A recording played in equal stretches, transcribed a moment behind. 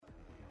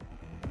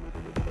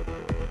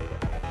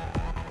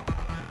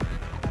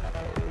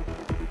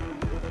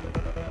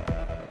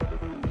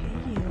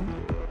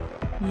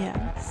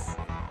Yes,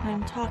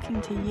 I'm talking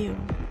to you.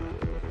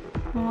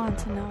 Want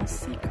to know a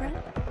secret?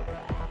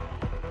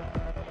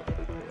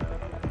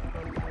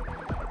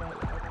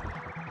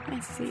 I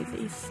see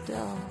thee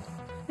still.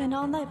 And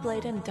on thy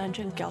blade in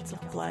dungeon gouts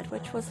of blood,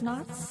 which was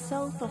not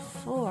so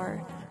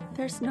before.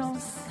 There's no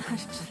such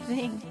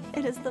thing.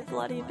 It is the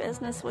bloody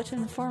business which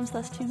informs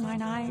thus to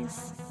mine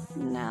eyes.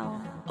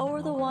 Now,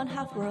 o'er the one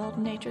half world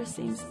nature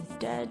seems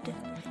dead,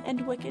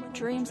 and wicked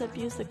dreams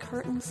abuse the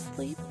curtain's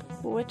sleep.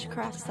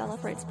 Witchcraft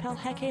celebrates pale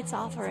Hecate's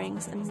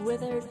offerings, and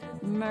withered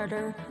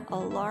murder,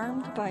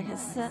 alarmed by his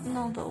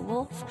sentinel the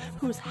wolf,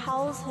 whose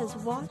howls has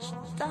watched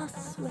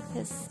thus with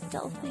his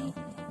stealthy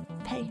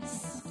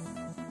pace.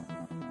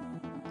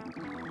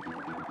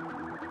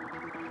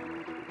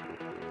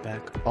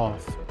 Back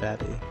off,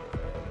 Betty.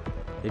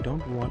 They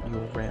don't want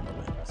your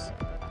ramblings.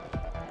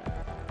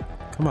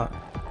 Come on.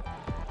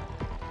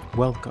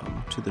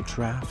 Welcome to the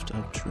Draft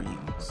of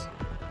Dreams.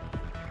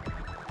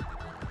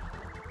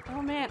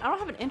 Oh man, I don't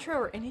have an intro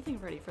or anything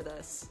ready for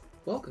this.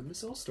 Welcome to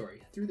Soul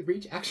Story, Through the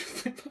Breach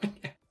Action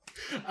Podcast.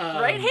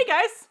 Right? Hey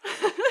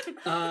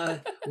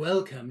guys!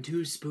 Welcome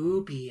to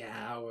Spoopy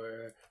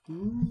Hour.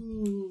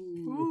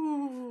 Ooh.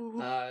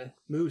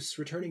 Moose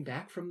returning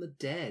back from the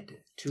dead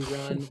to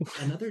run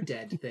another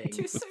dead thing.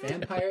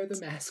 Vampire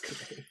the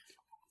Masquerade.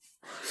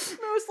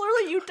 Moose,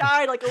 literally you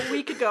died like a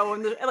week ago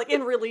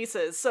in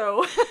releases,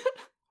 so...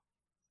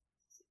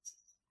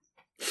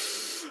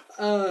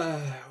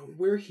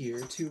 We're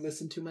here to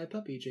listen to my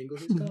puppy jingle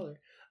his collar.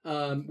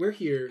 We're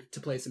here to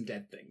play some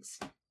dead things.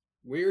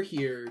 We're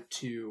here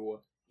to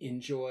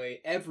enjoy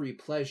every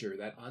pleasure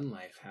that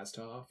unlife has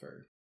to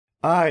offer.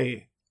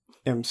 I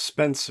am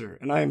Spencer,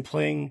 and I am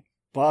playing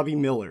Bobby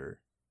Miller.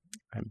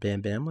 I'm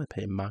Bam Bam. I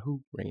play Mahu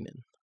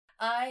Rainin.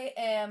 I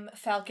am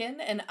Falcon,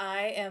 and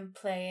I am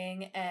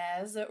playing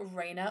as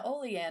Reyna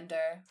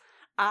Oleander.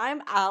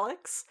 I'm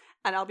Alex,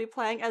 and I'll be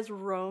playing as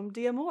Rome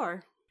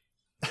D'Amore.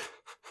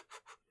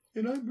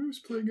 And I'm Moose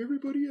playing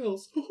everybody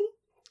else.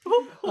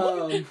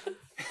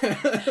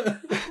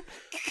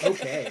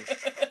 Okay.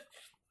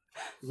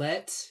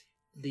 Let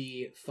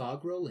the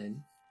fog roll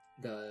in.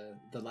 The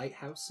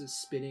lighthouse is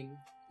spinning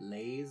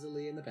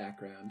lazily in the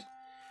background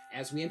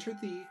as we enter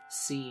the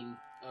scene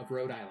of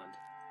Rhode Island.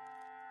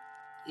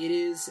 It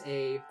is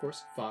a, of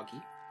course,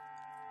 foggy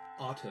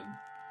autumn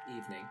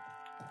evening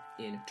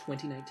in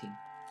 2019.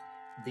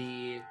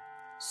 The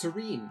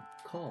serene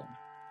calm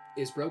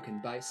is broken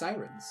by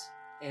sirens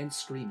and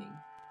screaming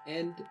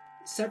and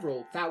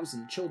several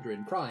thousand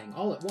children crying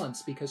all at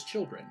once because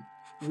children.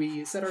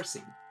 We set our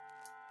scene.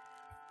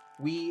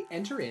 We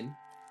enter in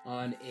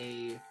on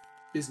a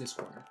business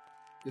corner.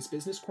 This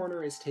business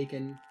corner is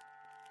taken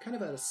kind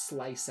of a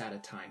slice at a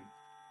time.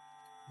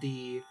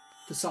 The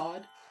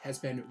facade has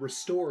been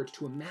restored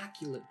to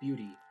immaculate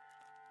beauty,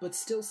 but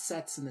still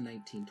sets in the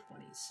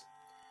 1920s.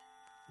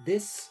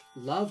 This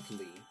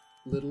lovely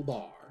little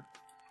bar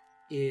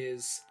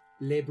is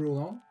Le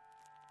Brouillon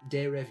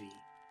des Rêves,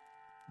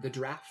 the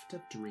Draft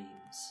of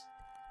Dreams.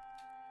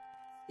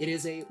 It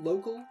is a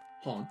local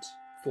haunt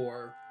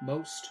for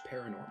most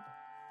paranormal.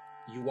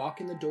 You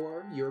walk in the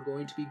door, you're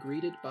going to be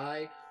greeted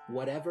by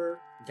whatever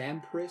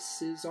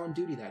vampiress is on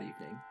duty that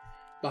evening.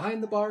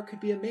 Behind the bar could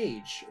be a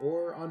mage,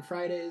 or on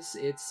Fridays,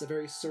 it's a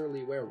very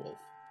surly werewolf.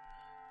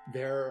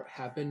 There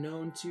have been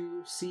known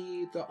to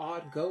see the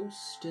odd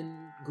ghost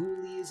and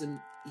ghoulies and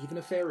even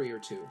a fairy or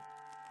two.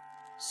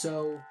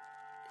 So,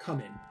 come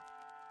in,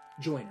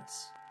 join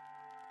us,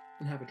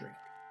 and have a drink.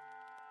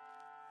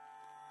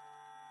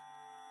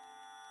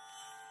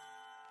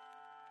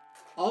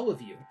 All of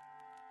you,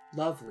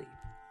 lovely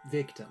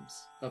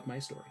victims of my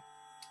story,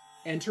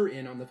 enter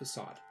in on the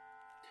facade.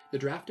 The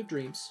Draft of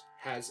Dreams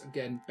has,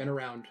 again, been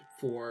around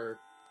for...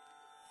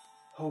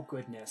 oh,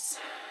 goodness.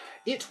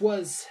 It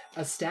was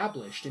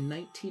established in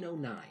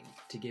 1909,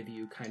 to give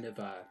you kind of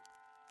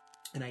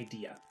an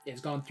idea. It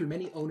has gone through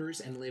many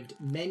owners and lived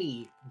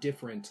many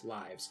different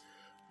lives,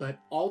 but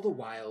all the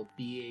while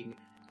being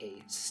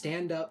a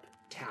stand-up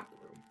tap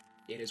room.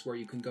 It is where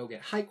you can go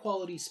get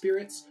high-quality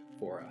spirits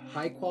for a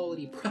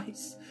high-quality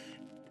price.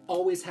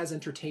 Always has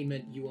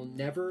entertainment. You will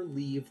never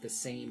leave the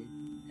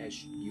same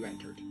as you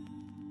entered.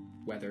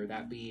 Whether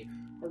that be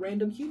a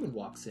random human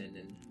walks in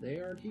and they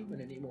aren't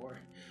human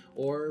anymore.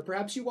 Or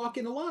perhaps you walk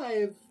in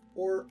alive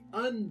or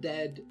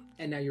undead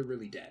and now you're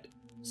really dead.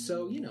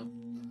 So,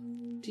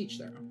 teach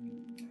their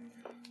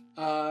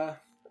own.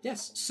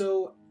 Yes,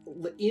 so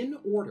in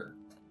order,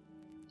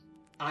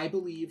 I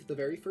believe the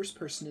very first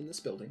person in this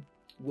building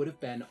would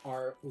have been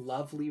our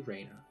lovely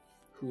Reyna,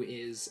 who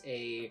is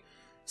a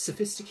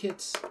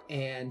sophisticate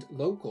and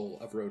local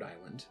of Rhode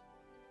Island.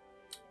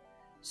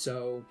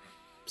 So,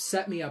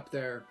 set me up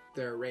there,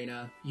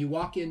 Reyna. You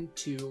walk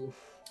into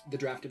the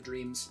Draft of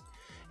Dreams,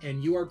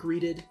 and you are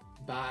greeted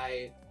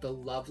by the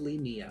lovely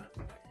Mia.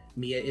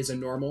 Mia is a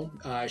normal...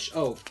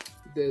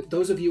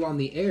 those of you on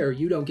the air,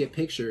 you don't get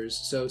pictures,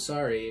 so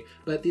sorry.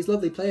 But these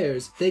lovely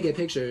players, they get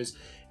pictures.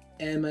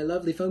 And my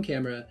lovely phone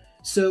camera.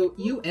 So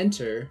you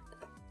enter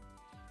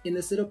in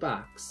this little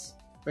box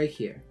right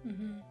here.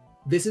 Mm-hmm.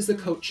 This is the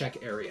coat check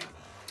area.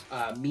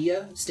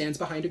 Mia stands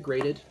behind a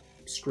grated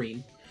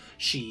screen.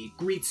 She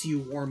greets you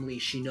warmly.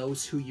 She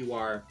knows who you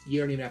are. You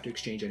don't even have to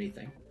exchange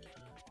anything.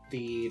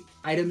 The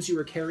items you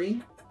are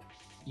carrying,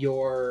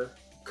 your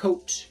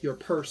coat, your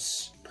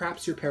purse,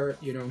 perhaps your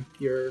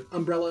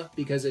umbrella,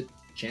 because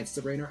chances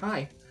of rain are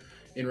high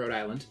in Rhode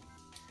Island,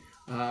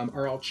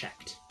 are all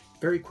checked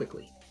very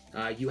quickly.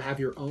 You have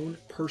your own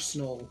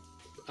personal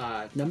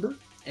number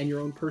and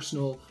your own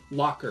personal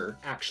locker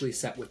actually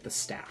set with the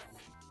staff.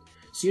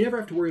 So you never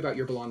have to worry about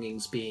your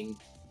belongings being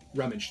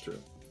rummaged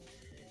through.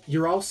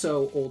 You're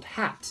also old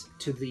hat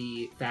to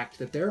the fact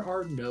that there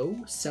are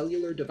no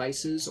cellular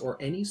devices or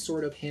any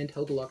sort of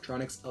handheld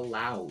electronics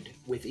allowed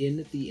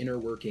within the inner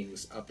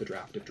workings of the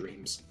Draft of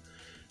Dreams.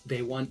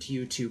 They want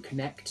you to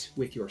connect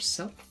with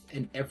yourself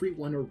and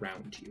everyone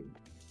around you.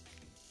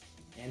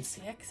 And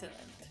see. Excellent.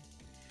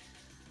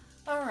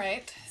 All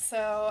right,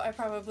 so I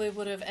probably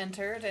would have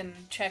entered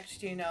and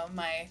checked,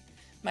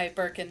 my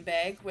Birkin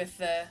bag with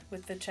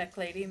the Czech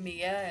lady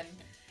Mia, and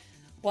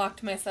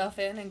walked myself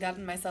in and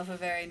gotten myself a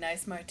very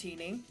nice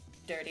martini.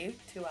 Dirty,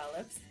 2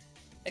 olives.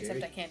 Except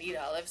Dirty. I can't eat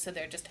olives, so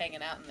they're just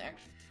hanging out in there.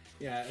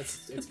 Yeah,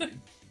 it's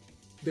fine.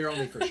 They're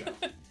only for show.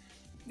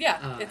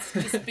 Yeah, it's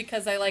just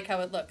because I like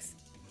how it looks.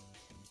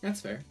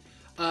 That's fair.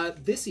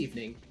 This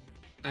evening,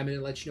 I'm going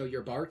to let you know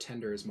your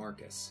bartender is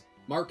Marcus.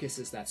 Marcus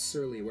is that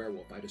surly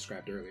werewolf I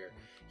described earlier.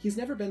 He's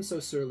never been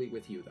so surly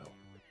with you, though.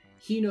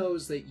 He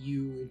knows that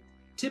you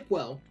tip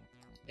well,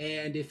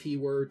 and if he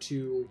were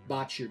to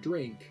botch your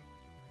drink,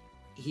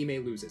 he may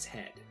lose his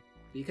head.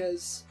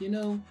 Because,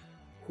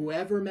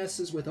 whoever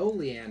messes with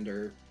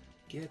Oleander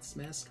gets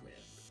messed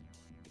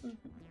with.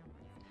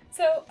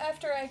 So,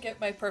 after I get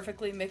my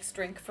perfectly mixed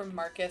drink from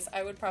Marcus,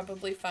 I would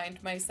probably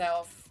find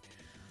myself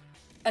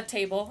a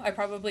table. I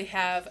probably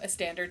have a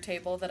standard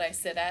table that I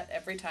sit at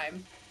every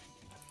time.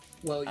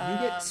 Well, you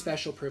get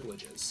special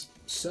privileges.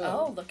 So,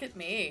 Oh, look at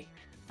me.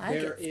 I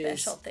there get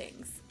special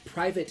things.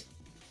 Private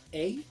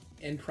A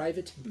and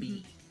Private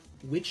B.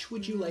 Which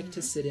would you like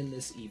to sit in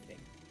this evening?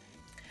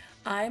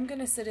 I'm going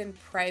to sit in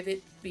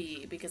Private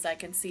B because I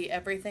can see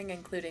everything,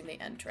 including the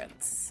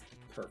entrance.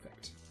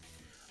 Perfect.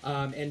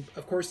 And,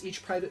 of course,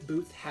 each private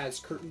booth has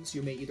curtains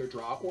you may either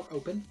draw or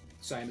open.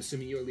 So I'm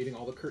assuming you are leaving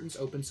all the curtains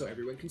open so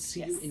everyone can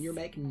see you in your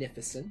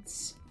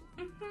magnificence.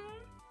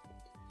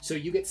 So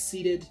you get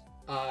seated.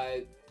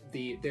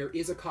 There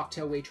is a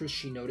cocktail waitress.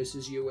 She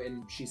notices you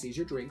and she sees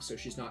your drink, so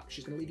she's going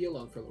to leave you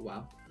alone for a little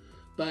while.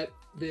 But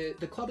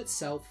the club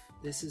itself,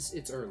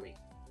 it's early.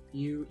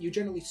 You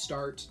generally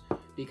start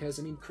because,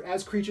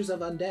 as creatures of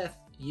undeath,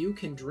 you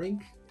can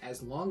drink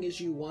as long as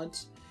you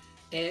want.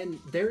 And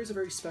there is a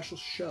very special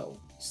show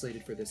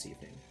slated for this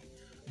evening.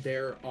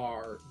 There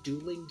are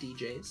dueling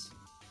DJs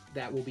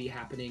that will be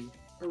happening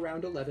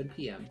around 11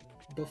 p.m.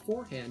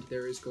 Beforehand,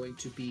 there is going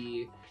to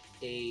be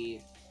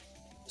a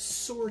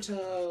sort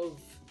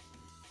of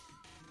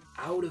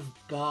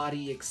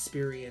out-of-body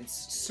experience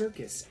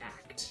circus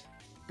act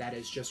that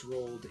has just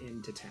rolled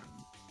into town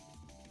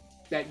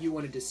that you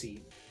wanted to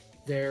see.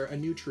 They're a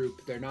new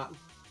troupe. They're not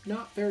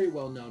very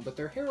well known, but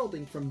they're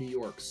heralding from New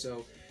York,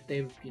 so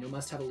they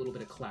must have a little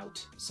bit of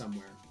clout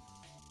somewhere.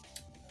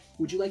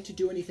 Would you like to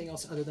do anything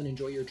else other than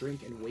enjoy your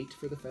drink and wait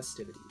for the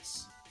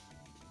festivities?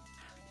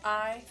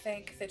 I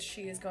think that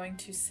she is going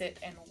to sit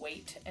and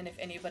wait, and if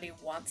anybody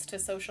wants to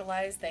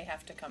socialize, they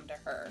have to come to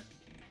her.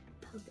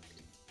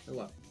 Perfect. I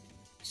love it.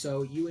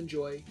 So you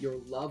enjoy your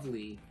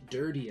lovely,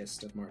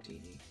 dirtiest of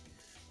martini,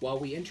 while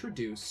we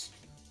introduce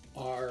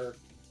our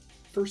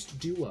first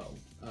duo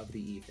of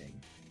the evening,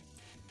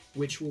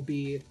 which will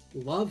be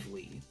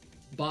lovely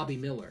Bobby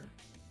Miller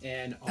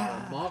and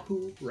our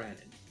Mahu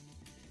Rannan.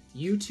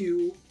 You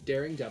two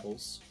daring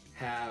devils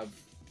have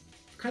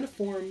kind of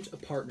formed a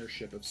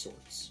partnership of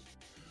sorts.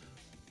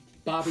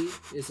 Bobby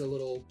is a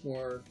little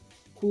more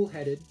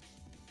cool-headed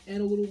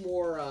and a little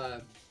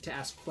more to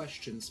ask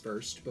questions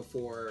first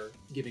before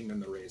giving them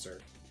the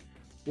razor.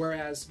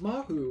 Whereas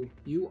Mahu,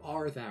 you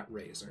are that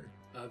razor.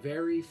 A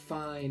very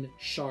fine,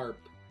 sharp,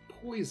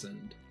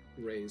 poisoned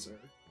razor.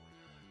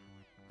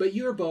 But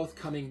you're both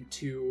coming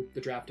to the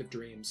Draft of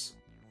Dreams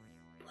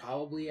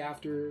probably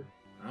after,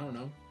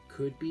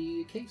 could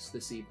be a case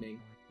this evening.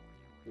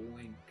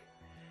 Wink.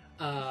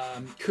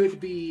 Could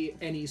be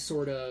any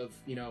sort of,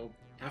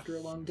 after a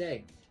long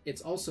day.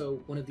 It's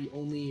also one of the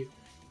only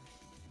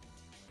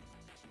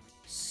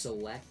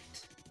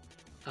select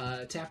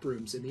tap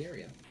rooms in the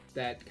area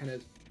that kind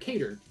of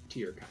cater to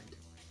your kind.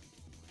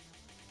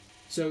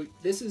 So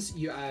this is,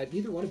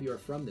 neither one of you are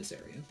from this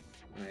area.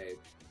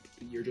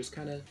 You're just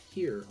kind of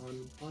here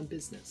on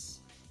business.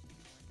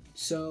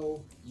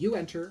 So you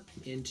enter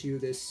into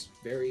this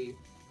very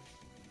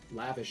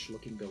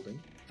lavish-looking building,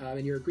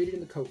 and you're greeted in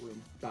the coat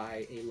room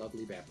by a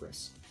lovely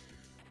vampiress,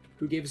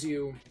 who gives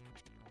you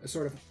a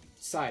sort of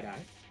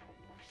side-eye.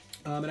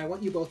 And I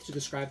want you both to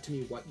describe to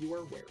me what you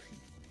are wearing.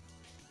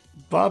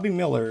 Bobby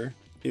Miller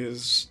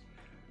is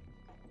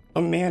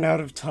a man out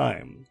of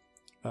time.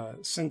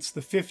 Since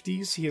the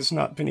 50s, he has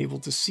not been able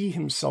to see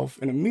himself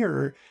in a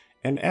mirror,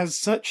 and as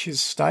such, his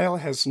style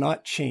has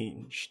not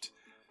changed.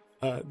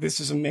 This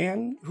is a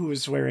man who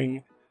is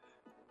wearing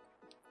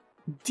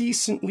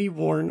decently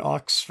worn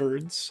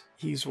Oxfords.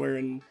 He's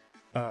wearing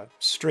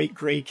straight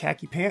gray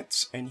khaki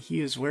pants, and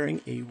he is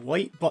wearing a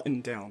white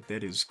button-down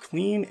that is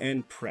clean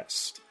and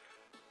pressed.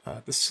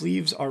 The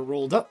sleeves are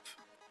rolled up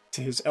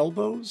to his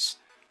elbows,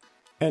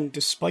 and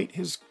despite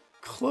his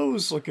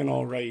clothes looking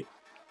alright,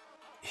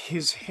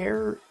 his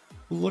hair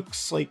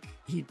looks like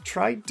he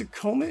tried to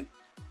comb it,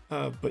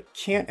 but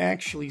can't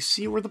actually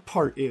see where the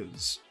part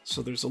is.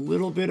 So there's a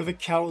little bit of a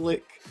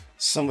cowlick.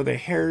 Some of the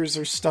hairs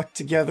are stuck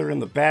together in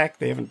the back.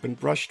 They haven't been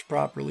brushed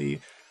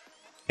properly.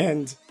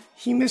 And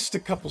he missed a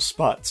couple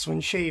spots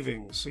when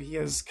shaving, so he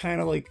has kind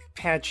of like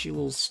patchy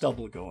little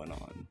stubble going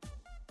on.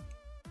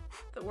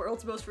 The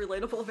world's most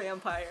relatable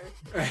vampire.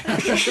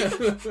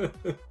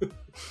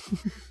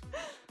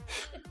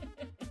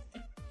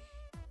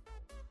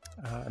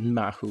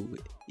 Mahu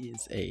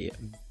is a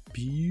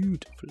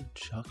beautiful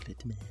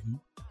chocolate man.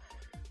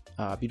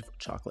 Beautiful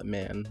chocolate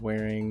man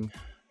wearing,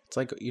 it's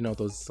like, you know,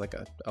 those like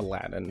a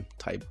Aladdin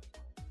type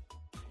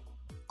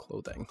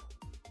clothing.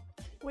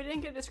 We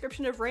didn't get a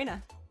description of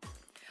Reyna.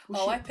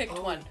 Oh, I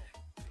picked one.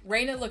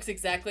 Reyna looks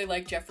exactly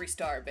like Jeffree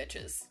Star,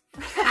 bitches.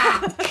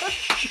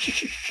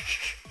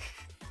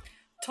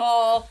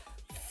 Tall,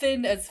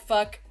 thin as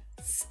fuck,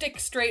 stick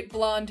straight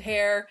blonde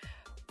hair,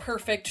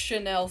 perfect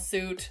Chanel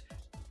suit,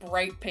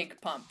 bright pink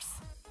pumps.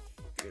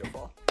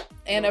 Beautiful.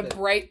 And Love a it.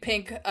 bright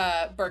pink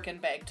Birkin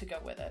bag to go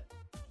with it.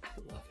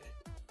 I love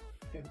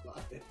it. I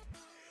love it.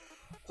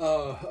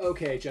 Oh,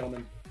 okay,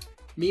 gentlemen.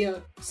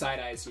 Mia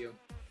side-eyes you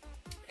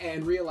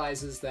and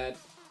realizes that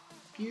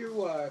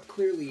you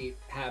clearly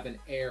have an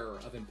air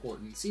of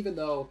importance, even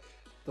though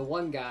the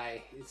one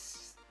guy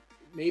is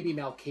maybe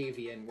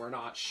Malkavian, we're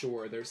not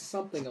sure. There's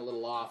something a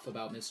little off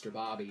about Mr.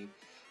 Bobby,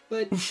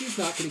 but she's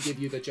not going to give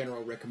you the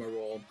general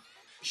rigmarole.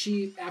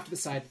 She, after the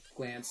side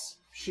glance,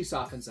 she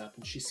softens up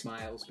and she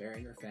smiles,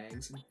 baring her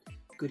fangs. And,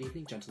 good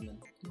evening, gentlemen.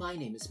 My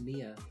name is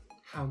Mia.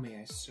 How may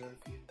I serve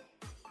you?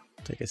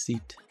 Take a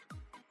seat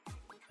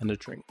and a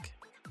drink.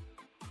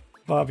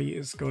 Bobby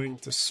is going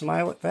to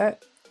smile at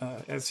that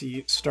as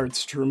he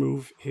starts to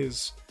remove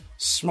his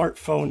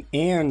smartphone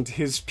and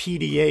his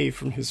PDA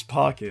from his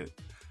pocket.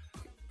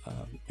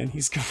 And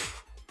he's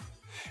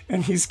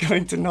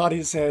going to nod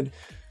his head.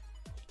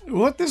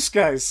 What this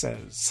guy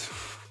says.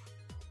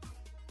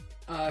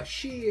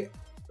 She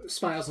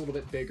smiles a little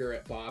bit bigger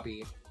at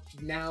Bobby.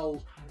 Now,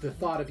 the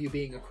thought of you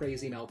being a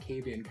crazy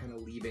Malkavian kind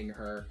of leaving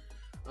her.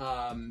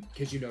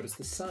 Because you notice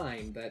the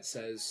sign that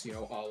says, you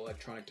know, all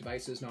electronic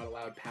devices not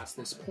allowed past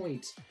this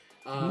point.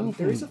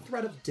 There is a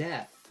threat of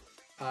death.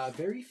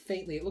 Very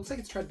faintly. It looks like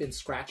it's tried to been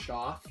scratched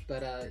off,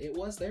 but it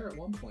was there at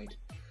one point.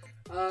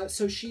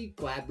 So she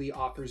gladly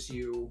offers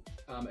you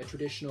a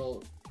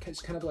traditional,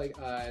 it's kind of like,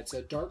 it's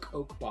a dark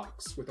oak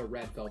box with a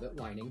red velvet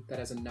lining that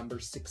has a number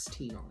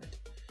 16 on it.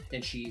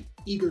 And she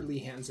eagerly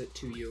hands it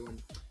to you.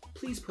 And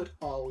please put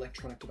all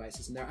electronic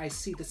devices in there. I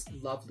see this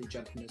lovely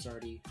gentleman is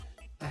already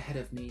ahead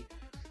of me.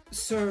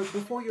 Sir,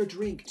 before your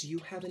drink, do you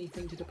have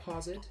anything to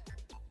deposit?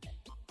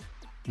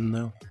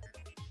 No.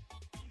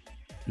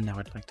 Now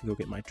I'd like to go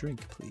get my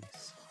drink,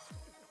 please.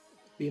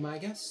 Be my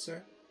guest,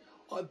 sir.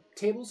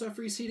 Tables are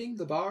free seating.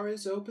 The bar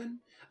is open.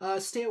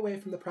 Stay away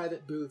from the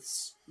private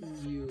booths.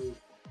 You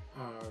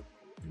are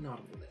not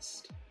on the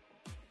list.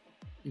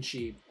 And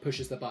she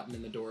pushes the button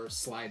and the door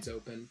slides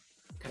open,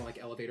 kind of like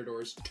elevator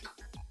doors.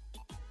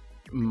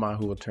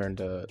 Mahu will turn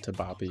to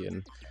Bobby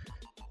and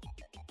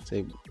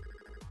say,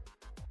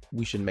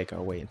 we should make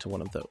our way into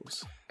one of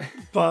those.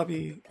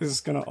 Bobby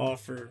is going to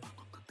offer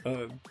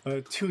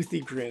a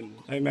toothy grin.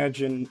 I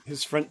imagine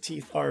his front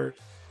teeth are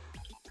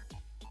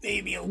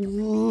maybe a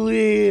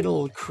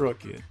little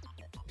crooked.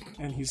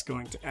 And he's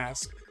going to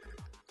ask,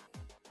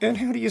 and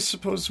how do you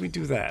suppose we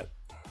do that?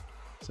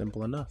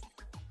 Simple enough.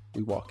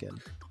 We walk in.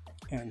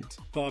 And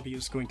Bobby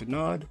is going to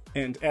nod,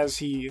 and as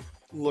he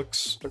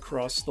looks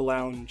across the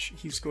lounge,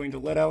 he's going to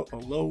let out a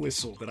low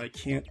whistle that I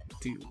can't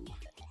do.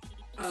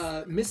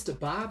 Mr.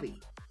 Bobby.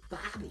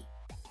 Bobby.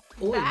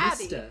 Oi,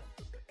 Bobby. Mr.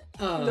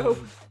 No.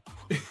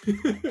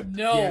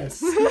 No.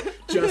 Yes.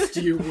 Just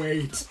you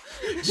wait.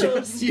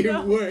 Just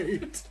you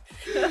wait.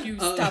 You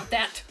stop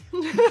that.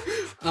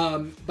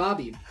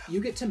 Bobby, you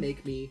get to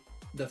make me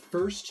the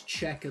first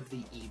check of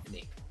the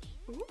evening.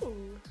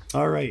 Ooh.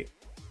 All right.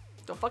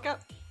 Don't fuck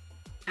up.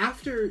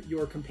 After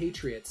your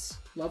compatriot's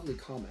lovely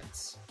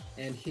comments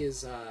and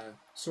his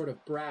sort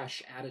of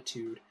brash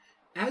attitude,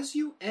 as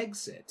you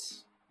exit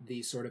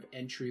the sort of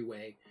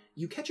entryway,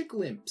 you catch a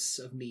glimpse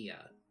of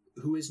Mia,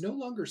 who is no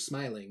longer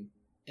smiling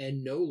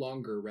and no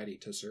longer ready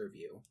to serve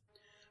you.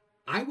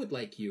 I would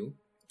like you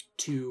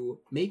to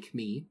make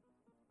me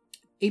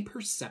a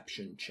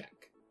perception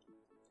check.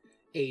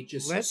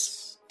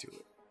 Let's do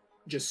it.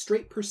 Just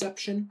straight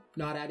perception,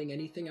 not adding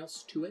anything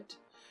else to it.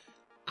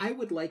 I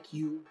would like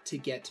you to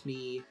get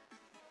me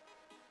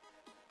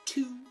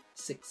 2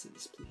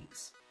 6s,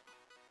 please.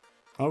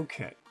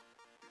 Okay.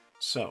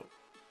 So,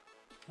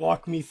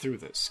 walk me through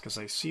this, because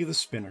I see the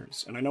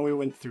spinners, and I know we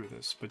went through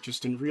this, but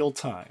just in real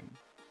time.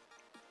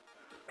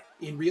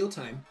 In real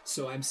time,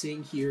 so I'm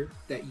seeing here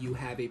that you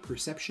have a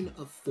perception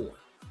of 4.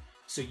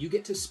 So you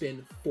get to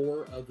spin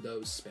 4 of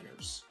those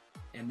spinners.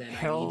 And then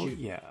Hell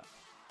yeah.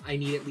 I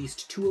need at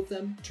least 2 of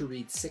them to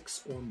read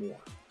 6 or more.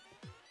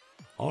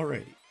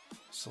 Alrighty.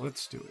 So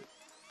let's do it.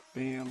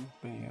 Bam,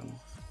 bam,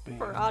 bam.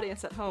 For our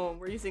audience at home,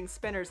 we're using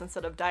spinners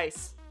instead of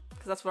dice,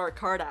 because that's what our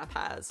card app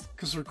has.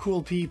 Because we're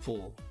cool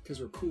people. Because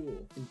we're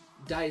cool. And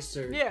dice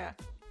are Yeah.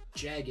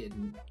 jagged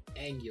and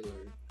angular.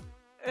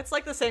 It's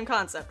like the same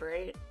concept,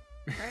 right?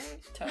 Right?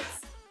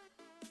 Totes.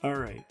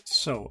 Alright,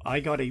 so I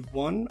got a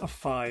 1, a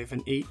 5,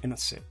 an 8, and a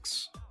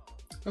 6.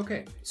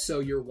 Okay, so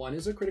your 1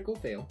 is a critical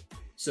fail,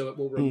 so it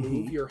will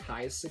remove your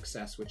highest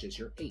success, which is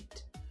your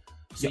 8.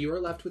 So you are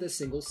left with a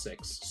single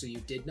 6, so you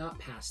did not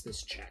pass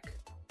this check.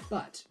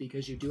 But,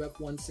 because you do have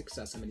 1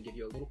 success, I'm going to give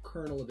you a little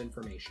kernel of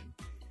information.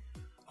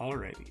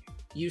 Alrighty.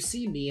 You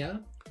see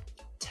Mia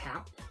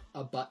tap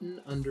a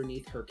button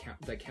underneath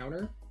the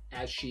counter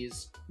as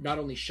she's not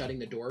only shutting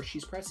the door,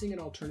 she's pressing an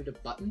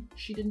alternative button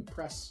she didn't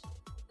press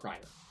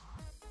prior.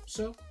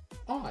 So,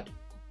 odd.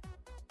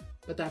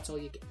 But that's all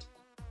you get.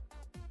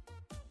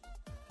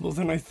 Well,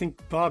 then I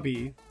think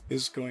Bobby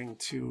is going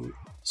to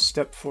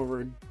step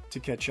forward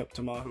to catch up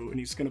to Mahu, and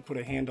he's going to put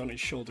a hand on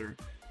his shoulder.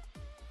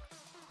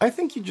 I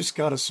think you just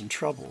got us in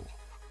trouble.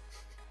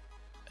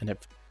 And if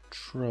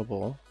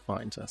trouble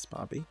finds us,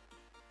 Bobby,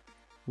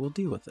 we'll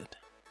deal with it.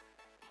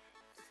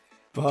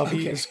 Bobby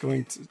Okay. is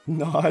going to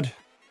nod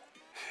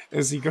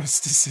as he goes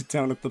to sit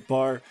down at the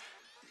bar.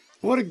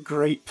 What a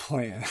great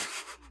plan.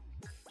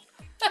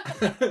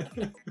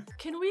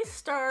 Can we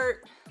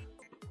start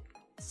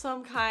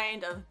some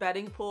kind of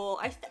betting pool?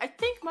 I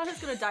think Mahu's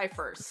gonna die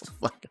first.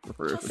 Fucking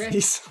rude. Okay.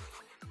 He's-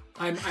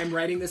 I'm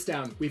writing this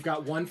down. We've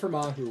got 1 for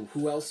Mahu.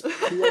 Who else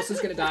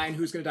is going to die and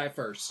who's going to die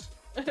first?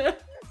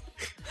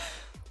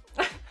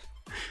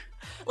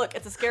 Look,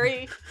 it's a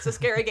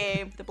scary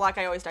game. The black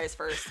guy always dies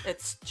first.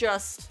 It's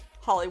just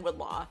Hollywood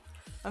law.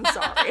 I'm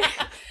sorry.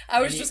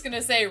 I was just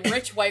gonna say,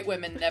 rich white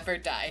women never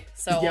die,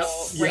 so Yep.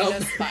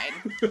 Raina's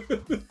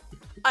fine.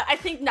 I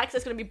think next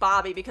is gonna be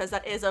Bobby because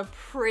that is a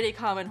pretty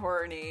common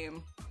horror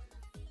name.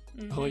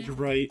 Oh, you're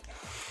right.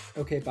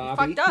 Okay,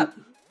 Bobby. Fucked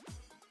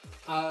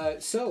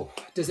up. So,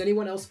 does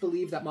anyone else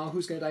believe that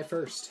Mahu's going to die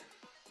first?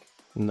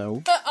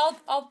 No. But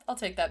I'll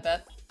take that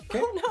bet.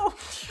 Oh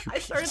no! I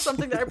started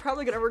something that I'm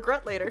probably gonna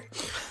regret later.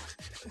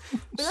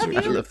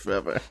 Sweet to live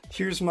forever.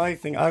 Here's my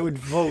thing. I would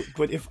vote,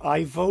 but if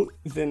I vote,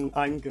 then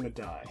I'm gonna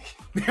die.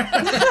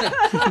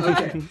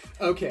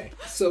 Okay.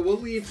 So we'll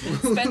leave.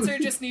 Spencer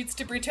just needs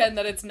to pretend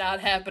that it's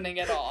not happening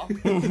at all.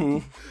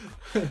 Bam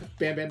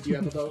Bam, do you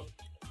have a vote?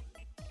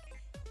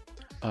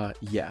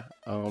 Yeah.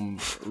 Rome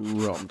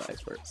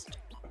dies first.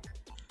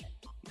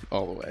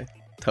 All the way.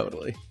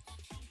 Totally.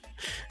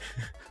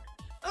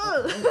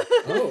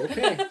 Oh,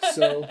 okay.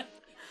 So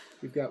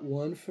we've got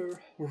 1 for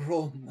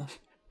Roma.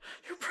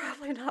 You're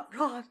probably not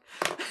wrong.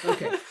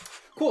 Okay,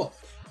 cool.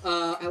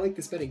 I like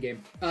this betting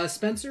game.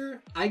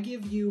 Spencer, I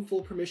give you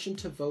full permission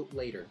to vote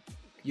later.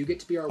 You get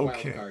to be our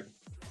Okay. wild card.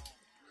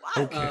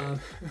 Okay.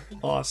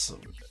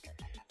 Awesome.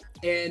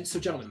 And so,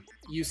 gentlemen,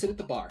 you sit at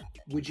the bar.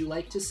 Would you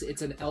like to sit?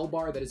 It's an L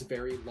bar that is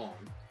very long.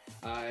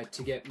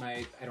 To get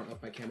I don't know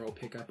if my camera will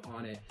pick up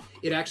on it.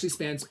 It actually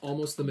spans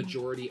almost the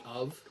majority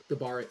of the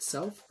bar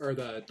itself, or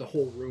the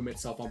whole room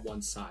itself on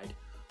one side.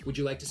 Would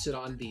you like to sit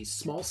on the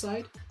small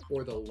side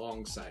or the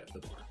long side of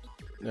the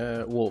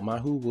bar? Well,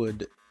 Mahu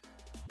would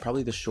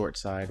probably the short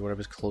side,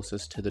 whatever's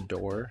closest to the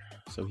door,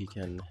 so he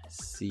can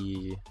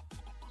see,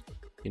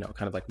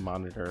 kind of like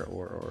monitor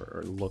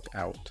or look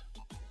out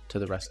to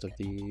the rest of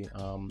the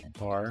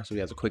bar, so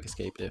he has a quick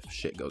escape if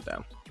shit goes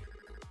down.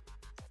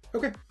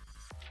 Okay.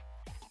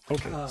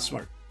 Okay,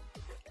 smart.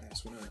 Okay,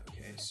 so we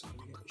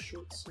get the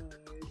short side.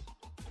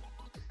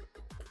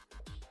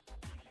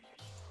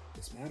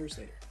 This matters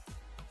later.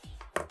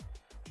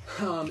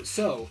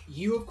 So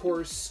you, of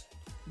course,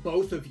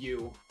 both of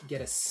you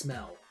get a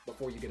smell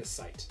before you get a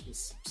sight.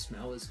 This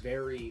smell is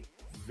very,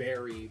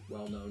 very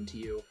well known to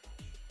you.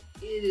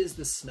 It is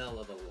the smell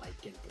of a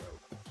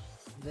lycanthrope.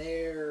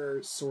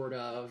 They're sort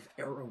of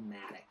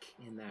aromatic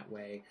in that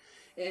way.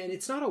 And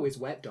it's not always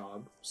wet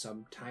dog.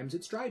 Sometimes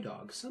it's dry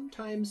dog.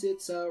 Sometimes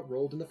it's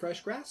rolled in the fresh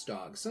grass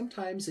dog.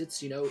 Sometimes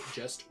it's,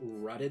 just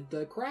rutted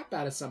the crap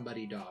out of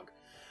somebody dog.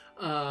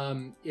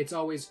 It's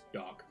always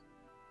dog.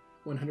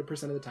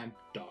 100% of the time,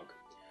 dog.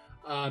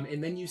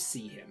 And then you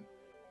see him.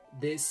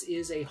 This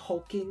is a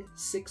hulking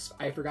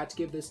I forgot to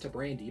give this to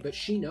Brandy, but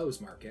she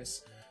knows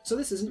Marcus. So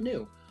this isn't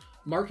new.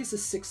 Marcus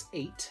is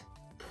 6'8",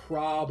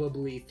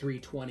 probably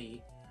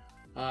 320.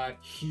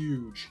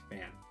 Huge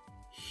man.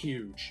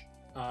 Huge.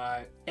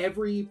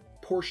 Every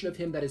portion of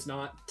him that is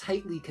not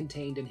tightly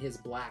contained in his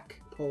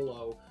black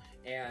polo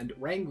and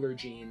Wrangler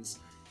jeans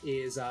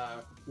is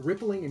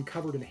rippling and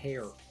covered in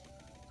hair.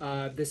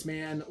 This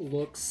man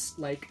looks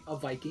like a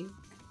Viking.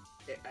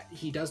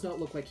 He does not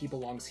look like he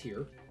belongs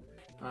here.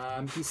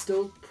 He's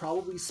still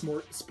probably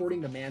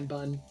sporting the man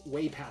bun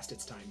way past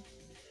its time.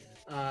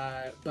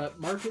 But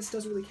Marcus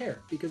doesn't really care,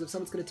 because if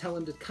someone's going to tell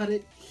him to cut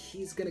it,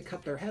 he's going to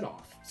cut their head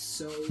off.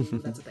 So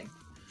that's a thing.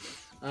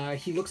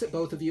 He looks at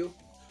both of you,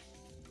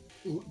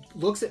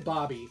 looks at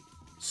Bobby,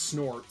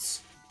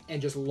 snorts,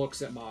 and just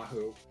looks at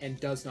Mahu, and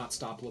does not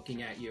stop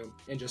looking at you,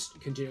 and just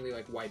continually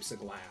like wipes a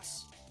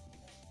glass.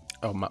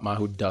 Oh,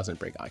 Mahu doesn't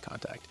break eye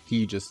contact.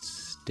 He just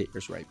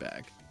stares right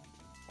back.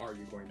 Are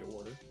you going to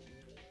order?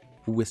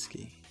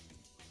 Whiskey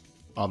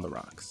on the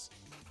rocks.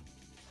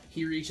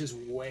 He reaches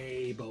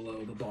way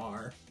below the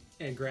bar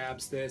and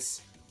grabs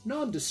this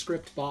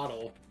nondescript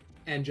bottle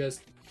and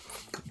just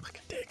Like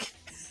a dick.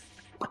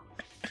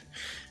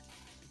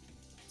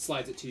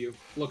 slides it to you,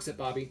 looks at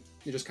Bobby,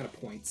 and just kind of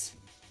points.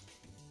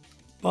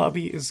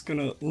 Bobby is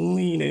gonna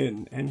lean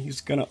in and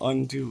he's gonna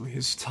undo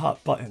his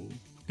top button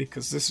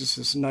because this is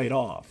his night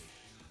off.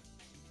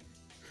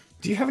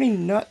 Do you have any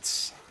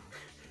nuts?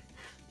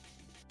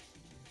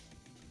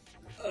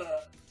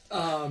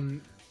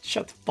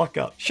 Shut the fuck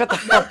up. Shut the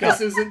fuck up.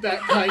 This isn't that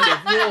kind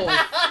of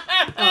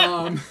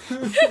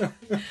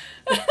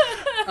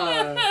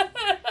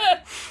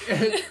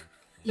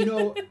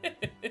wolf.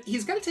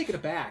 He's kind of taken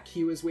aback.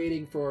 He was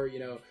waiting for,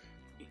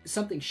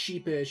 something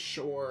sheepish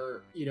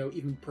or,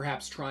 even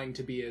perhaps trying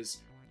to be as,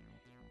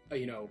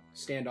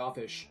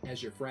 standoffish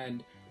as your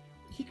friend.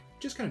 He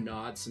just kind of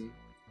nods and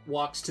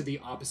walks to the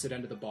opposite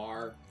end of the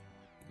bar.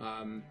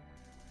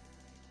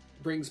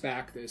 Brings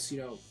back this,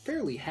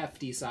 fairly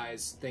hefty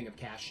size thing of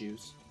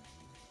cashews.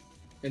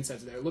 And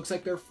sets it there. It looks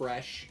like they're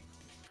fresh.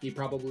 He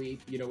probably,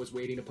 was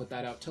waiting to put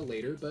that out till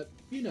later, but,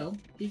 he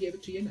gave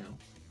it to you now.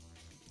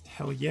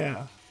 Hell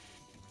yeah.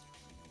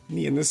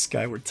 Me and this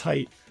guy were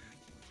tight.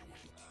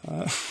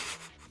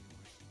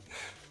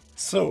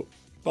 So,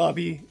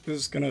 Bobby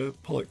is gonna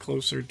pull it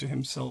closer to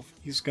himself.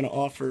 He's gonna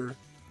offer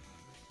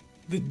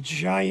the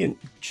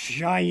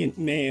giant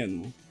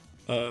man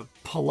a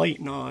polite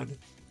nod,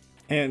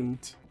 and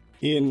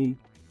in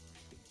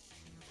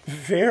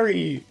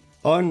very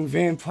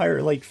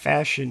un-vampire-like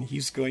fashion,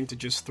 he's going to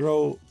just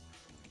throw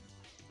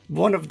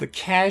one of the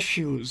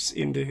cashews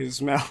into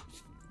his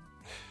mouth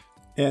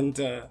and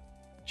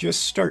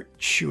just start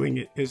chewing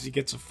it as he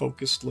gets a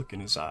focused look in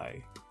his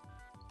eye.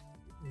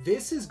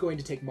 This is going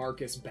to take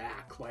Marcus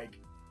back. Like,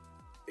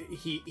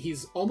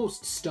 he's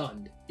almost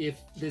stunned. If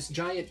this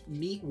giant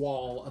meat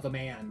wall of a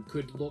man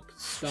could look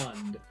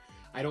stunned,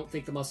 I don't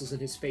think the muscles in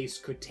his face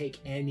could take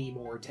any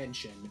more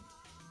tension.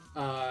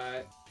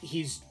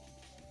 He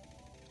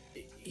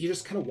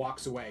just kind of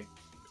walks away.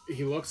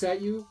 He looks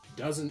at you,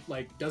 doesn't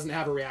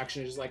have a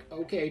reaction. He's just like,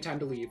 okay, time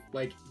to leave.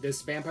 Like,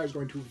 this vampire's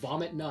going to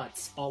vomit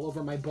nuts all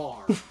over my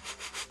bar.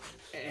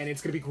 And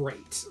it's gonna be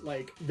great.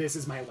 Like, this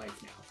is my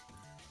life now.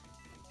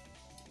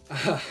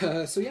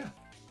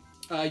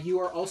 You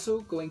are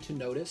also going to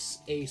notice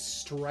a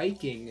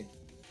striking,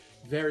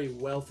 very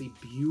wealthy,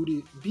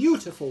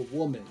 beautiful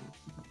woman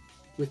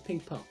with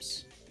pink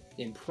pumps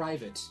in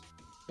private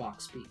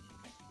Box B.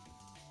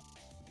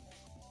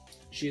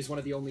 She is one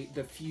of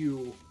the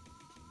few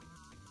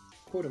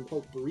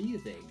quote-unquote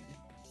breathing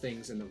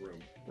things in the room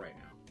right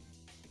now.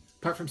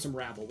 Apart from some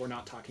rabble. We're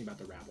not talking about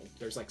the rabble.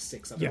 There's like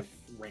 6 other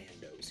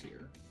randos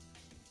here.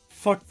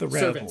 Fuck the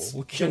rabble. Servants.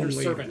 We'll kill Gender them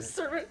later. servants.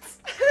 Servants.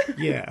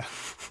 Yeah.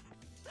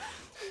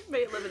 May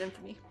it live in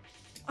infamy.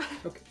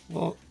 Okay.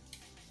 Well,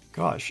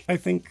 gosh, I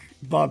think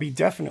Bobby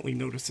definitely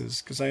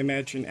notices, because I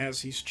imagine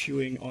as he's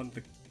chewing on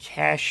the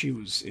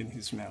cashews in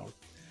his mouth,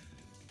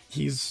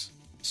 he's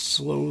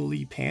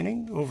slowly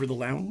panning over the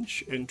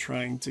lounge and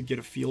trying to get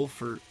a feel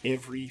for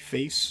every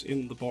face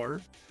in the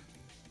bar.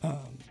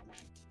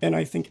 And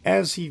I think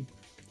as he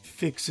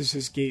fixes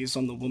his gaze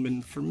on the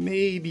woman for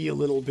maybe a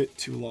little bit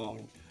too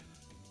long,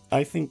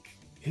 I think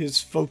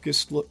his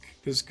focused look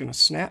is gonna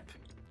snap.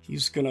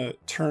 He's gonna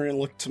turn and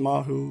look to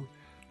Mahu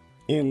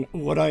in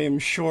what I am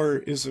sure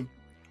is a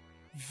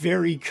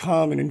very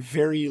common and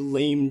very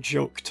lame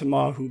joke to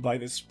Mahu by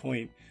this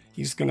point.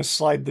 He's gonna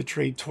slide the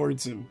tray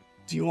towards him.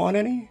 Do you want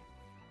any?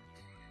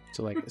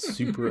 So, like,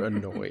 super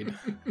annoyed,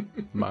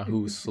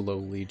 Mahu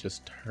slowly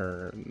just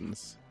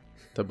turns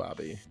to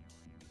Bobby.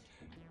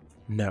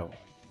 No,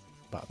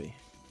 Bobby.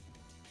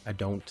 I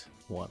don't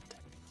want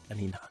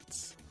any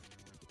nuts.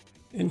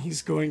 And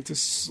he's going to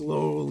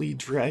slowly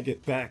drag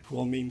it back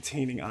while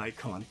maintaining eye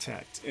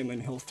contact, and then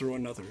he'll throw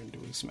another into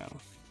his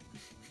mouth.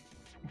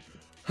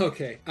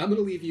 Okay, I'm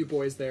gonna leave you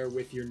boys there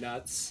with your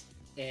nuts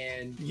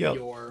and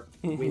your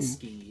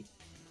whiskey.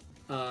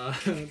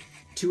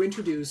 To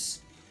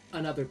introduce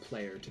another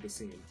player to the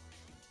scene.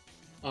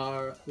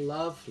 Our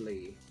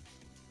lovely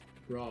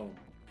Rome.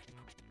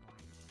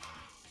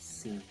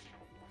 Scene.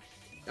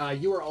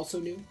 You are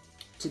also new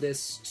to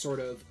this sort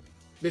of...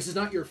 This is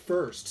not your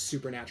first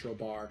supernatural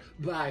bar,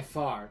 by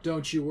far.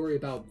 Don't you worry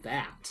about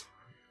that.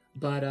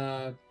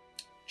 But,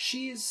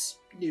 she's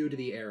new to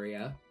the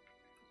area.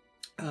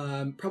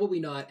 Probably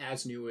not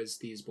as new as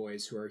these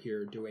boys who are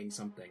here doing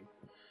something.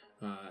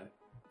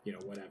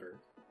 Whatever.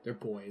 They're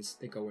boys.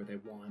 They go where they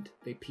want.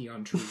 They pee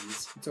on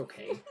trees. It's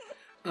okay.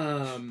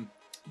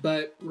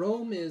 But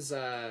Rome is,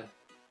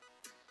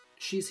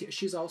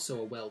 she's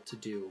also a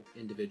well-to-do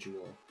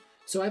individual.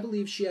 So I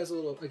believe she has a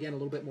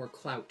little bit more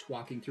clout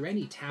walking through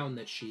any town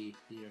that she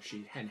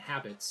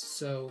inhabits.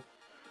 So,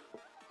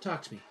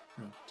 talk to me.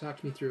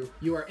 talk me through.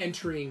 You are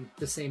entering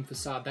the same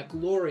facade, that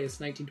glorious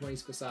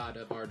 1920s facade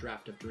of our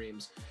Draft of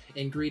Dreams,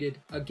 and greeted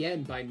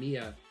again by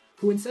Mia,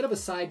 who instead of a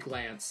side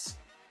glance,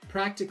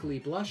 practically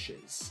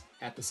blushes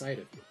at the sight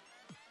of you.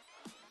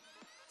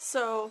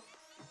 So,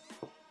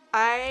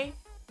 I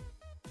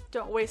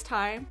don't waste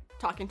time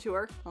talking to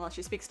her unless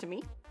she speaks to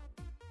me.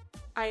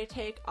 I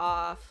take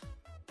off.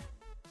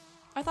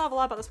 I thought of a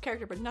lot about this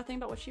character, but nothing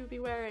about what she would be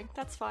wearing.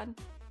 That's fun.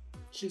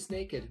 She's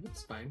naked.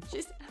 It's fine.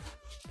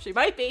 She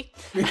might be.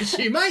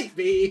 She might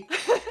be.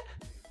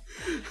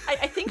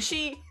 I think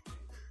she's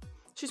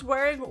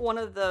wearing one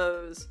of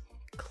those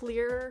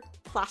clear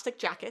plastic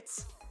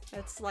jackets.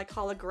 It's like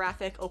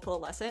holographic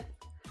opalescent.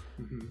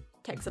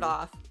 Takes it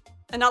off.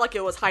 And not like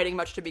it was hiding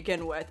much to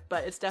begin with,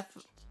 but it's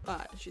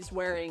she's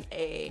wearing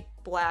a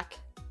black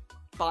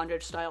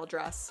bondage style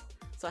dress.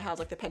 So it has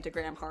like the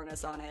pentagram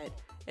harness on it.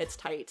 It's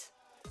tight.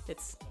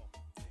 It's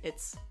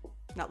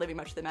not leaving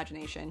much to the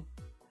imagination.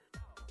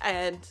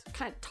 And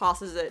kind of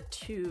tosses it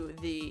to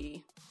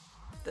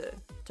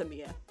to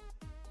Mia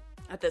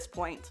at this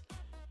point.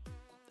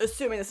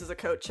 Assuming this is a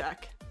code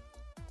check.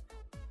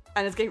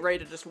 And is getting ready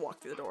to just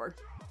walk through the door.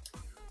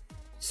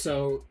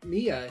 So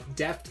Mia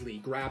deftly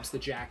grabs the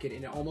jacket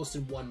and almost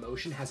in one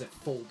motion has it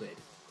folded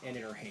and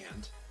in her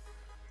hand.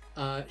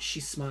 She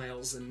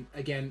smiles and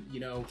again, you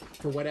know,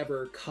 for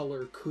whatever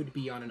color could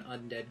be on an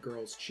undead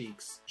girl's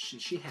cheeks,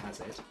 she has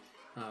it.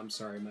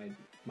 Sorry, my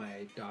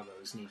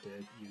doggos need to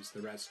use the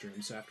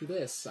restroom, so after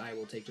this, I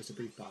will take just a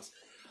brief pause.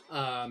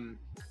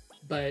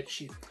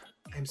 But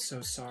I'm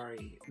so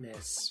sorry,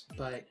 miss,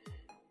 but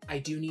I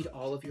do need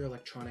all of your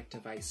electronic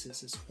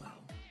devices as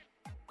well.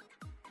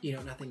 You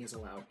know, nothing is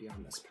allowed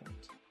beyond this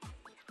point.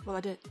 Well,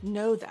 I didn't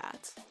know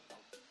that.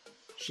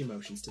 She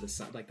motions to the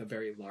side, like the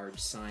very large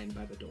sign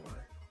by the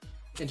door.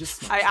 And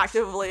just I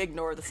actively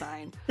ignore the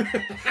sign.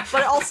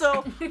 But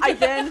also, I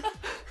then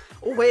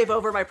wave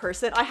over my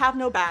person. I have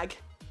no bag.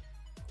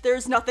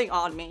 There's nothing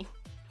on me.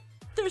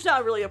 There's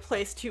not really a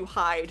place to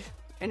hide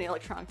any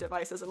electronic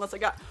devices unless I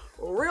got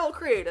real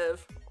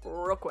creative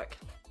real quick.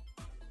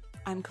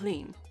 I'm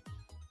clean.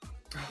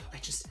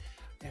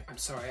 I'm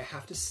sorry, I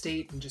have to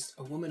state, just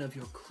a woman of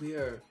your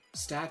clear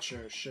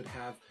stature should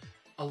have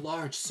a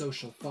large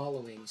social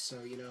following,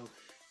 so, you know,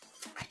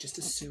 I just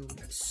assumed.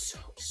 I'm so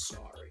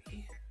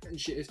sorry. And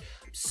she is,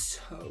 I'm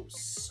so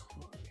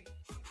sorry.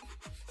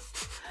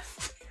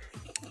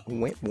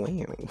 Wow.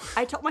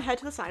 I tilt my head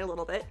to the side a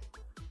little bit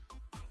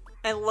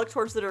and look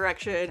towards the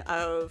direction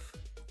of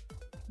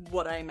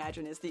what I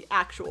imagine is the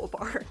actual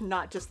bar,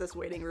 not just this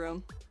waiting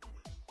room.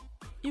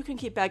 You can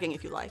keep begging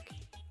if you like.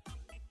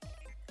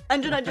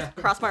 And then I just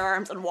cross my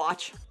arms and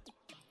watch.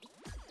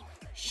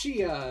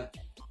 She kind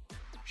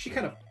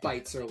of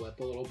bites her lip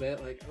a little bit,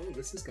 like, oh,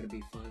 this is gonna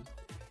be fun.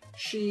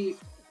 She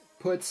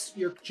puts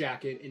your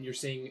jacket, and you're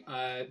saying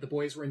the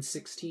boys were in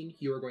 16,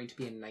 you are going to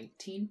be in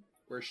 19,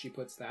 where she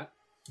puts that.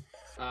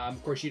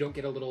 Of course, you don't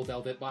get a little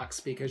velvet box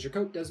because your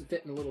coat doesn't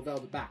fit in a little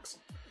velvet box,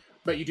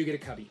 but you do get a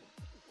cubby.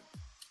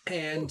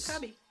 And Ooh,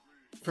 cubby.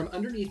 From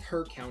underneath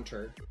her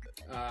counter,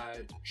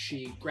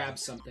 she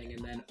grabs something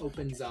and then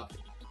opens up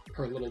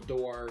her little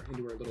door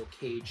into her little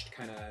caged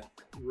kind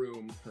of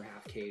room, her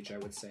half cage, I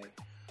would say.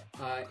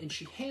 And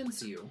she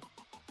hands you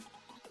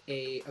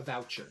a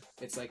voucher.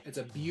 It's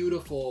a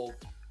beautiful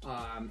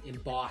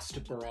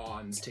embossed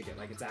bronze ticket.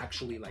 Like it's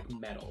actually like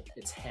metal.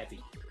 It's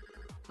heavy.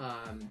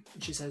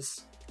 She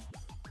says,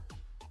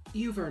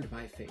 "You've earned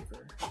my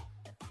favor.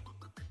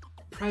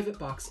 Private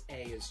box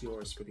A is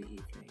yours for the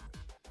evening."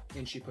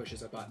 And she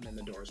pushes a button and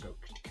the doors go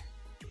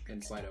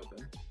and slide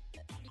open.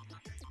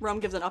 Rome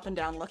gives an up and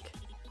down look.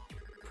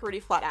 Pretty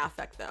flat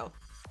affect though.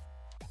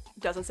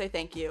 Doesn't say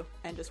thank you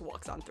and just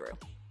walks on through.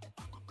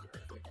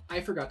 Perfect. I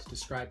forgot to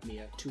describe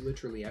Mia to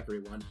literally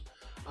everyone.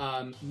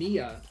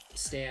 Mia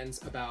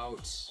stands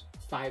about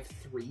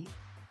 5'3".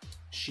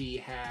 She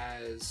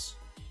has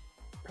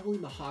probably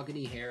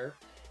mahogany hair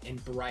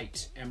and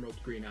bright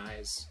emerald green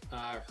eyes.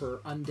 Her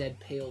undead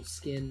pale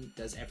skin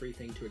does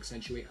everything to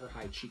accentuate her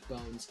high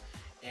cheekbones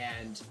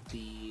and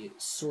the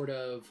sort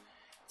of,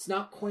 it's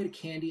not quite a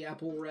candy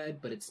apple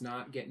red, but it's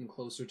not getting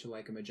closer to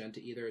like a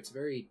magenta either. It's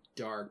very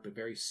dark, but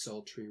very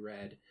sultry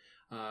red.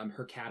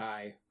 Her cat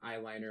eye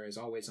eyeliner is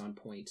always on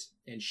point,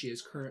 and she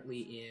is currently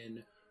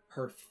in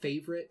her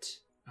favorite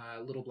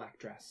little black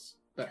dress,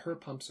 but her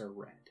pumps are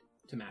red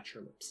to match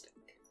her lipstick.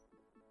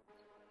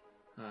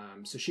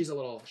 So she's a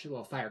little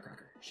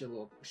firecracker. She's a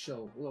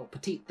little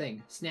petite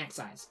thing, snack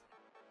size.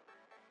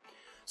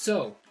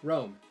 So,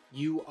 Rome,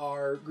 you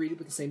are greeted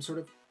with the same sort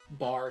of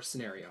bar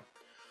scenario.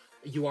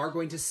 You are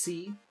going to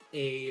see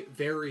a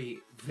very,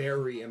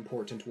 very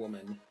important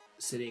woman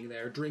sitting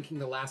there drinking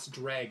the last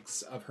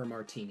dregs of her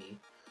martini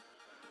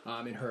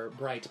in her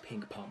bright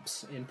pink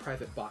pumps in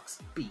private box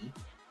B.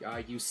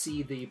 You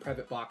see the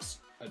private box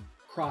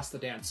across the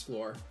dance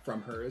floor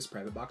from her is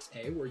private box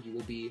A, where you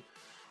will be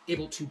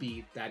able to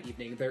be that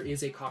evening. There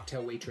is a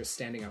cocktail waitress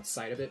standing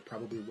outside of it,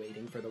 probably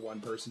waiting for the one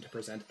person to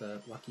present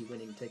the lucky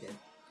winning ticket.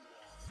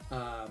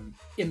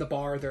 In the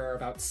bar, there are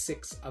about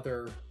 6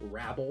 other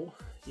rabble,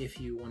 if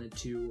you wanted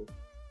to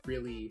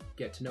really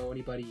get to know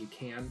anybody, you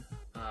can.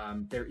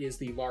 There is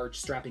the large,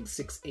 strapping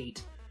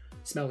 6'8",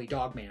 smelly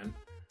dog man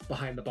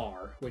behind the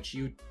bar, which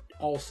you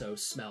also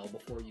smell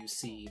before you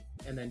see,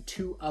 and then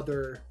two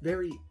other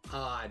very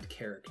odd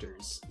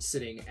characters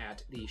sitting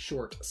at the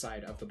short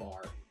side of the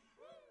bar,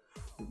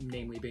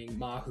 namely being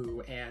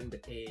Mahu and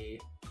a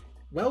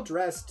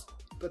well-dressed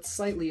but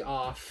slightly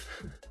off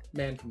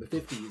man from the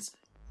 50s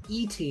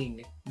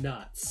eating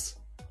nuts.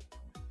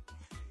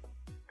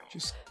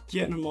 Just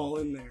getting them all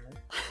in there.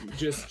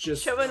 Just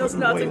shoving those Putting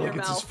nuts away in your like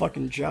it's his mouth.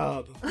 fucking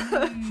job.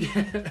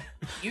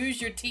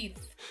 Use your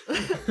teeth.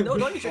 No,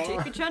 don't use your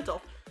teeth. Be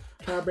gentle.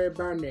 Cabe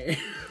Barney.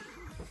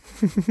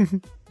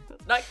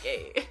 Not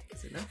gay.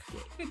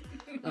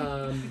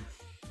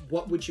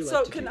 What would you like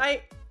So to can do?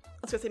 I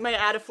was gonna say, might I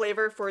add a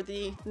flavor for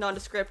the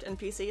nondescript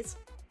NPCs?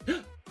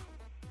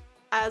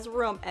 As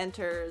Rome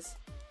enters,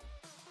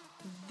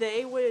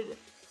 they would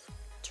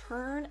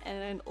turn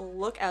and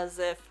look as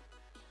if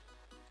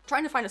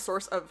trying to find a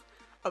source of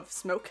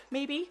smoke,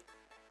 maybe.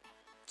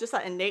 Just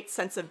that innate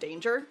sense of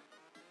danger.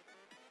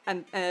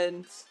 And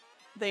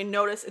they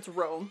notice it's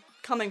Rome,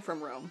 coming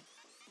from Rome.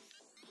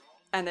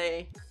 And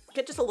they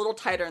get just a little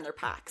tighter in their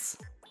packs.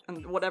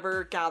 And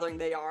whatever gathering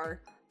they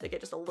are, they get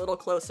just a little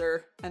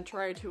closer and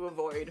try to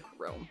avoid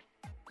Rome.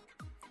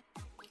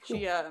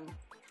 She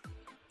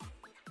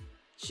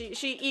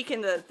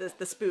ekin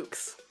the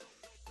spooks.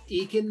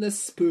 Ekin the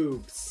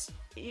spooks.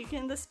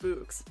 Ekin the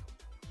spooks.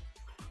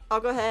 I'll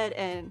go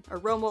ahead or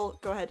Rome will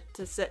go ahead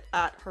to sit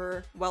at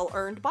her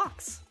well-earned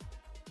box.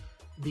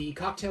 The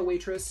cocktail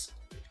waitress,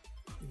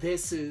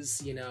 this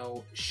is,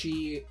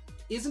 she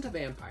isn't a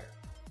vampire,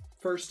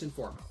 first and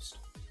foremost.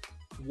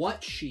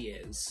 What she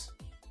is,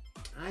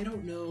 I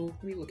don't know.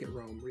 Let me look at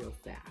Rome real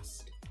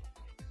fast.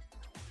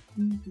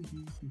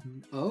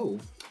 Oh,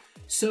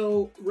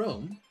 so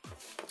Rome,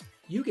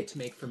 you get to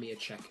make for me a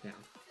check now.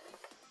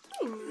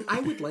 I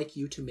would like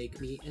you to make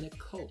me an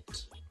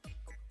occult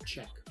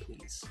check,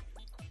 please.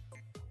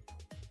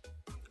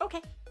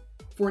 Okay.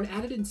 For an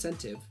added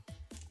incentive,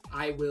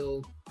 I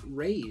will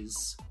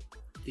raise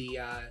the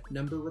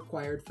number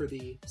required for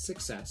the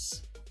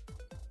success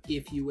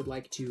if you would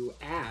like to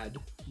add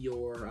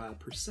your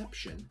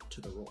perception to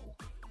the roll.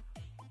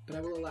 But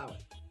I will allow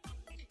it.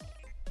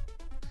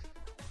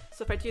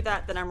 So if I do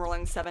that, then I'm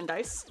rolling 7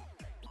 dice.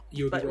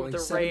 You would But be rolling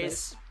with the 7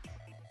 raise, dice.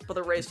 but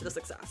the raise to the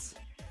success.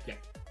 Yeah.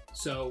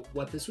 So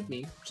what this would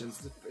mean,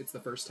 since it's the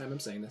first time I'm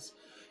saying this,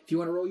 if you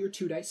want to roll your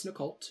 2 dice in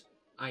occult,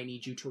 I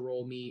need you to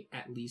roll me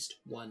at least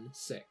 1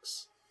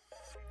 6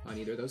 on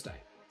either of those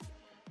die.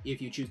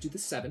 If you choose to do the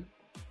 7,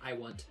 I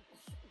want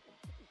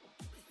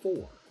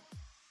 4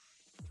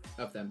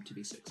 of them to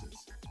be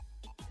 6s.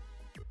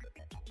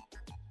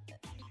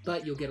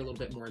 But you'll get a little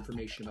bit more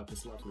information about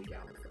this lovely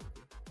gal in front of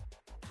you.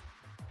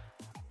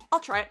 I'll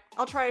try it.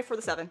 I'll try it for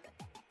the 7.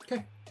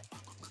 Okay.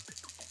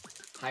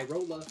 High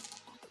rolla.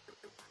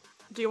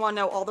 Do you want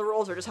to know all the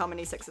rolls or just how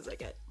many 6s I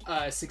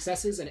get?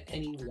 Successes and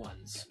any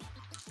 1s.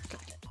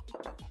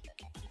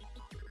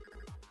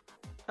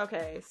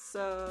 Okay,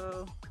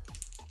 so...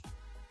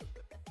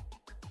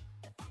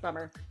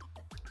 Bummer.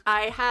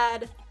 I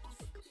had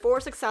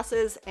 4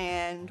 successes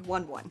and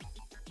 1 1.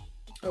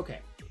 Okay,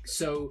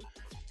 so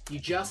you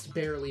just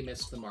barely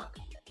missed the mark.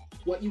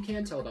 What you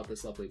can tell about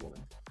this lovely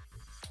woman.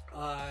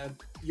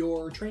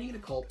 Your training in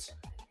occult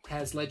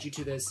has led you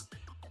to this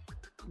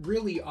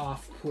really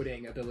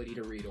off-putting ability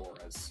to read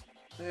auras.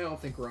 I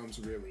don't think Rome's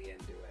really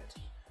into it.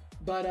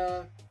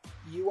 But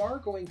you are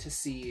going to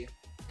see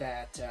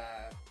that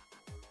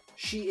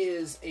she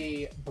is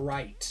a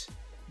bright,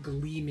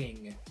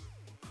 gleaming,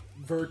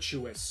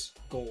 virtuous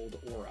gold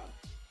aura.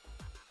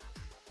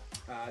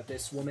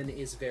 This woman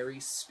is very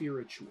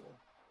spiritual,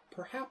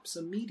 perhaps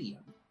a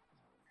medium.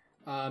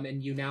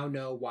 And you now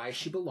know why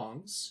she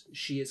belongs.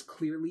 She is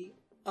clearly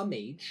a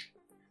mage,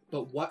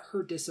 but what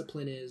her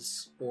discipline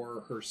is,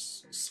 or her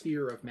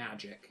sphere of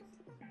magic,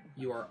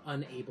 you are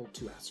unable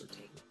to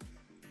ascertain.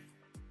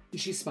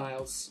 She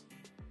smiles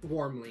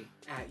warmly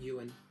at you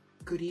and,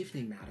 "Good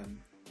evening,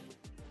 madam.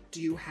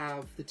 Do you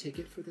have the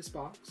ticket for this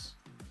box?"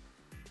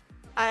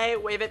 I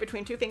wave it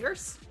between 2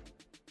 fingers.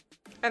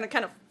 And then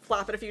kind of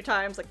flap it a few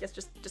times, like, yes,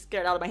 just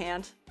get it out of my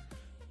hand.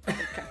 And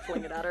kind of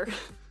fling it at her.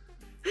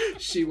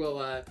 She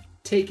will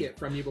take it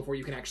from you before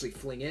you can actually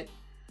fling it.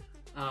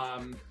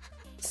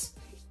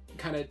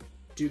 Kind of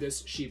do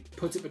this. She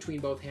puts it between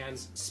both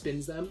hands,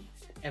 spins them,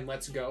 and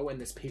lets go. And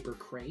this paper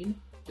crane,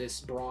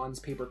 this bronze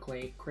paper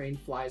crane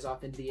flies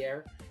off into the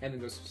air and then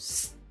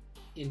goes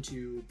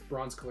into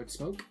bronze-colored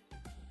smoke.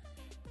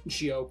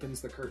 She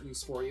opens the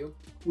curtains for you.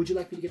 Would you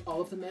like me to get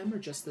all of them, ma'am, or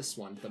just this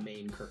one, the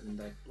main curtain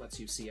that lets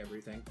you see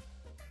everything?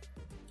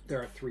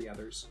 There are 3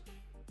 others.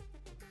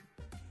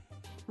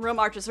 Rome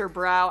arches her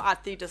brow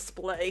at the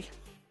display.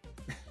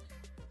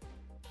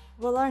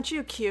 Well, aren't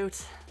you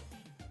cute?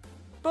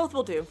 Both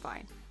will do,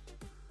 fine.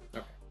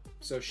 Okay.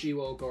 So she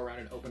will go around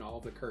and open all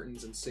of the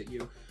curtains and sit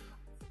you.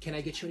 Can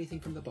I get you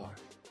anything from the bar?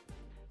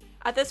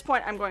 At this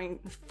point, I'm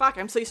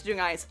so used to doing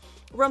eyes.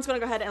 Rome's gonna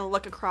go ahead and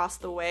look across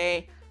the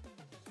way.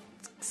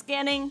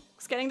 scanning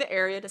the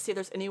area to see if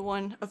there's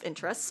anyone of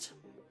interest.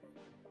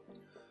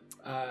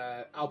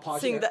 I'll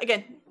pause Seeing you that there.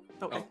 again.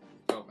 Okay.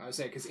 I was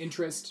saying, because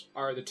interest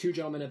are the two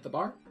gentlemen at the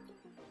bar,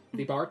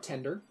 the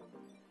bartender,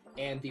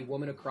 and the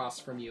woman across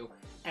from you,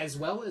 as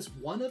well as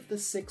one of the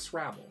 6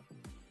 rabble.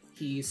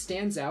 He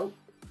stands out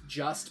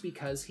just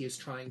because he is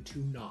trying to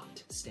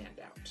not stand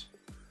out.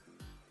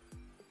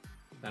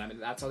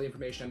 And that's all the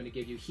information I'm going to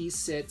give you. He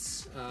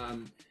sits,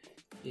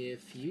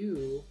 if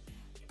you...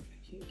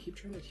 I keep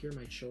trying to hear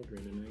my children,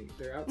 and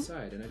they're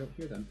outside, and I don't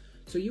hear them.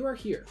 So you are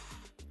here.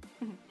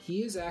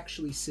 He is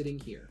actually sitting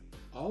here,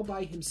 all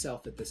by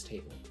himself at this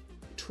table,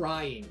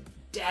 trying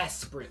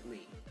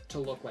desperately to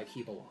look like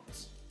he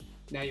belongs.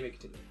 Now you may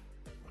continue.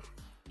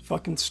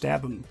 Fucking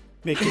stab him.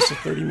 Make this a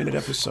 30-minute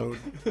episode.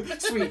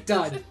 Sweet,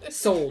 done.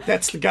 Sold.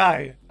 That's the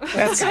guy.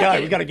 That's the guy.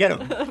 We gotta get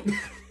him.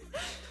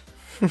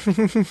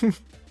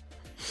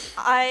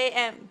 I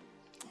am.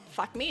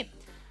 Fuck me.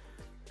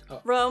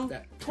 Oh, Rome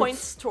that-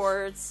 points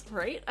towards.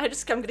 Right? I'm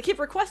gonna keep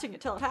requesting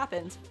it till it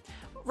happens.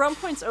 Rome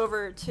points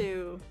over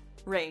to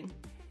Rain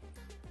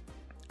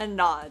and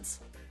nods.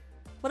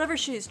 Whatever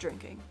she's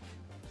drinking.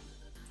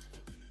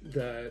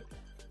 The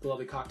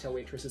lovely cocktail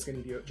waitress is going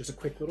to give you just a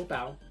quick little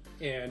bow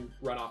and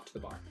run off to the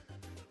bar.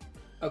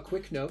 A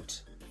quick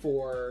note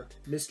for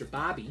Mr.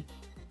 Bobby.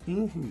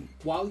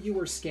 While you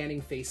were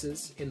scanning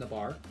faces in the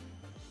bar,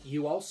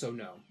 you also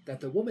know that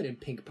the woman in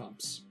pink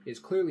pumps is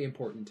clearly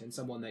important and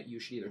someone that you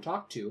should either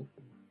talk to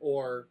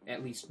or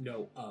at least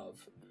know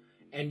of.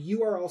 And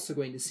you are also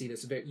going to see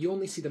this. You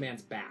only see the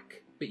man's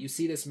back, but you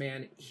see this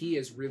man. He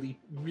is really,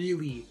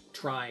 really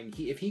trying.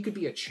 If he could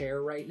be a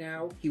chair right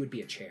now, he would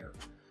be a chair.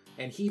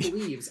 And he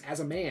believes, as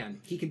a man,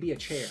 he can be a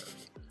chair.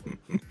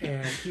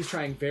 And he's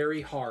trying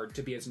very hard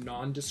to be as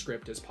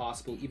nondescript as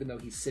possible, even though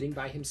he's sitting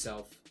by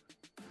himself.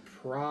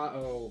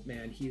 Oh,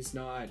 man, he's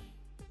not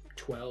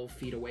 12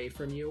 feet away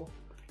from you.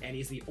 And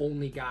he's the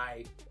only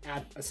guy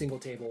at a single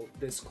table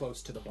this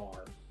close to the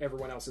bar.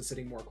 Everyone else is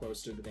sitting more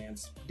close to the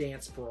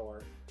dance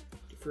floor.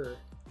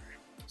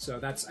 So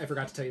I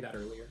forgot to tell you that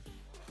earlier.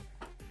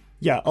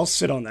 Yeah, I'll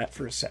sit on that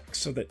for a sec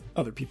so that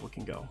other people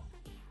can go.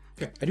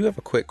 I do have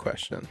a quick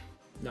question.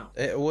 No.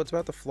 What's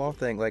about the flaw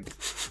thing? Like,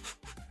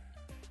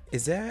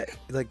 is that,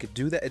 like,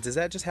 does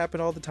that just happen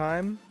all the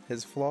time?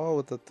 His flaw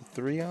with the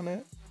 3 on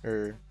it?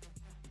 Or...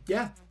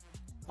 Yeah,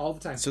 all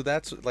the time. So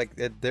that's, like,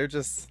 they're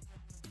just...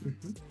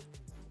 Mm-hmm.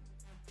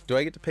 Do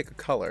I get to pick a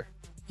color?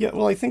 Yeah,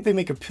 well, I think they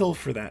make a pill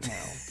for that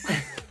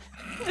now.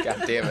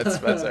 God damn it,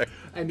 Spencer.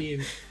 I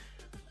mean,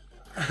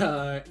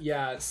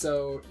 yeah,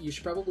 so you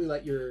should probably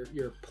let your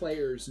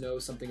players know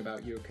something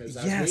about you, because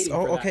I was Yes, waiting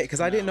for that okay, to because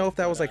come I didn't know out, if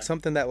that was, but, like,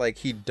 something that, like,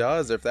 he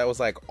does, or if that was,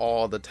 like,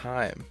 all the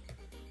time.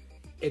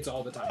 It's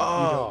all the time.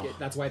 Oh.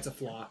 That's why it's a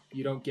flaw.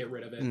 You don't get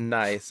rid of it.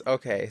 Nice.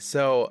 Okay,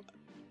 so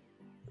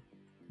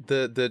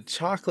the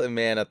chocolate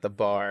man at the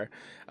bar,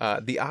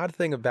 the odd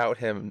thing about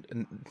him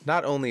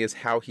not only is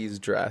how he's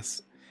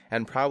dressed,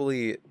 and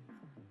probably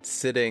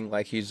sitting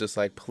like he's just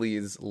like,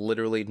 please,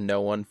 literally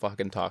no one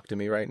fucking talk to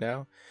me right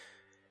now.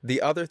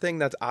 The other thing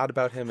that's odd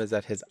about him is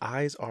that his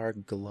eyes are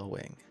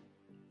glowing.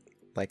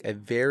 Like a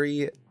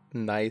very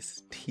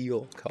nice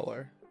teal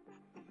color.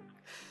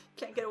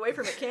 Can't get away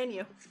from it, can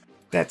you?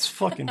 That's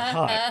fucking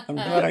hot. I'm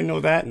glad I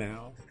know that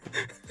now.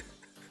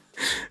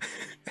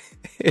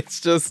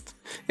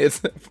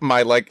 It's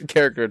my, like,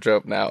 character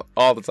trope now,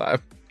 all the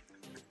time.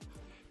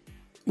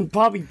 And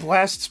Bobby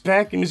blasts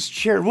back in his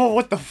chair. Whoa,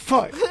 what the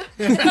fuck?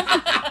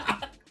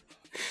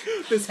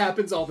 This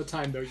happens all the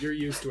time, though. You're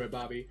used to it,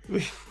 Bobby.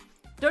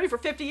 Known you for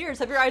 50 years.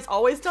 Have your eyes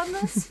always done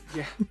this?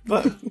 Yeah.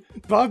 But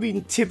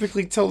Bobby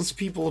typically tells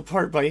people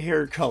apart by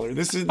hair color.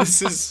 This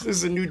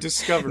is a new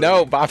discovery.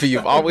 No, Bobby,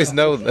 you've always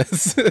known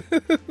this.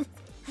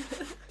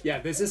 Yeah,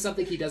 this is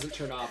something he doesn't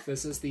turn off.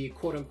 This is the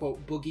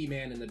quote-unquote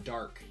boogeyman in the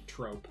dark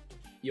trope.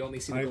 You only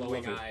see the I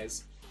glowing love it.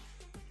 eyes.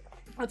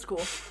 That's cool.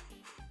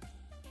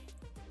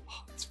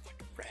 Oh, that's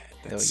fucking rad.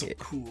 That's so yeah.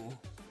 cool.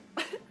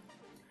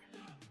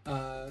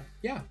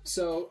 Yeah,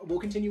 so we'll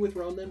continue with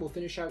Rome then. We'll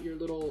finish out your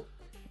little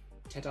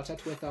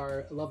tete-a-tete with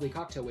our lovely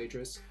cocktail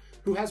waitress,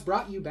 who has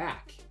brought you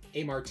back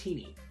a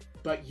martini.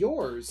 But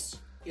yours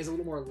is a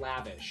little more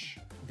lavish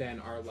than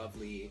our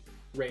lovely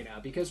Reyna,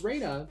 because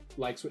Reyna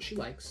likes what she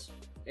likes.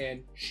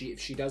 And if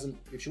she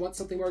wants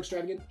something more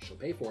extravagant, she'll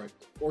pay for it.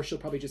 Or she'll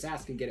probably just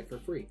ask and get it for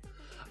free.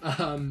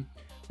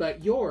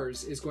 But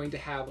yours is going to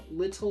have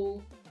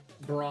little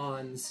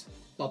bronze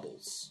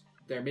bubbles.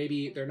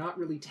 They're not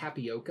really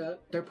tapioca,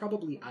 they're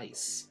probably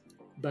ice.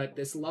 But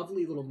this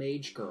lovely little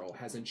mage girl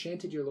has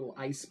enchanted your little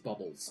ice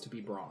bubbles to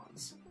be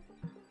bronze.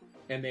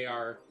 And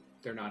they're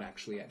not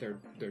actually,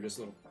 they're just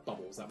little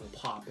bubbles that will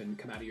pop and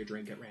come out of your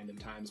drink at random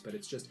times, but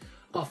it's just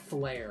a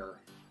flare.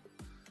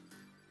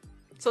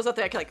 So it's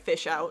something I can, like,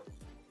 fish out.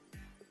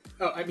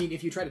 Oh, I mean,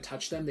 if you try to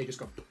touch them, they just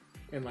go,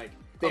 and, like,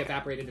 they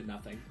evaporate into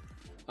nothing.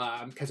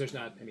 Because there's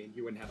not, I mean,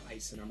 you wouldn't have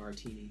ice in a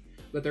martini.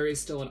 But there is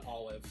still an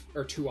olive,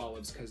 or 2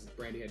 olives, because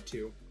Brandy had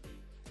 2.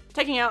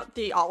 Taking out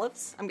the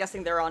olives, I'm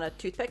guessing they're on a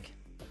toothpick.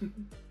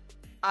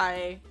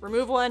 I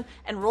remove one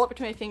and roll it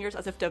between my fingers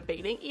as if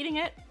debating eating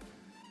it.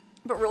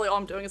 But really all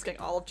I'm doing is getting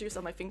olive juice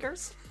on my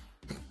fingers.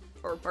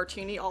 Or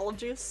martini olive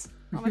juice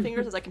on my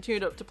fingers as I continue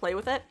to play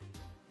with it.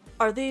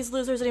 Are these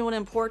losers anyone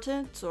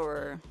important,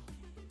 or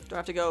do I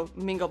have to go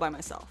mingle by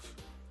myself?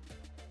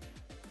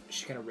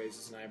 She kind of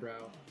raises an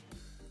eyebrow.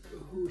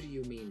 Who do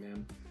you mean,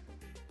 ma'am?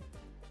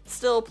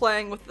 Still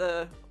playing with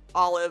the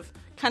olive,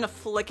 kind of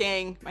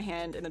flicking my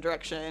hand in the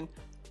direction.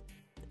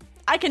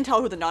 I can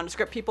tell who the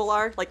nondescript people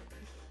are. Like,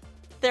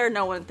 they're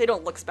no one, they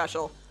don't look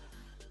special.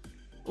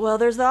 Well,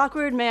 there's the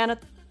awkward man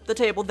at the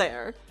table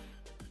there.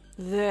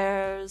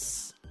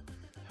 There's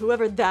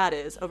whoever that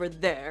is over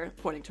there,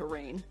 pointing to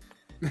Rain.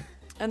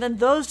 And then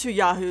those two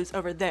yahoos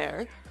over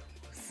there.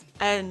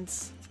 And,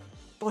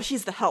 well,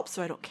 he's the help,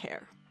 so I don't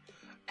care.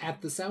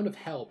 At the sound of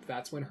help,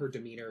 that's when her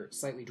demeanor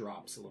slightly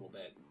drops a little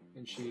bit.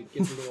 And she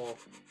gets a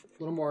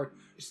little more,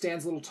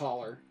 stands a little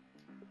taller.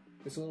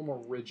 Gets a little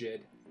more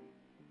rigid.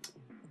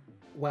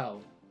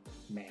 Well,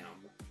 ma'am.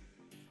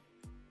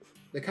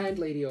 The kind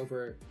lady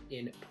over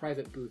in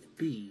private booth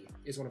B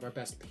is one of our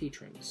best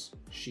patrons.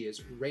 She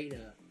is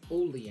Raina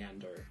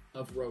Oleander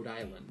of Rhode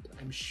Island.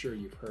 I'm sure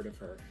you've heard of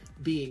her,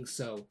 being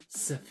so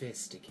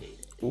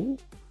sophisticated. Ooh.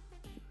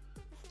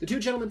 The two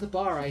gentlemen at the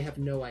bar, I have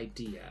no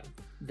idea.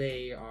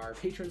 They are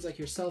patrons like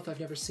yourself. I've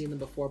never seen them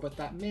before, but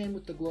that man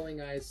with the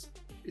glowing eyes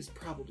is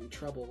probably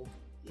trouble.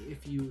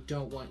 If you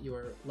don't want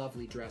your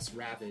lovely dress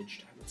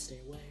ravaged, I would stay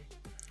away.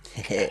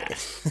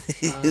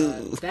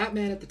 That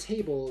man at the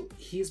table,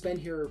 he's been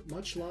here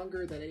much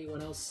longer than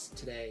anyone else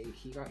today.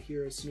 He got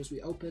here as soon as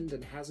we opened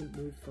and hasn't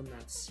moved from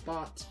that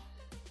spot.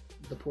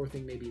 The poor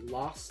thing may be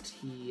lost.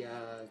 He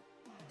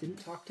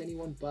didn't talk to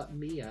anyone but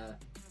Mia.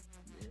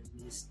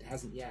 He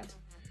hasn't yet.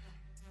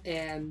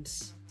 And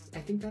I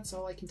think that's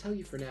all I can tell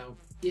you for now.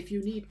 If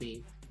you need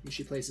me, and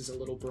she places a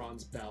little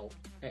bronze bell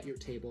at your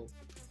table,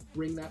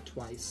 ring that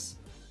twice,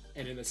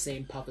 and in the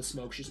same puff of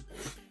smoke, she's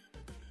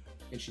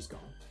gone.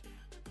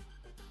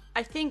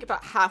 I think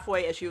about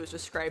halfway as she was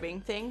describing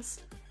things,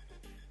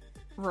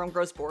 Rome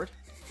grows bored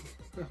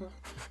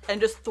and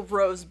just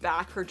throws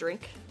back her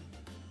drink.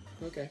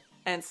 Okay.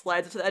 And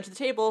slides it to the edge of the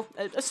table,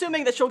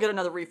 assuming that she'll get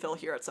another refill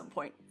here at some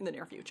point in the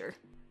near future.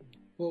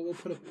 Well,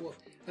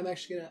 I'm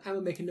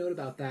gonna make a note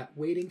about that.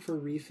 Waiting for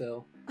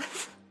refill.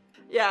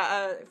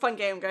 Yeah, fun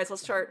game, guys.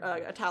 Let's chart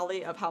a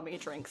tally of how many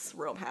drinks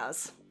Rome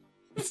has.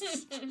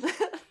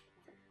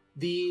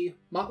 The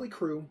motley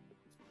crew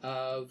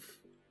of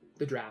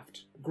the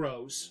draft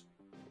grows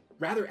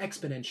rather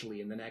exponentially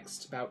in the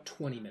next about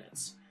 20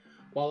 minutes.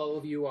 While all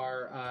of you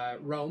are,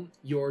 Rome,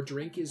 your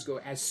drink is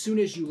as soon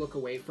as you look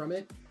away from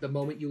it, the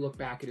moment you look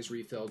back, it is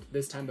refilled.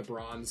 This time the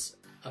bronze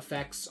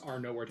effects are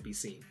nowhere to be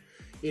seen.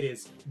 It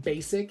is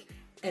basic,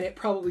 and it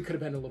probably could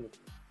have been a little,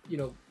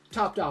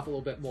 topped off a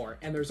little bit more,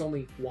 and there's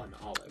only one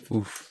olive.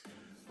 Oof.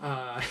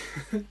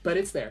 But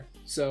it's there.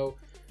 So,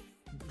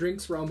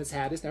 drinks Rome has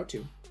had is now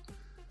 2.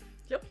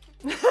 Yep.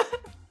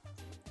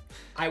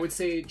 I would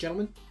say,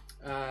 gentlemen,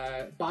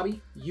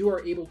 Bobby, you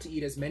are able to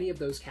eat as many of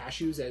those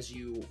cashews as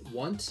you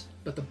want,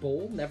 but the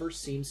bowl never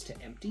seems to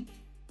empty.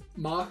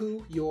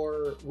 Mahu,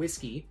 your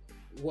whiskey,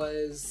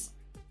 was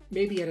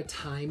maybe at a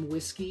time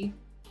whiskey.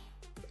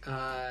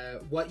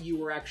 What you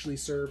were actually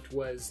served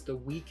was the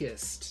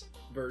weakest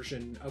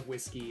version of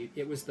whiskey.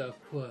 It was the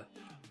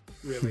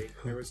really.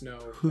 There was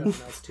nothing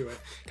else to it.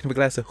 Can I have a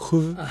glass of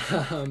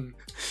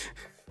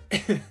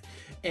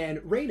And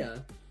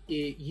Raina,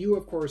 you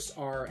of course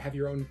have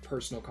your own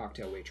personal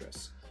cocktail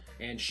waitress,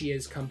 and she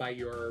has come by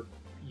your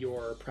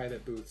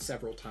private booth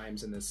several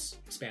times in this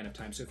span of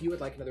time. So if you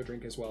would like another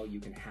drink as well, you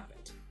can have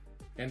it.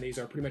 And these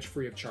are pretty much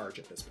free of charge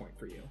at this point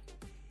for you.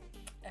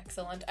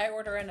 Excellent. I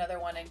order another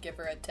one and give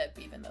her a tip,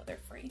 even though they're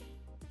free.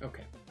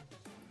 Okay.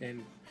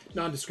 And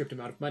nondescript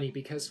amount of money,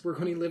 because we're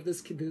going to live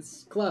this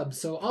club,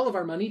 so all of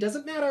our money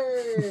doesn't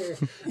matter.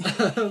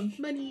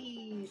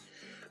 Money.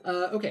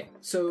 Okay,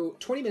 so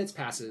 20 minutes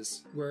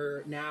passes.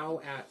 We're now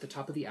at the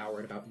top of the hour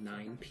at about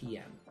 9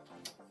 p.m.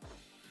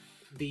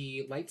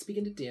 The lights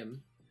begin to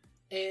dim,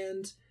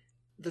 and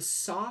the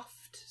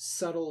soft,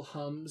 subtle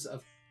hums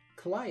of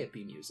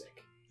calliope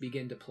music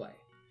begin to play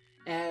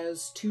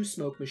as 2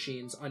 smoke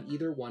machines on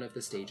either one of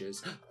the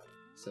stages.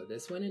 So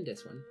this one and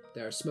this one,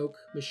 there are smoke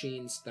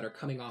machines that are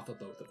coming off of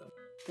both of them.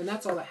 And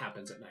that's all that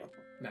happens at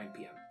 9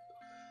 p.m.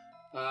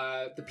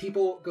 The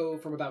people go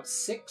from about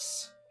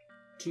 6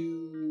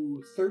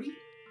 to 30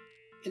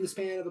 in the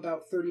span of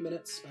about 30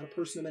 minutes, about a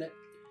person a minute,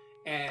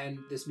 and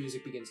this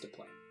music begins to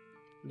play.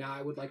 Now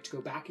I would like to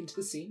go back into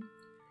the scene.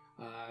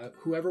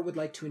 Whoever would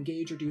like to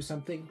engage or do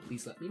something,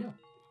 please let me know.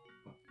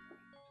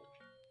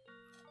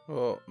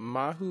 Well,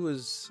 Mahu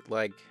is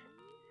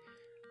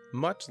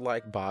much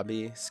like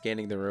Bobby,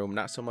 scanning the room,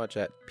 not so much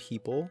at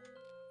people,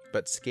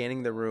 but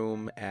scanning the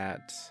room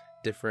at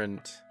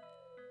different,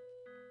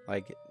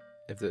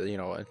 if the,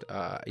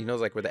 he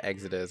knows where the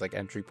exit is,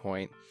 entry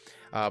point,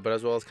 but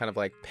as well as kind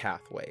of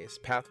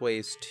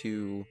pathways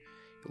to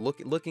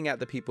looking at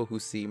the people who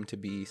seem to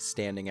be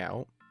standing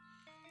out,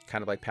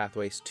 kind of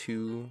pathways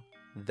to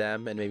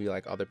them and maybe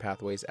other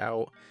pathways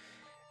out,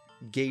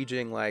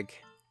 gauging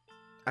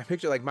I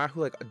picture like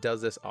Mahu like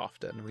does this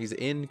often. He's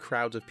in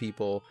crowds of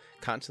people,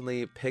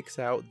 constantly picks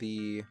out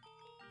the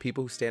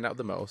people who stand out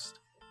the most.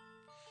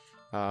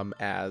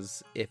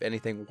 As if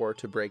anything were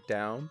to break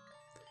down,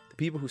 the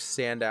people who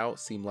stand out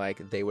seem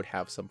like they would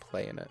have some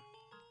play in it.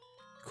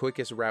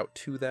 Quickest route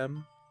to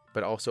them,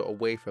 but also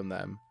away from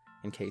them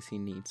in case he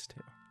needs to.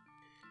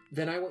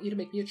 Then I want you to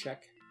make me a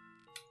check.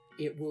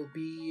 It will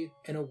be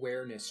an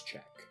awareness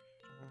check.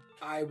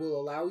 I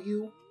will allow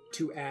you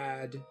to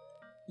add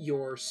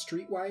your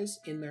streetwise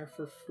in there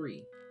for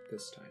free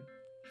this time.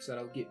 So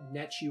that'll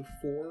net you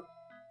 4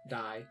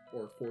 die,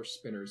 or 4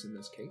 spinners in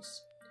this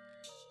case.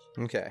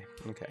 Okay.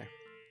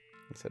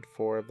 I said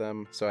 4 of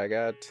them. So I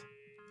got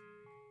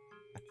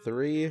a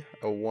 3,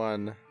 a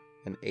 1,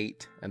 an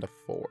 8, and a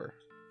 4.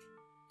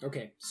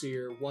 Okay, so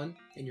your 1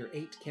 and your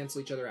 8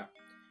 cancel each other out.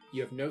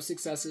 You have no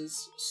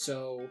successes,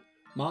 so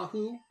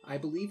Mahu, I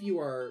believe you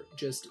are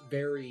just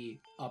very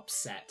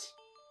upset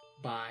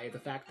by the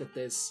fact that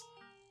this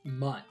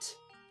mutt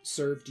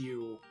served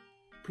you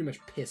pretty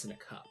much piss in a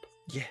cup.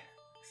 Yeah,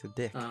 it's a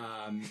dick.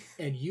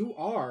 And you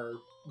are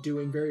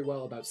doing very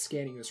well about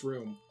scanning this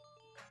room.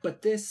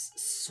 But this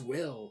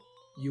swill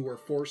you were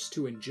forced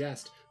to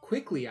ingest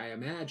quickly, I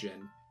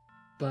imagine.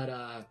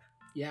 But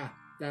yeah,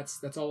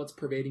 that's all that's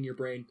pervading your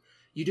brain.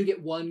 You do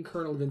get 1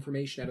 kernel of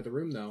information out of the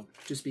room, though,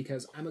 just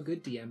because I'm a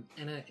good DM,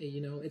 and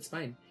it's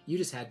fine. You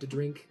just had to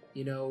drink,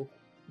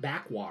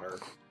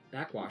 backwash,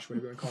 whatever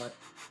you want to call it.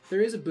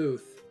 There is a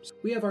booth.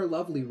 We have our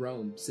lovely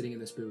Rome sitting in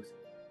this booth.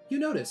 You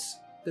notice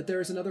that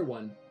there is another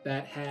one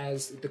that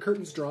has the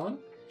curtains drawn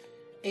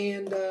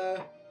and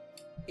a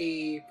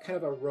kind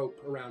of a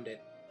rope around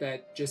it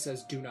that just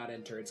says "Do not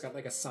enter." It's got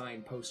like a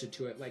sign posted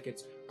to it, like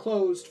it's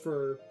closed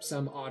for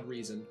some odd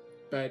reason.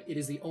 But it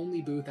is the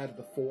only booth out of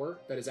the 4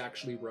 that is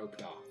actually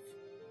roped off.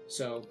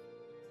 So,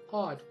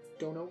 odd.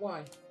 Don't know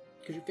why.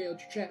 Because you failed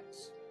your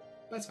checks.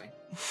 That's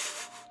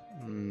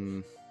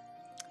fine.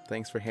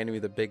 Thanks for handing me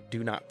the big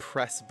 "do not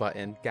press"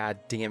 button. God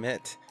damn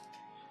it.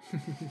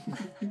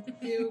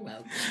 You're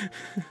welcome.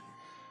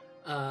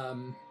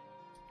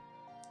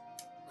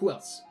 Who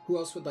else? Who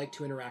else would like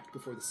to interact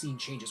before the scene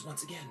changes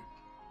once again?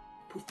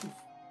 Poof, poof.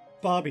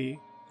 Bobby,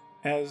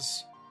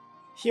 as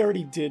he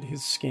already did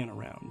his scan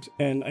around,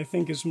 and I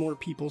think as more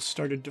people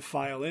started to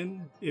file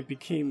in, it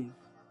became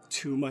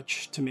too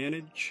much to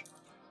manage.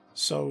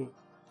 So,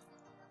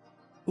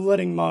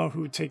 letting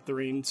Mahu take the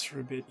reins for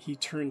a bit, he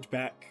turned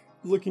back,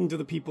 looking to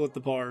the people at the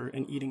bar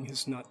and eating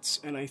his nuts,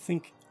 and I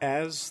think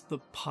as the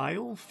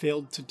pile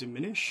failed to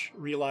diminish,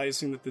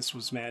 realizing that this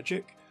was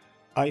magic,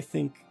 I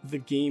think the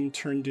game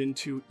turned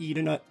into eat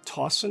a nut,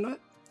 toss a nut.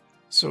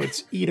 So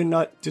it's eat a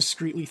nut,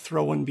 discreetly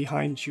throw one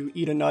behind you,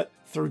 eat a nut,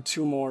 throw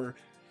 2 more.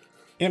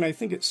 And I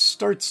think it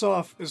starts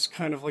off as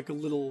kind of like a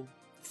little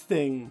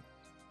thing,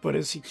 but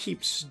as he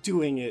keeps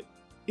doing it,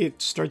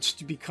 it starts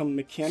to become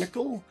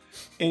mechanical,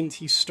 and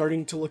he's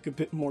starting to look a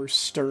bit more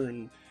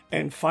stern.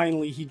 And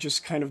finally, he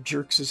just kind of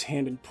jerks his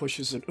hand and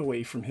pushes it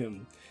away from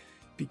him.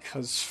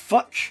 Because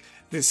fuck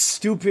this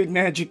stupid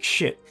magic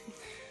shit.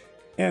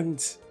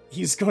 And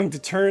he's going to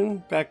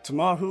turn back to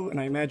Mahu, and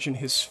I imagine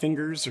his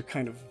fingers are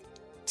kind of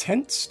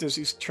tensed as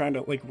he's trying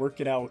to,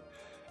 work it out.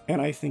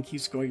 And I think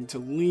he's going to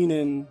lean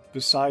in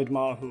beside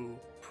Mahu,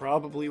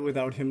 probably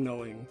without him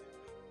knowing,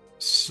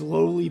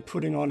 slowly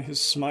putting on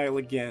his smile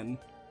again.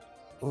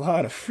 A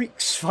lot of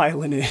freaks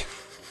filing in.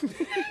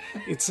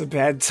 It's a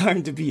bad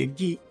time to be a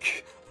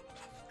geek.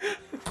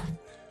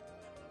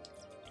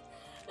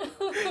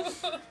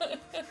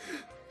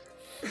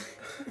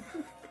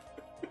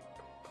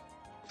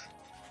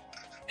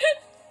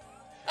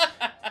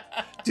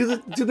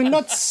 Do the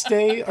nuts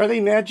stay? Are they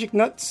magic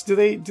nuts? Do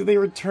they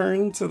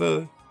return to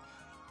the...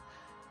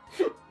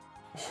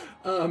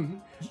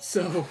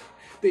 So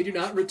they do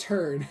not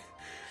return.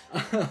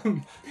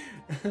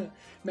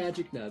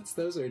 Magic nuts,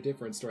 those are a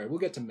different story. We'll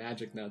get to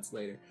magic nuts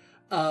later.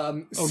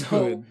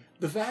 Good.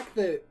 The fact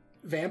that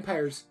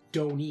vampires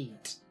don't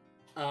eat,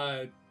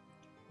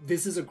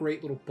 this is a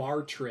great little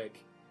bar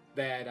trick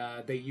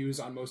that they use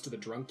on most of the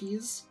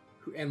drunkies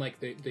and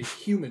the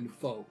human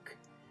folk.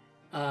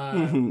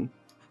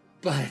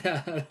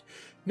 But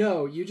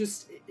no,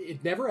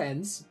 it never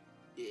ends.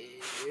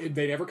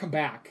 They never come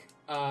back.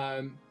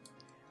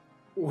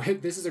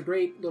 This is a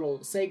great little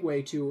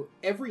segue to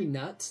every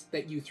nut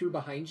that you threw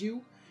behind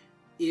you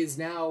is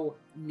now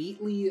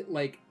neatly,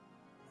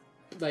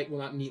 well,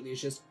 not neatly,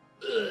 it's just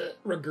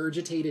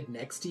regurgitated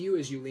next to you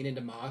as you lean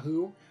into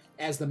Mahu,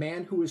 as the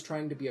man who is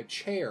trying to be a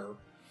chair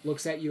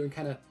looks at you and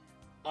kind of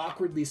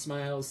awkwardly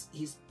smiles.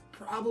 He's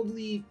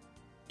probably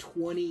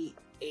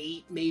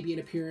 28, maybe in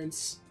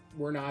appearance.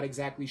 We're not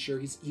exactly sure.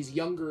 He's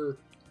younger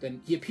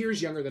than... He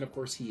appears younger than, of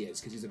course, he is,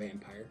 because he's a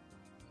vampire.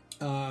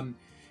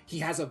 He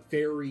has a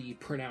very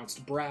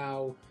pronounced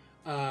brow,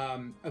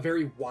 a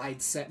very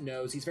wide-set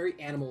nose. He's very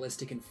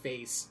animalistic in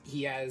face.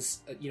 He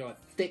has, a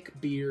thick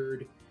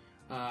beard,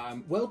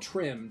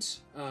 well-trimmed,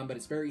 but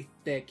it's very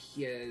thick.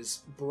 He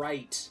has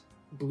bright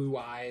blue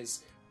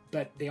eyes,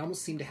 but they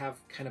almost seem to have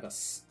kind of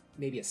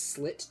maybe a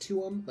slit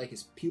to them. Like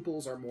his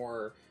pupils are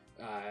more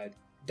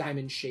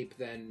diamond-shaped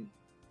than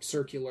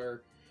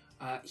circular.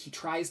 He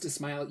tries to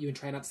smile at you and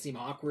try not to seem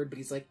awkward, but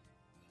he's like,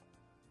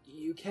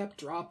 "You kept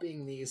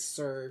dropping these,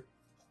 sir.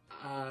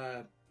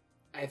 I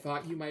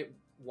thought you might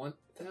want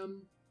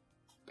them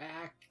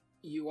back.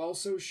 You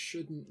also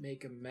shouldn't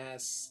make a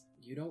mess.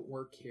 You don't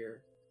work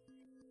here."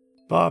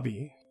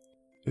 Bobby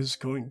is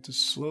going to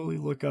slowly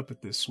look up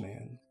at this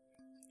man,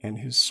 and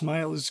his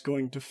smile is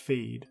going to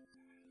fade,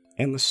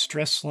 and the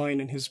stress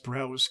line in his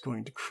brow is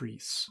going to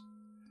crease.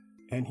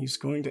 And he's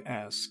going to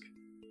ask,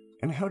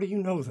 "And how do you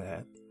know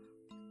that?"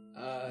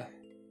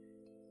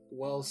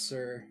 Well,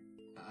 sir,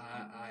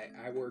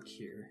 I work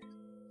here.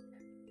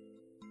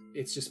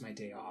 It's just my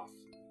day off.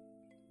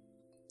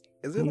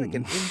 Is it like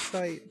an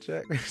insight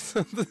check or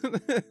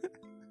something?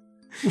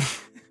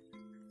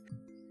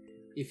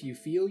 If you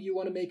feel you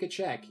want to make a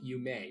check, you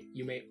may.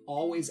 You may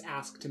always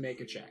ask to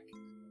make a check.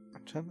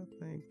 I'm trying to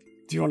think.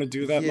 Do you want to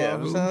do that, Yeah,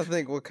 Mahu? I'm trying to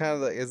think what kind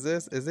of like is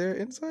there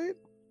insight?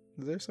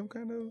 Is there some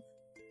kind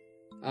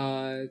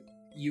of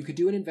You could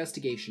do an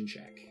investigation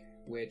check,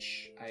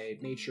 which I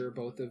made sure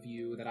both of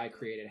you that I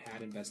created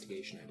had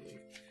investigation, I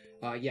believe.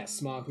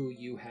 Yes, Mahu,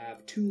 you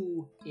have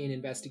 2 in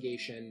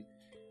investigation.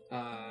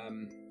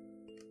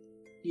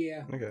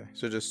 Yeah. Okay,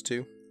 so just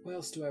 2? What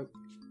else do I...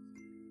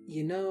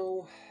 You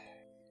know,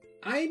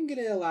 I'm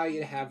gonna allow you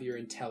to have your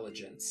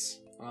intelligence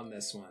on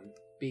this one,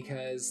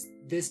 because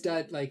this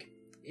does, like,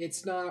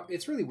 it's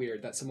really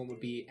weird that someone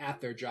would be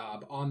at their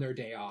job on their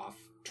day off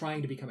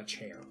trying to become a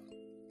chair.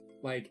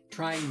 Like,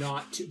 trying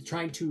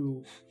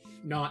to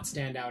not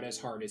stand out as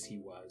hard as he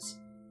was,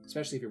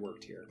 especially if you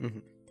worked here. Mm-hmm.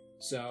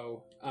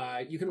 So,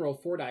 you can roll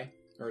 4 die,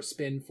 or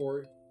spin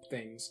 4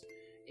 things,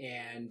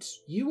 and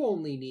you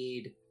only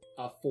need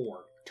a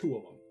 4, 2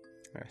 of them.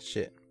 Ah,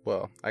 shit.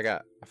 Well, I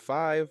got a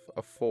 5,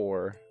 a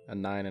 4, a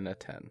 9, and a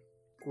 10.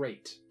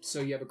 Great.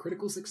 So you have a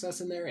critical success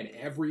in there, and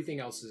everything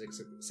else is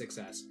a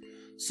success.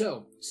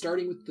 So,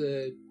 starting with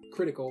the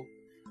critical,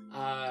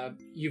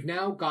 you've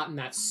now gotten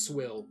that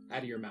swill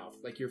out of your mouth.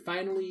 Like, you're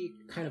finally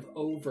kind of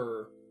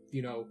over,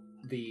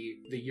 the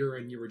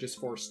urine you were just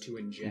forced to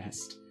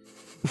ingest.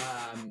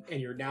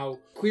 And you're now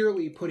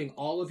clearly putting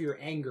all of your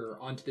anger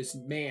onto this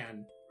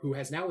man who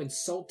has now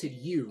insulted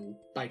you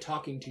by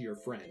talking to your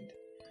friend.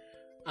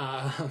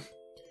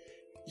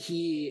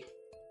 He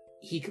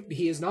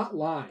is not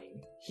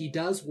lying. He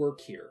does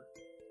work here,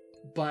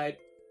 but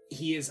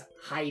he is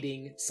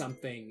hiding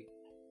something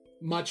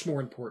much more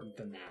important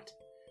than that.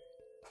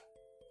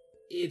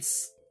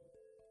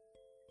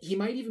 He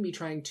might even be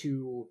trying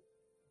to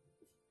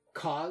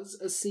cause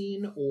a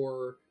scene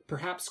or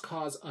perhaps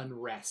cause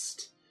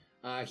unrest.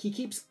 He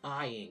keeps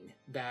eyeing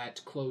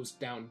that closed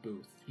down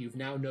booth. You've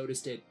now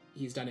noticed it.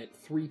 He's done it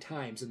 3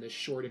 times in this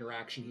short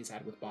interaction he's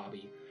had with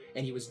Bobby.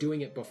 And he was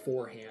doing it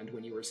beforehand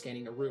when you were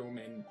scanning a room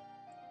and,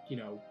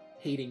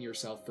 hating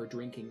yourself for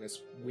drinking this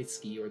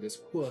whiskey or this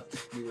whoop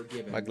you were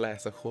given. My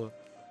glass of whoop.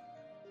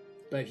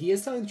 But he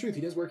is telling the truth. He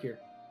does work here.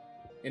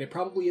 And it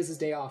probably is his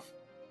day off.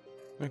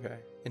 Okay.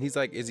 And he's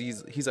like,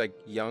 he's like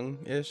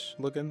young-ish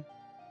looking?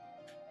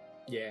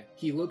 Yeah,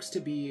 he looks to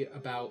be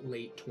about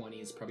late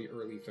 20s, probably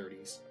early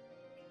 30s.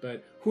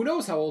 But who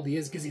knows how old he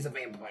is because he's a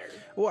vampire.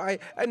 Well,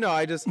 I know.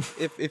 I just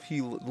if he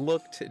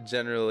looked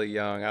generally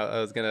young, I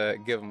was gonna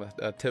give him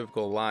a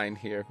typical line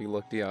here. If he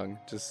looked young,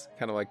 just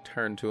kind of like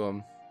turn to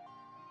him.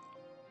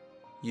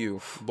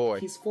 You boy.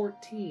 He's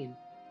 14.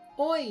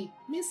 Oi,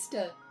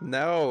 mister.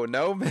 No,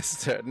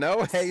 mister.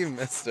 No, hey,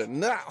 mister.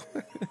 No.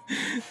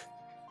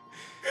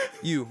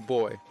 You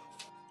boy.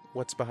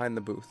 What's behind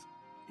the booth?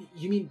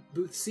 You mean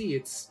booth C?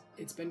 It's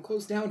been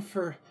closed down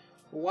for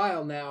a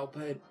while now,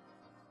 but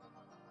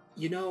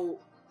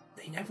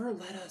they never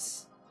let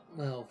us,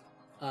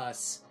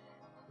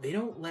 they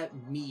don't let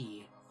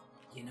me,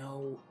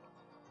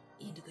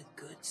 into the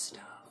good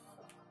stuff.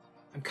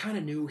 I'm kind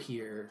of new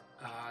here.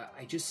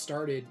 I just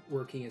started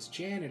working as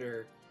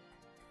janitor,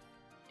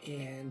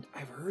 and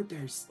I've heard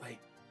there's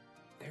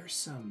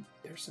some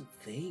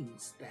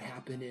things that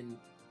happen in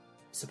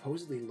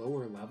supposedly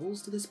lower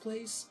levels to this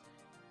place,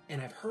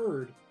 and I've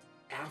heard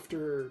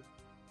after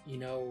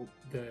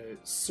the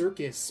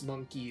circus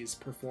monkeys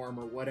perform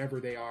or whatever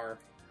they are,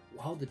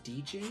 while the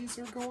DJs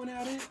are going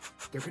at it,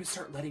 they're going to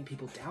start letting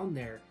people down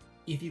there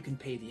if you can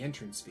pay the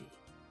entrance fee.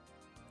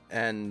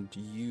 And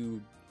you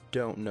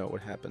don't know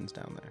what happens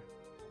down there.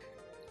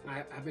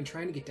 I've been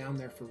trying to get down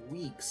there for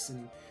weeks,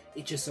 and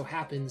it just so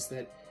happens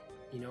that,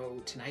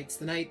 tonight's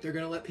the night they're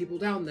going to let people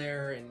down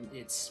there, and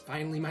it's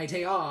finally my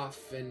day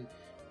off, and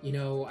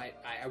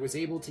I was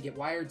able to get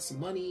wired some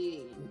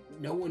money.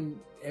 No one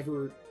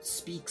ever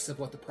speaks of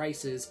what the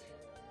price is.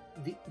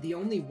 The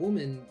only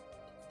woman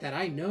that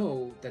I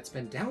know that's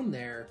been down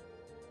there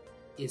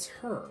is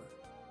her.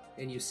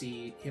 And you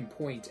see him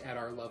point at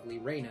our lovely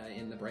Reyna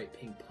in the bright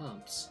pink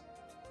pumps.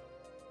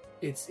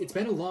 It's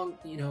been a long,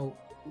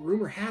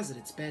 rumor has it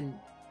it's been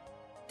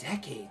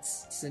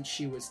decades since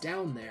she was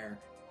down there.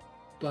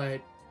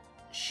 But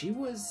she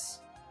was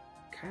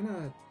kind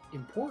of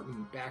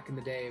important back in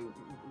the day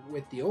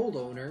with the old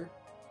owner.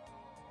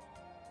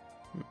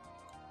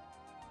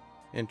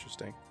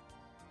 Interesting.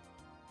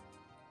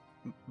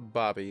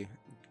 Bobby,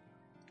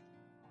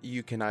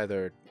 you can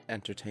either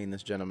entertain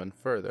this gentleman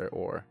further,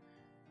 or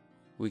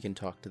we can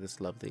talk to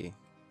this lovely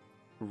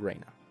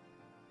Reyna.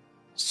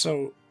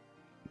 So,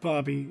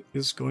 Bobby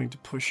is going to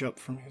push up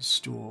from his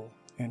stool,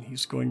 and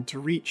he's going to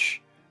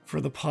reach for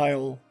the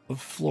pile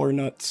of floor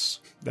nuts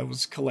that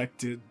was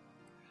collected,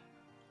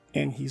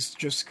 and he's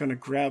just going to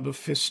grab a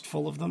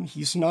fistful of them.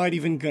 He's not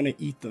even going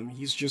to eat them.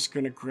 He's just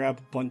going to grab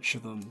a bunch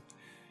of them.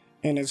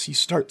 And as he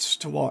starts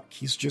to walk,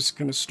 he's just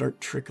going to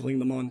start trickling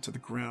them onto the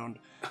ground.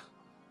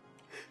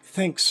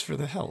 Thanks for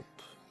the help.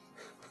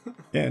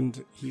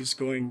 And he's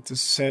going to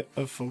set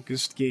a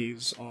focused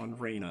gaze on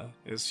Reyna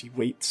as he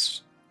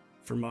waits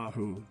for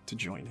Mahu to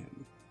join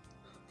him.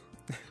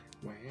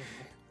 Wow.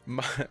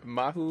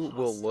 Mahu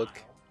will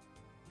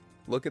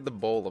look at the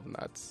bowl of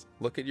nuts,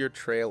 look at your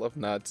trail of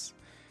nuts,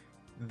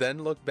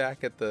 then look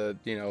back at the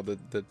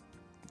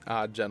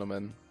odd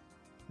gentleman.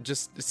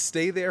 Just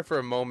stay there for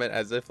a moment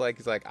as if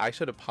he's like, I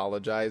should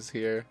apologize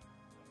here,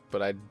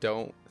 but I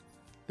don't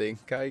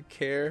think I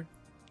care.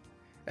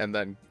 And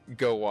then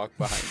go walk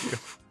behind you.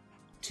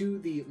 To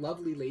the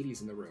lovely ladies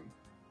in the room,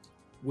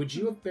 would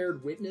you have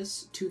bared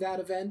witness to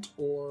that event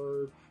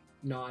or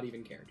not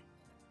even cared?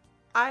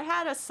 I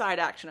had a side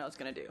action I was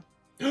going to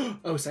do.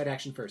 Oh, side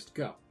action first.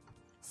 Go.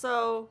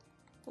 So,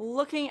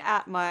 looking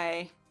at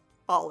my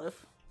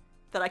olive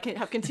that I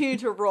have continued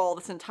to roll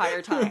this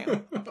entire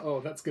time.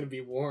 Oh, that's going to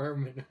be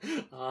warm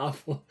and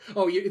awful.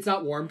 Oh, it's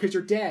not warm because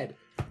you're dead.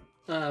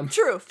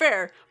 True,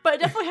 fair. But it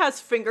definitely has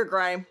finger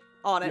grime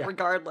on it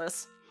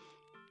regardless.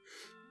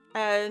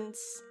 And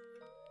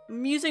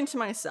musing to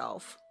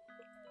myself,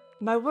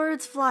 my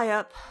words fly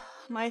up,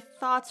 my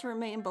thoughts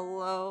remain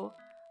below,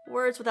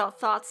 words without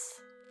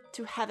thoughts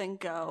to heaven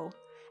go,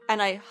 and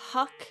I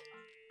huck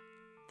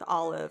the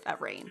olive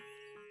at Rain.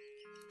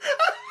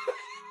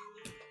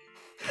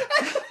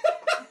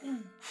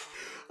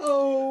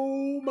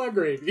 Oh, my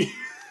gravy.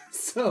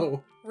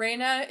 So,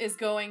 Reyna is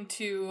going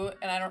to,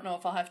 and I don't know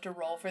if I'll have to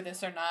roll for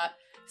this or not,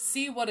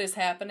 see what is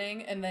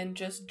happening and then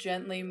just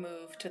gently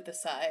move to the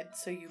side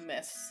so you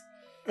miss.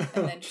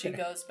 And then she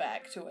goes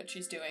back to what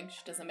she's doing.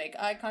 She doesn't make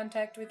eye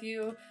contact with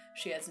you.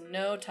 She has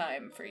no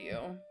time for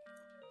you.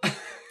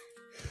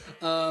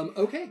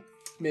 Okay,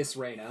 Miss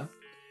Reyna.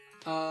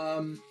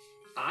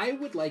 I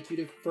would like you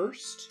to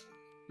first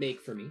make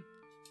for me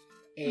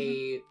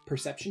a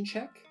perception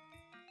check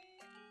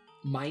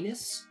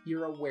minus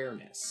your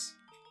awareness.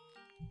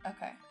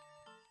 Okay.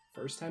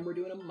 First time we're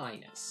doing a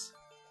minus.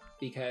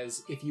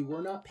 Because if you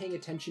were not paying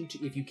attention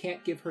to, if you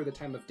can't give her the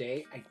time of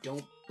day, I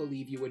don't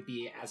believe you would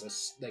be as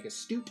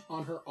astute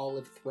on her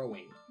olive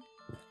throwing.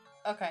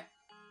 Okay.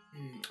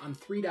 On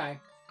 3 die,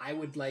 I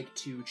would like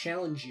to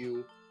challenge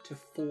you to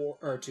 4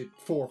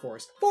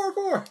 fours.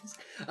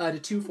 To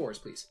 2 fours,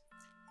 please.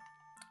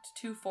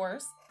 2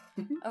 4s?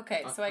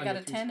 Okay, so I got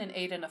a 10, an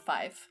 8, and a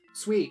 5.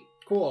 Sweet.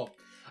 Cool.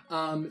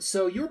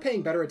 So you're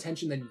paying better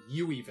attention than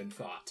you even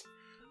thought.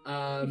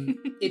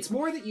 It's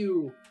more that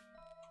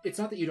it's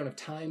not that you don't have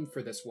time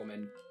for this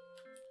woman.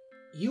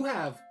 You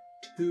have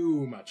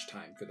too much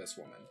time for this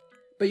woman.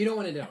 But you don't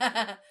want to know.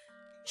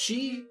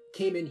 She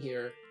came in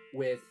here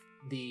with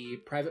the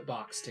private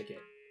box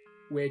ticket,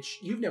 which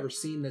you've never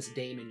seen this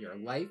dame in your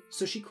life,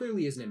 so she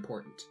clearly isn't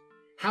important.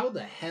 How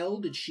the hell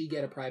did she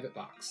get a private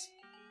box?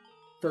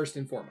 First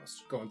and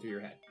foremost, going through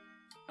your head.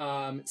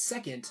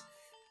 Second,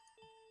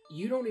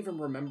 you don't even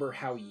remember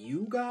how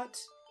you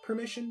got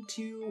permission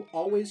to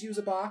always use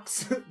a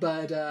box,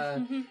 but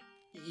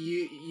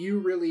you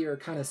really are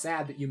kind of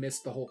sad that you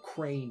missed the whole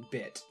crane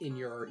bit in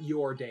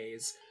your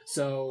days.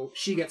 So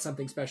she gets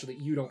something special that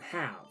you don't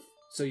have,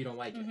 so you don't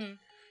like it.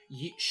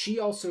 She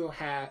also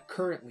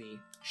currently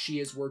she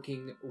is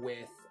working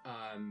with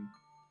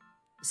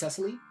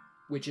Cecily,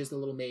 which is the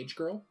little mage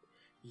girl.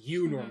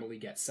 You normally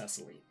get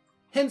Cecily.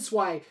 Hence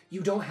why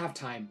you don't have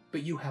time,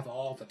 but you have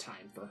all the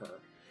time for her.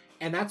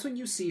 And that's when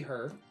you see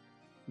her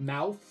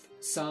mouth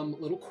some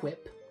little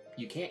quip.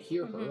 You can't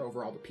hear her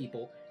over all the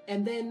people.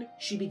 And then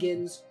she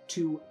begins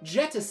to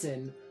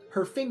jettison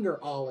her finger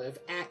olive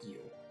at you.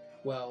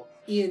 Well,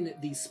 in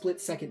the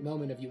split-second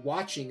moment of you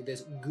watching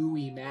this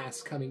gooey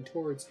mass coming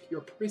towards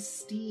your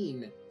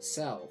pristine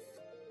self,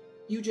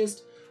 you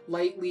just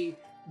lightly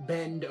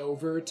bend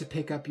over to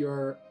pick up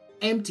your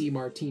empty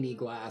martini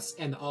glass,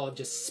 and the olive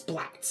just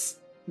splats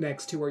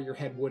next to where your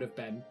head would have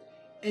been.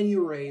 And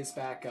you raise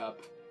back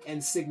up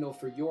and signal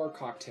for your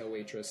cocktail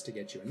waitress to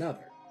get you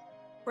another.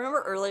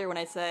 Remember earlier when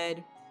I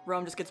said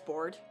Rome just gets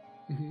bored?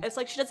 It's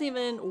like she doesn't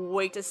even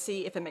wait to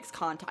see if it makes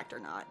contact or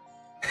not.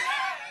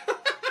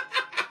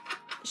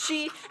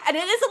 And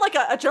it isn't like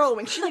a general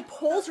wing. She like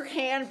pulls her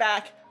hand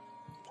back,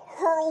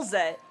 hurls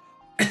it,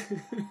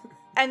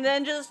 and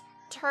then just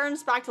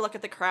turns back to look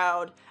at the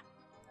crowd.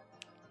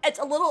 It's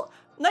a little,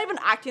 not even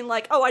acting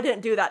like, oh, I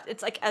didn't do that.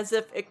 It's like as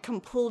if it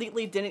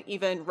completely didn't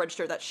even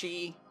register that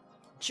she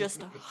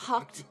just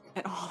hucked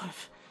an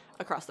olive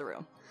across the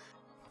room.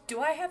 Do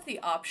I have the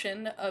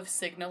option of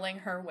signaling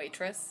her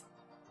waitress?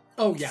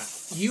 Oh, yeah.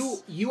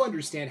 You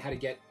understand how to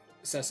get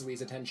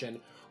Cecily's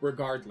attention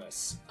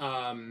regardless.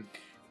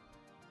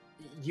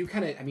 you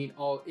kind of, I mean,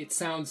 it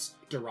sounds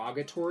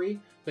derogatory,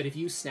 but if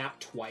you snap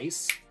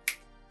twice,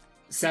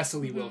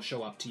 Cecily will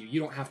show up to you. You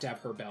don't have to have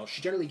her bell.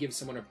 She generally gives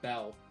someone a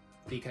bell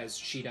because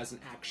she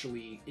doesn't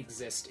actually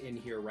exist in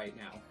here right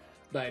now.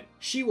 But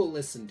she will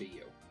listen to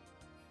you.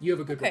 You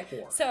have a good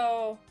rapport.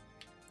 So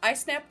I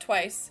snap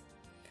twice,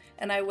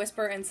 and I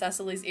whisper in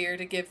Cecily's ear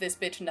to give this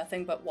bitch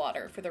nothing but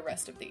water for the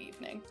rest of the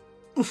evening.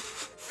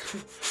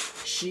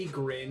 She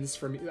grins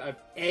from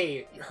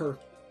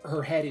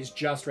her head is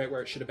just right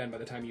where it should have been by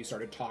the time you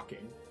started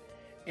talking,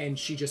 and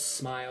she just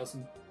smiles.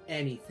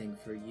 Anything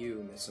for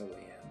you, Miss Oleander.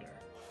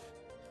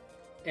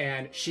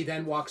 And she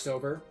then walks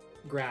over,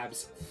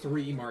 grabs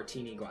 3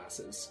 martini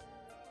glasses,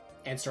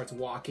 and starts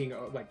walking,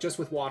 like just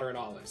with water and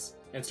olives,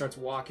 and starts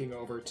walking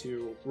over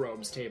to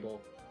Rome's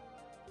table.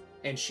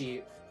 And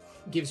she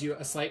gives you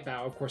a slight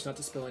bow, of course not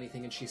to spill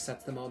anything, and she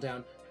sets them all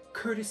down.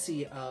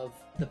 Courtesy of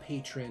the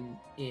patron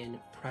in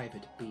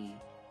Private B.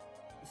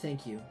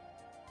 Thank you.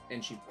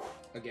 And she,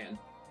 again.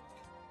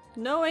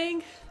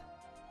 Knowing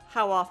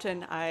how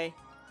often I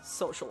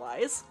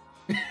socialize,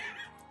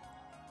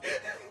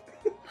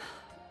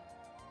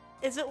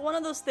 is it one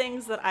of those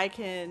things that I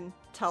can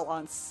tell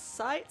on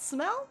sight,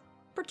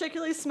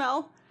 particularly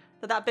smell,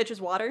 that bitch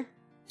is water?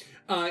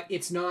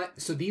 It's not,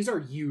 so these are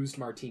used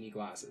martini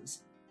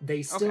glasses.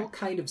 They still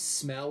kind of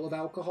smell of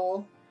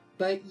alcohol,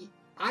 but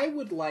I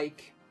would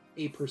like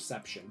a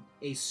perception,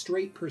 a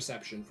straight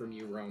perception from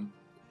you, Rome.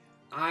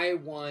 I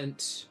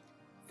want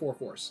 4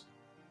 fours.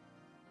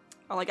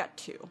 Oh, I got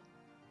 2.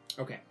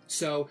 Okay,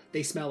 so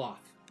they smell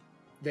off.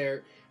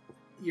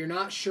 You're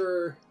not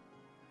sure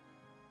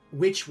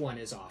which one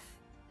is off.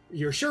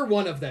 You're sure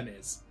one of them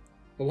is,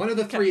 but one of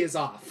the 3 is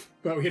off,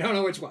 but we don't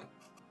know which one.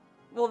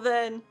 Well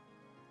then,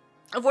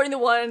 avoiding the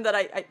one that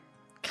I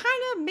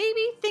kind of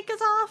maybe think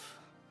is off,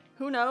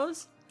 who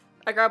knows?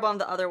 I grab one of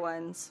the other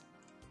ones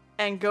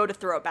and go to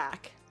throw it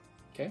back.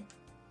 Okay.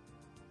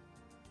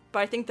 But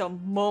I think the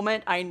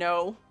moment I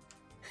know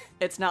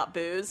it's not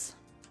booze,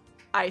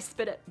 I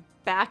spit it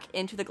back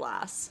into the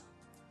glass.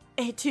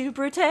 Et tu,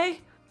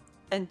 Brute?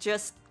 And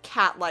just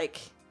cat-like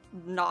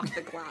knock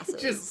the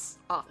glasses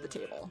off the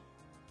table.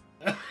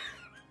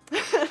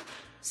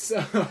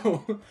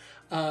 So,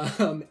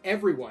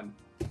 everyone,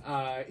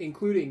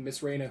 including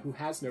Miss Reyna, who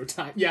has no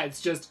time. Yeah,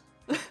 it's just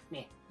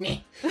meh.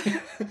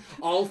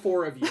 All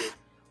 4 of you,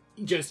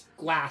 just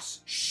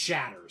glass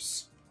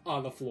shatters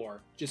on the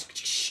floor. Just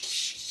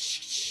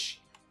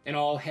and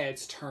all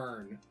heads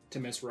turn to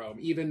Miss Rome.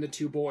 Even the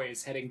 2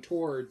 boys heading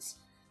towards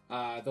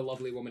the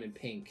lovely woman in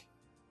pink.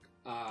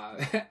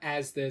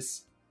 As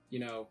this,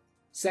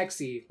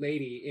 sexy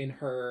lady in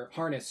her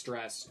harness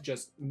dress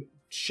just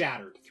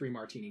shattered 3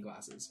 martini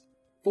glasses.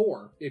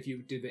 4, if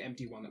you did the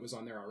empty one that was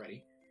on there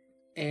already.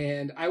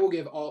 And I will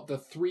give all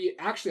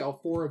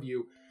 4 of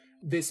you,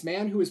 this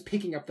man who is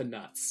picking up the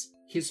nuts,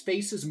 his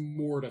face is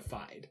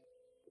mortified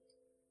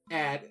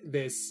at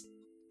this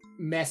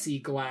messy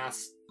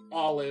glass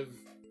olive,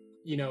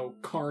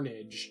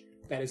 carnage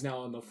that is now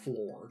on the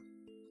floor.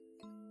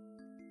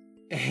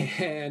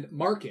 And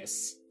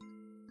Marcus,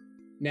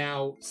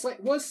 now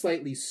was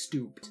slightly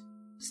stooped,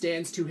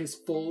 stands to his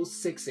full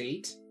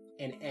 6'8"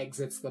 and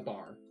exits the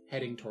bar,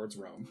 heading towards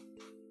Rome.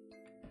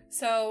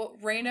 So,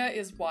 Reyna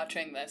is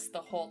watching this the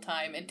whole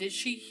time, and did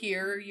she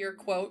hear your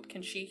quote?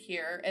 Can she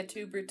hear Et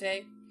tu,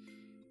 Brute?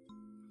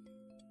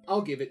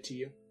 I'll give it to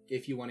you,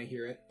 if you want to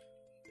hear it.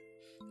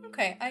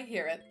 Okay, I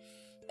hear it.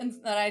 And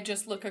then I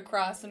just look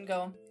across and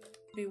go,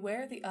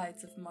 beware the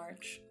Ides of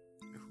March.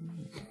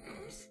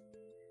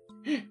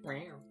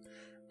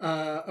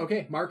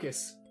 Okay,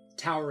 Marcus,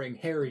 towering,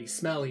 hairy,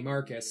 smelly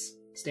Marcus,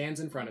 stands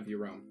in front of you,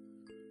 Rome.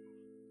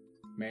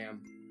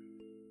 Ma'am,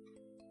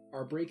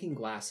 are breaking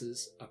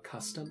glasses a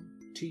custom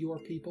to your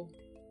people?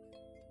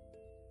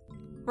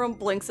 Rome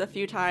blinks a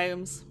few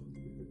times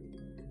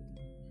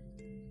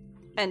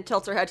and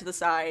tilts her head to the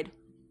side.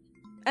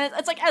 And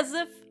it's like as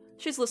if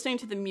she's listening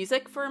to the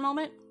music for a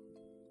moment.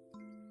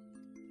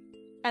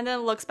 And then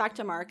looks back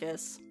to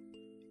Marcus.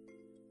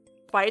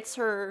 Bites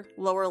her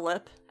lower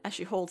lip as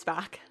she holds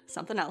back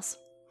something else.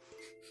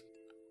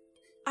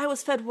 I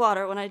was fed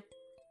water when I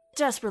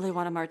desperately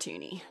want a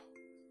martini.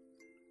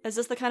 Is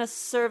this the kind of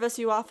service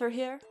you offer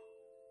here?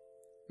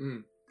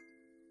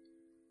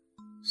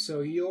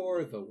 So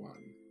you're the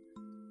one.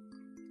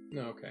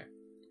 Okay.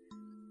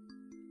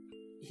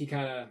 He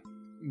kind of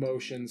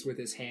motions with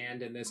his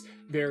hand in this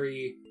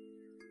very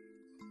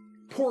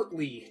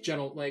portly,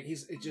 gentle, like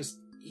he's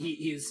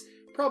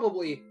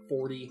probably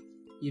 40,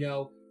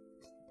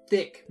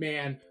 thick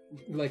man,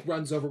 like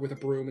runs over with a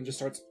broom and just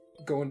starts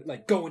going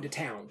to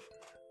town.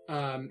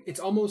 It's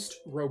almost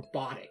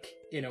robotic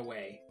in a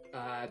way.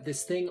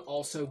 This thing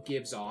also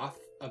gives off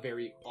a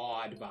very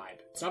odd vibe.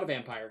 It's not a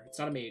vampire, it's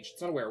not a mage,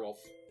 it's not a werewolf.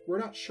 We're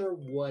not sure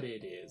what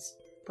it is.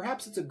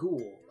 Perhaps it's a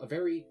ghoul, a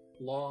very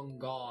long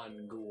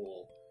gone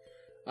ghoul.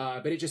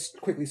 But it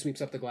just quickly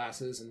sweeps up the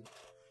glasses and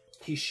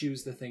he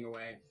shoos the thing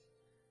away.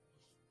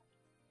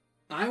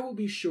 I will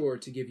be sure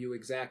to give you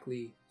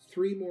exactly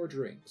 3 more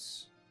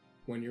drinks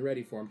when you're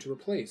ready for them to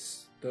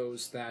replace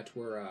those that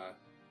were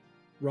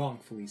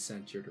wrongfully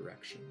sent your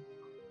direction.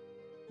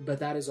 But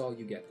that is all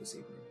you get this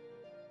evening.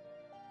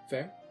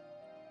 Fair?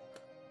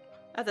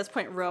 At this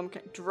point, Rome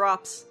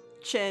drops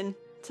chin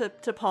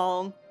to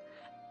palm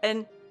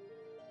and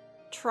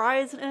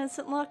tries an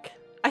innocent look.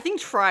 I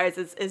think tries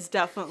is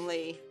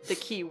definitely the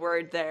key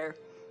word there.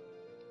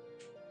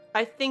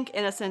 I think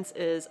innocence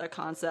is a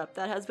concept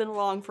that has been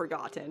long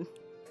forgotten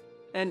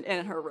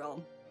in her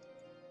realm.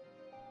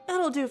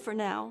 That'll do for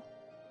now.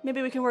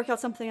 Maybe we can work out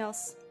something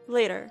else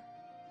later.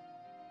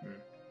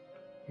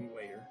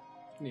 Later.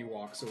 And he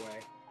walks away.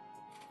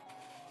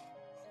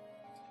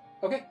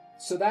 Okay,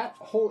 so that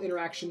whole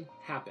interaction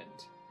happened.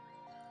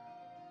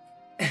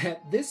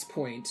 At this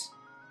point,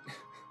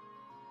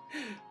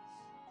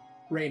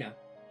 Reyna,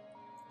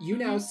 you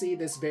now see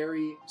this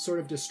very sort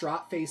of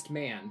distraught-faced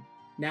man,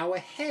 now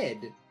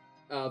ahead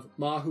of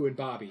Mahu and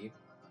Bobby,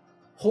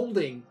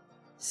 holding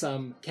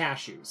some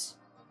cashews.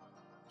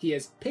 He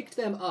has picked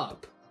them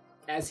up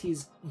as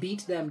he's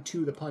beat them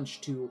to the punch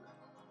to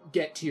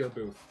get to your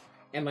booth,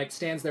 and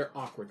stands there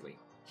awkwardly.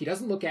 He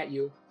doesn't look at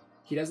you,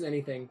 he doesn't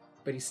anything,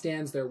 but he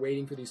stands there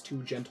waiting for these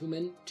two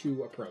gentlemen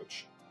to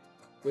approach.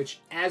 Which,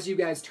 as you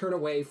guys turn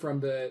away from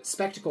the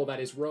spectacle that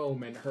is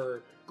Rome and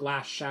her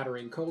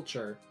glass-shattering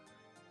culture,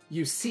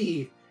 you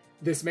see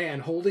this man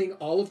holding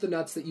all of the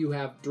nuts that you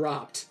have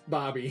dropped,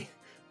 Bobby,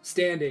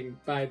 standing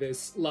by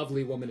this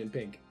lovely woman in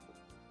pink.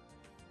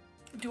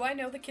 Do I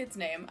know the kid's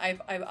name? I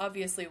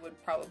obviously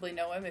would probably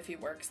know him if he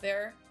works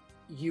there.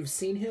 You've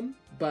seen him,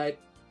 but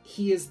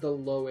he is the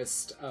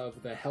lowest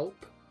of the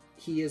help.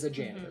 He is a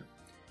janitor.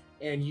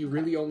 And you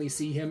really only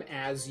see him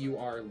as you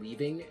are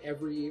leaving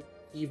every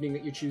evening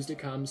that you choose to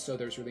come, so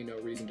there's really no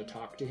reason to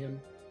talk to him.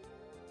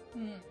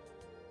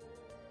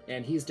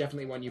 And he's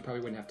definitely one you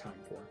probably wouldn't have time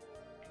for.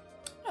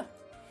 Huh.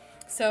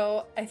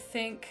 So I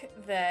think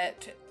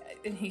that...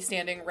 And he's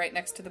standing right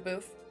next to the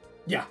booth?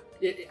 Yeah,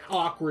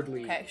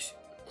 awkwardly Okay.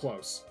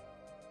 close.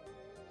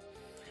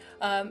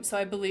 So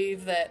I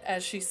believe that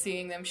as she's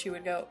seeing them, she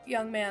would go,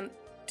 "Young man,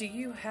 do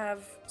you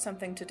have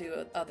something to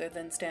do other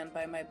than stand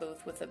by my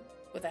booth with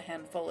a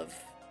handful of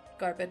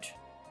garbage?"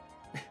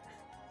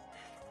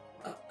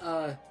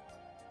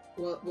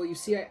 Well, you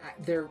see,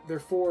 they're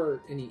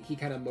for, and he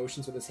kind of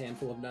motions with his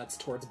handful of nuts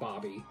towards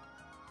Bobby.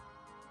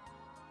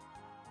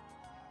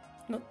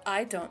 Well,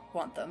 I don't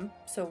want them,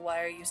 so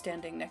why are you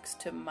standing next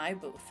to my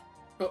booth?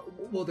 Oh,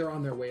 well, they're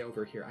on their way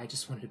over here. I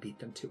just wanted to beat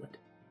them to it.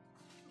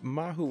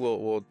 Mahu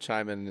will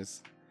chime in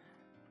as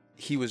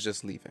he was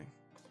just leaving.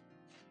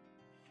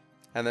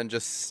 And then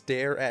just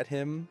stare at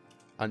him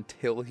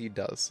until he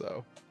does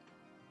so.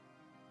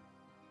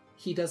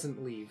 He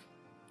doesn't leave.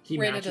 He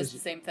Reyna matches... does the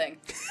same thing.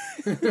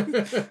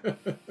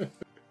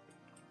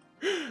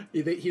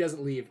 He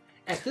doesn't leave.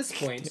 At this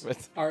point,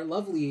 our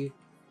lovely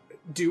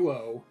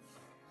duo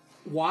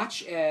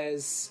watch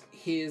as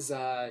his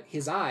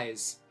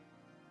eyes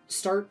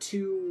start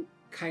to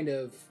kind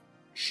of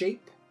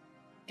shape,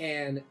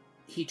 and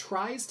he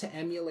tries to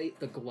emulate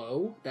the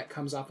glow that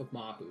comes off of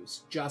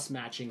Mahu's, just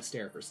matching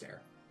stare for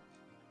stare.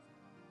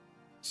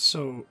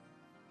 So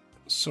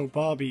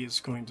Bobby is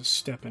going to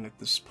step in at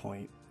this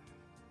point.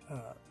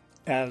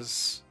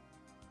 As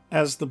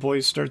the boy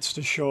starts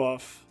to show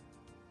off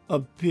a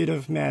bit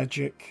of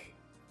magic,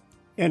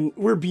 and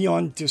we're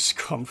beyond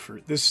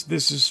discomfort. This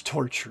is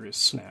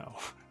torturous now.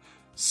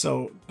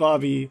 So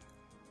Bobby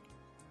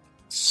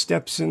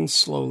steps in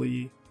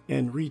slowly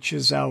and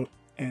reaches out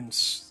and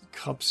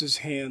cups his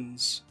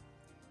hands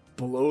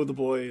below the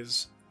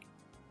boys.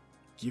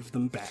 Give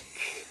them back.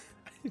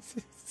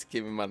 Just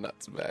give me my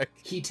nuts back.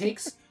 He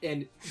takes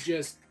and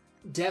just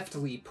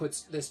deftly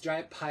puts this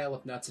giant pile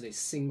of nuts in a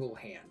single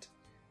hand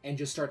and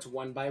just starts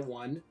one by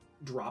one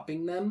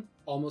dropping them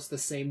almost the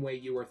same way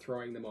you were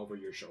throwing them over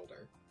your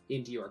shoulder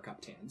into your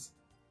cupped hands.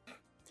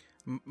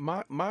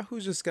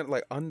 Mahu's just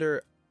gonna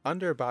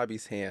under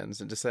Bobby's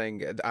hands and just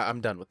saying,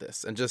 I'm done with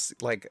this, and just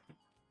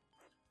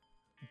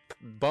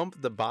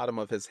bump the bottom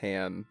of his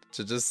hand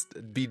to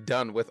just be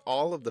done with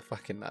all of the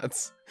fucking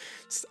nuts.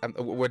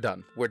 We're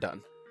done,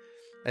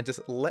 and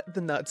just let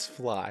the nuts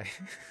fly.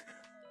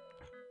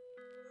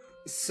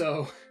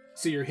 So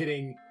you're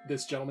hitting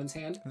this gentleman's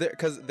hand?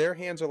 Because their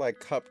hands are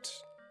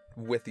cupped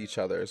with each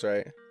other's,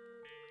 right?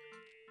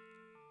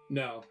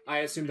 No, I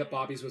assumed that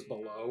Bobby's was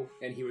below,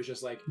 and he was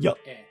just yup.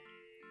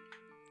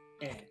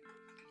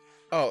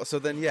 Oh, so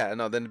then then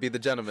it'd be the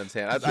gentleman's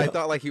hand. I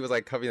thought he was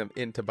cupping them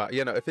into Bobby.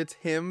 If it's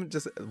him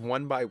just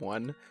one by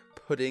one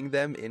putting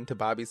them into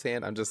Bobby's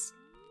hand, I'm just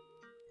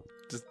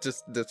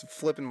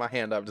flipping my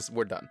hand up.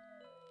 We're done.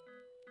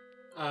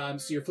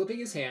 So you're flipping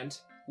his hand,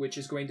 which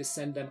is going to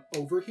send them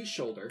over his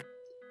shoulder,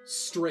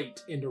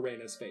 straight into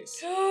Reyna's face.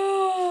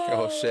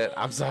 Oh shit!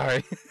 I'm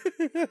sorry.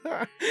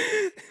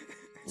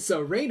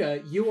 So Reyna,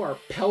 you are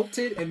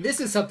pelted, and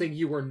this is something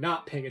you were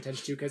not paying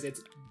attention to because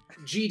it's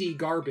GD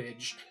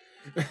garbage.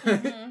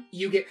 Mm-hmm.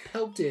 You get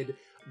pelted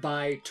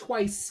by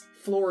twice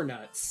floor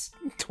nuts.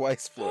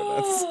 Twice floor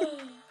nuts.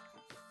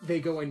 They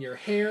go in your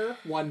hair.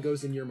 One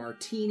goes in your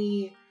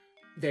martini.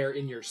 They're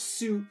in your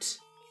suit.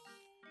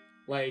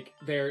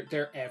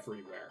 They're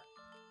everywhere.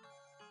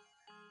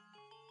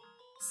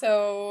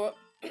 So,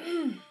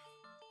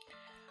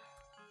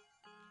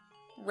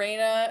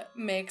 Reyna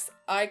makes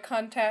eye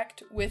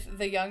contact with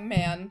the young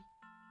man.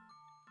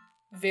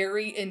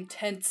 Very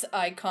intense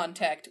eye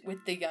contact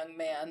with the young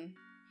man.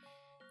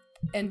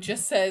 And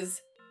just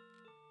says,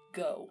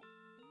 go.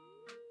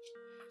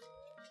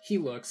 He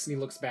looks, and he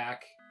looks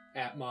back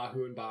at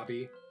Mahu and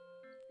Bobby.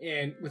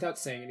 And without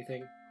saying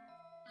anything,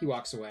 he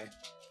walks away.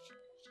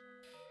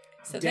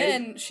 So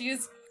then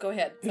she's... Go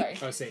ahead, sorry.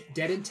 I was saying,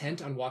 dead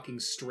intent on walking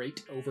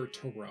straight over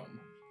to Rome.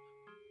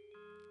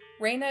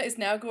 Reyna is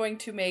now going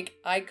to make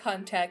eye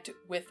contact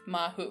with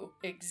Mahu.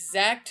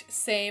 Exact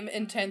same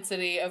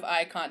intensity of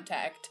eye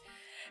contact.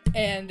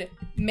 And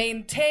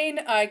maintain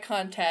eye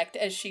contact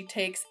as she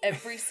takes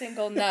every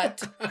single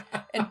nut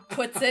and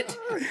puts it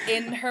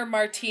in her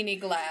martini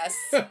glass.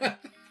 You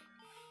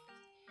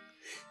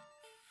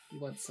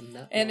want some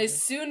nut? And water?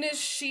 as soon as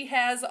she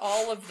has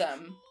all of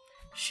them,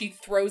 she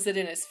throws it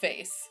in his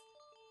face.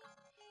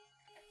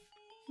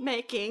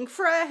 Making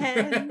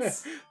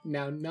friends.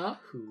 Now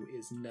Nahu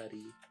is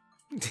nutty.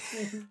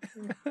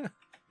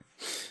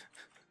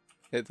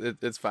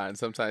 It's fine.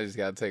 Sometimes you just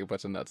gotta take a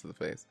bunch of nuts to the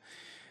face.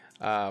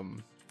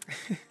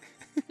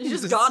 You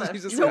just gotta. you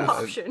just No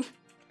gotta. option.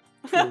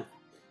 Ooh.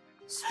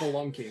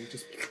 Spelunking.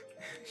 Just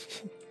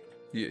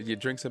You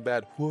drink some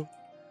bad whoop,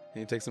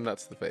 and you take some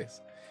nuts to the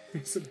face.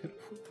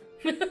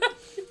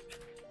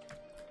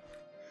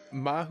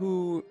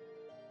 Mahu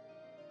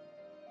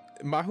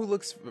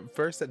looks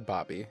first at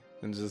Bobby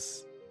and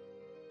just,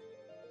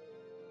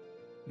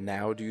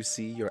 now do you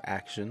see your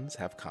actions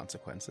have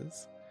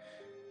consequences?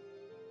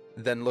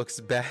 Then looks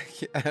back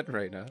at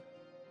Reyna.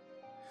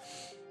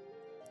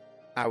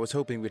 I was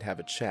hoping we'd have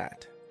a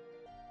chat,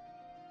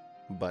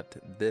 but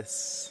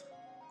this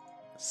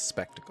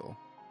spectacle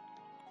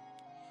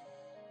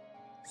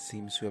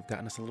seems to have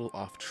gotten us a little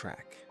off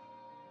track.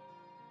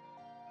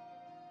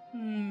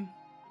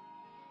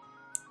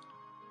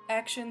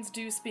 Actions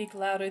do speak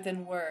louder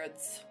than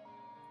words,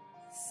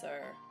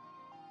 sir.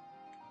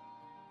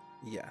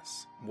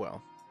 Yes,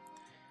 well,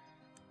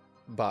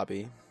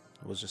 Bobby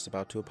was just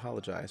about to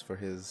apologize for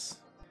his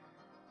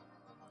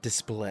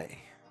display.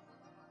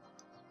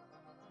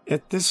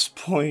 At this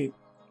point,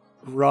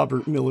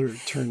 Robert Miller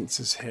turns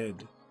his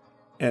head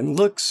and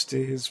looks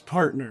to his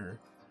partner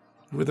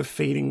with a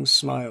fading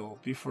smile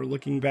before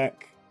looking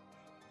back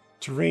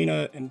to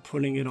Reyna and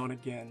putting it on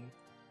again.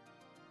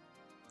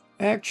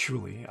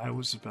 Actually, I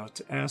was about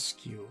to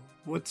ask you,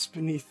 what's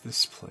beneath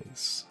this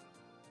place?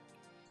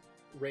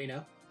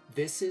 Reyna,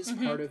 this is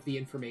part of the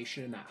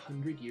information in that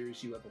 100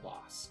 years you have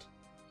lost.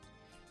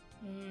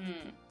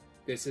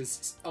 This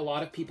is, a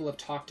lot of people have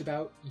talked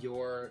about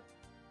your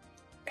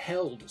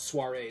held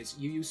soirees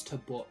you used to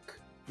book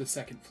the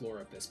second floor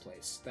of this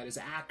place. That is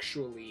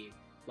actually,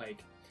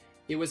 like,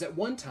 it was at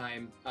one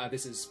time,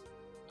 this is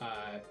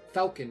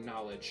Falcon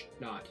knowledge,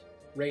 not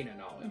Reyna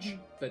knowledge,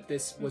 but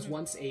this was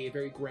once a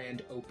very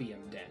grand opium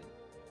den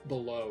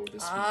below the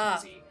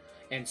speakeasy.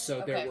 And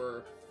so there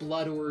were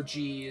blood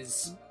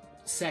orgies,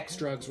 sex,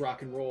 drugs,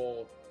 rock and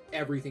roll,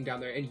 everything down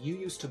there. And you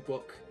used to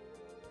book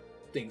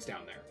things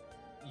down there.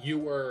 You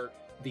were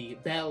the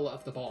belle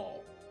of the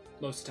ball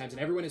most of the times.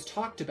 And everyone has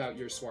talked about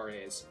your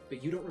soirees,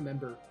 but you don't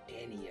remember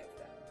any of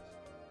them.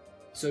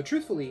 So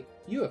truthfully,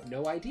 you have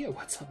no idea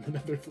what's on the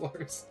nether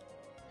floors.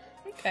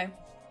 Okay.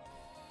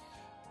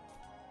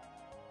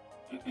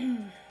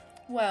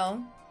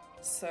 Well,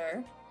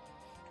 sir,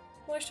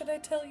 why should I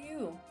tell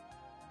you?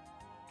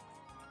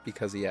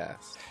 Because he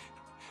asked.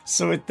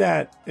 So at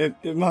that,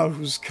 at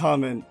Mahu's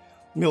comment,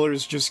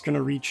 Miller's just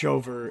gonna reach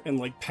over and,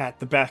 like, pat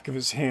the back of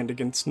his hand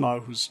against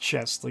Mahu's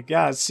chest, like,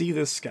 see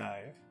this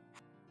guy.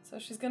 So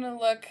she's gonna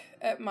look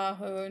at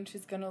Mahu and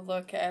she's gonna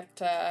look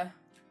at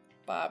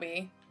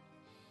Bobby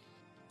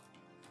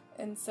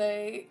and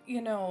say,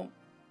 you know,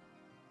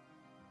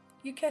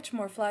 you catch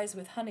more flies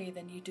with honey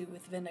than you do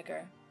with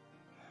vinegar.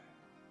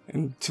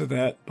 And to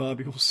that,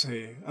 Bobby will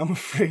say, I'm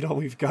afraid all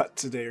we've got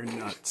today are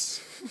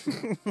nuts.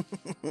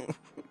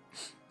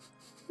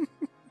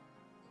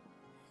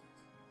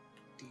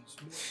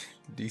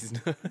 These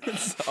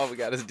nuts. All we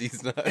got is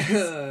these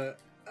nuts.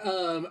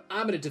 I'm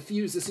gonna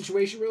diffuse the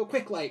situation real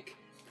quick. Like,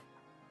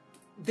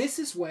 this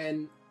is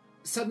when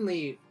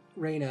suddenly,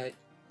 Reyna,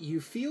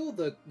 you feel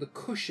the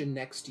cushion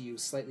next to you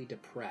slightly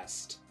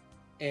depressed,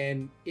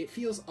 and it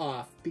feels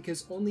off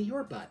because only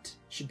your butt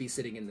should be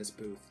sitting in this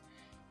booth.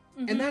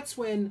 And that's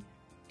when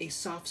a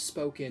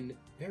soft-spoken,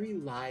 very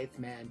lithe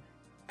man,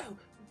 "Oh,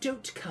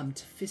 don't come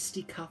to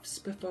fisticuffs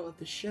before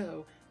the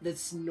show.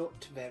 That's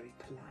not very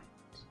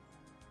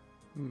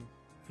polite."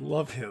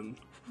 Love him.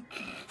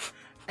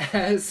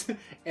 As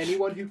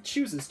anyone who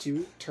chooses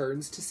to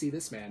turns to see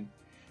this man.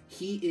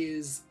 He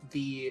is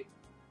the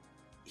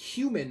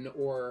human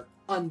or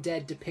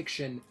undead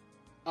depiction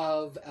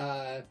of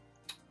a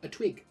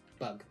twig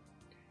bug.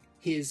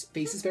 His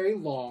face is very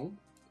long.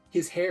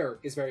 His hair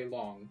is very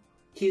long.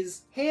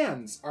 His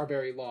hands are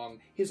very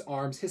long. His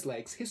arms, his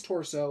legs, his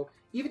torso,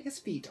 even his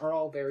feet are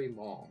all very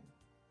long.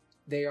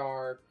 They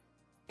are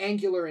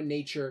angular in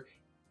nature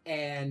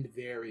and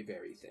very,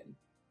 very thin.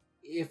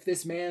 if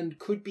this man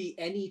could be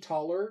any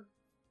taller,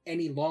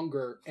 any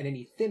longer, and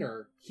any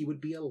thinner, he would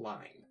be a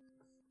line.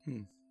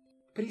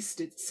 But he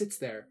sits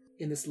there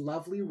in this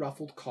lovely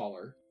ruffled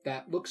collar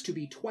that looks to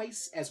be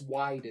twice as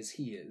wide as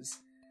he is.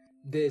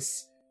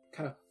 This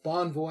kind of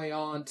bon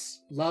voyant,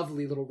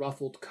 lovely little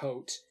ruffled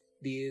coat,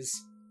 these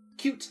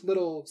cute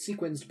little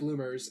sequenced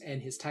bloomers,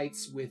 and his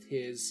tights with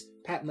his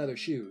patent leather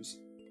shoes.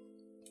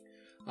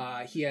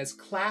 He has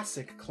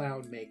classic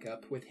clown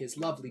makeup with his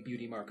lovely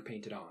beauty mark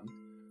painted on.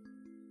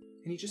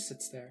 And he just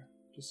sits there,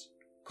 just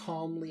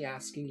calmly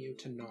asking you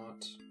to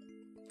not.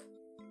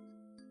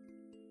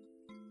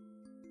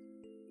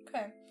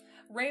 Okay.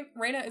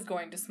 Reyna is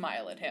going to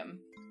smile at him.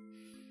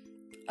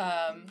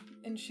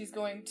 And she's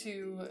going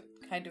to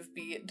kind of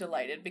be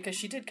delighted because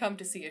she did come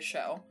to see a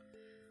show.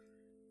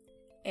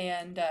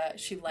 And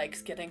she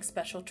likes getting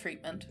special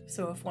treatment.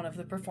 So if one of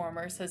the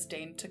performers has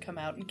deigned to come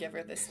out and give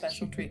her this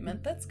special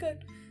treatment, that's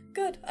good.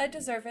 Good. I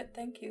deserve it.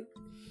 Thank you.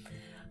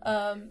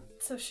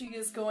 So she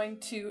is going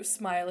to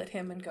smile at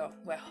him and go,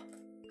 well,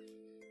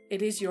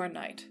 it is your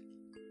night.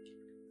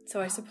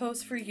 So I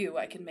suppose for you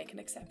I can make an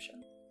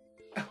exception.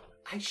 Oh,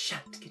 I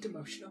shan't get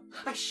emotional.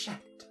 I shan't.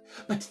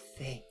 But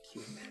thank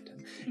you,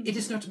 madam. It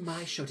is not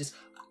my show. It is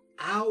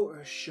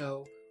our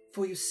show.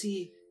 For you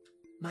see,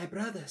 my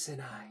brothers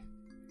and I,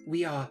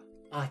 we are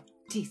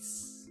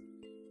artistes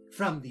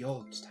from the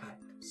old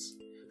times.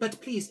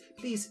 But please,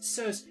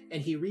 sirs,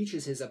 and he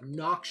reaches his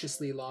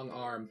obnoxiously long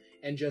arm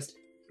and just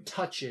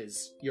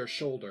touches your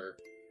shoulder.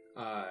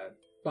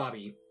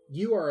 Bobby,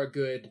 you are a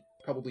good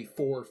probably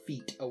 4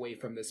 feet away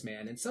from this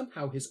man, and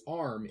somehow his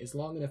arm is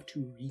long enough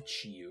to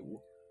reach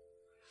you.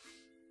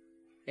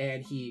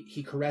 And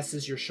he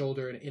caresses your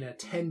shoulder in a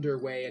tender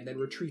way and then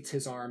retreats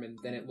his arm, and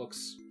then it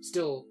looks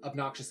still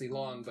obnoxiously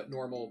long but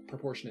normal,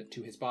 proportionate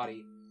to his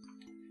body.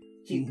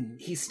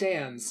 He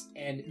stands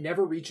and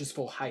never reaches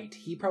full height.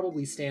 He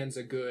probably stands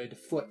a good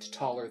foot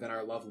taller than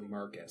our lovely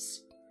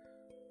Marcus.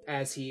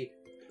 As he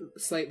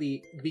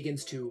slightly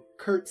begins to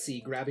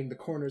curtsy, grabbing the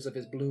corners of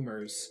his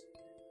bloomers,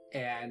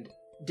 and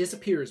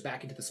disappears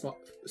back into the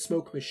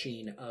smoke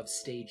machine of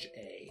stage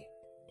A.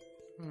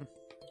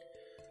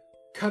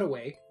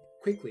 Cutaway,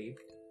 quickly,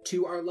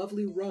 to our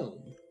lovely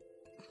Rome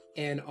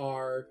and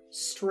our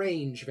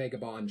strange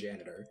vagabond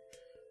janitor,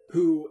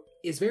 who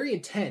is very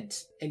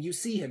intent, and you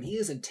see him, he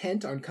is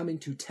intent on coming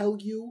to tell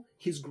you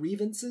his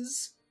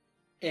grievances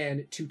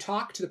and to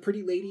talk to the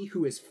pretty lady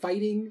who is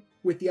fighting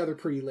with the other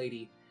pretty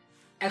lady.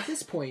 At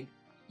this point,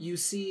 you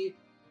see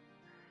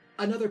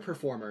another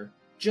performer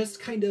just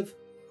kind of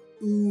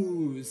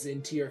ooze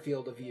into your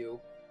field of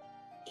view.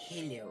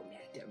 Hello,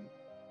 madam.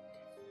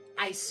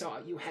 I saw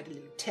you had a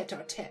little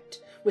tete-a-tete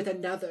with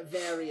another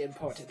very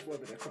important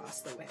woman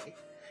across the way.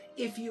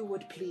 If you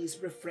would please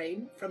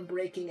refrain from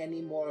breaking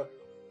any more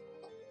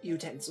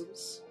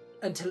utensils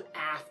until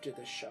after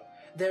the show.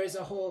 There is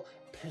a whole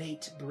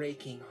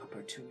plate-breaking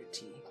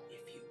opportunity,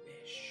 if you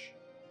wish.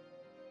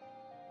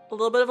 A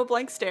little bit of a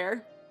blank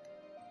stare.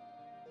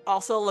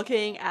 Also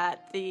looking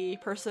at the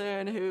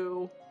person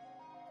who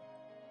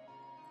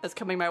is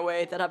coming my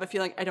way that I have a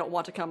feeling I don't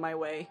want to come my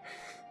way.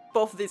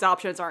 Both of these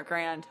options aren't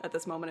grand at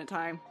this moment in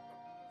time.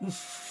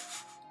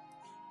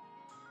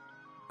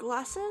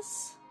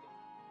 Glasses?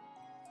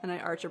 And I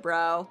arch a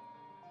brow.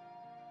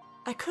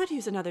 I could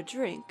use another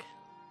drink.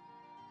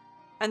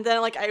 And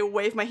then, I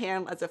wave my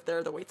hand as if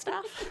they're the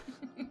waitstaff.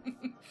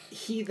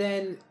 He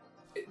then,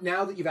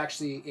 now that you've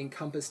actually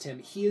encompassed him,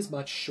 he is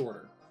much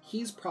shorter.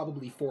 He's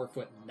probably 4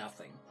 foot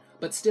nothing,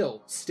 but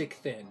still stick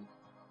thin.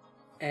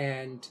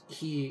 And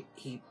he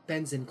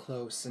bends in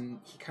close and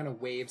he kind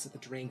of waves at the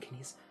drink and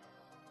he's,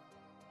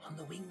 on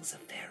the wings of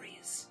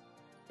fairies,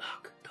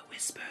 mark the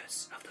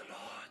whispers of the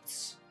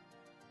lords.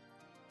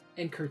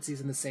 And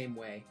curtsies in the same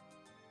way.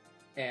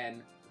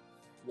 And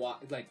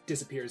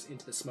disappears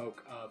into the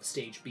smoke of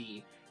stage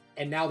B.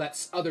 And now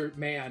that other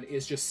man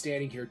is just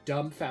standing here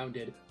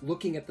dumbfounded,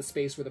 looking at the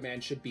space where the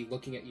man should be,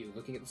 looking at you,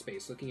 looking at the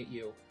space, looking at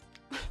you.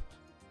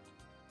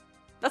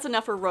 That's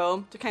enough for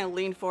Rome to kind of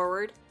lean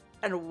forward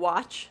and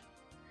watch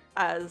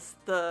as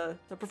the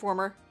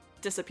performer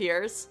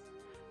disappears,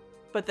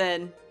 but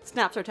then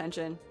snaps her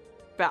attention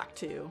back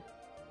to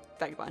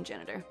Vagabond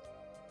Janitor.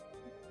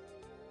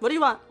 What do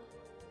you want?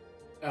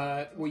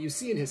 Well, you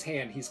see in his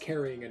hand, he's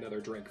carrying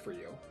another drink for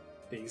you.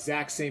 The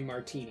exact same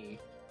martini,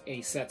 and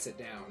he sets it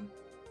down.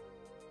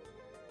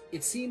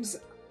 It seems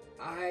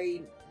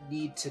I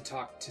need to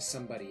talk to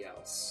somebody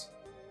else.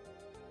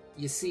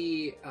 You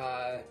see,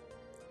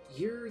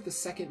 you're the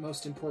second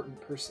most important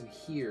person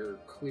here,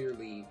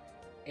 clearly,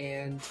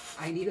 and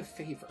I need a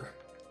favor.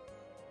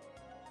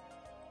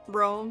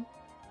 Rome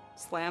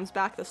slams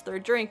back this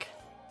third drink.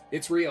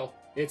 It's real.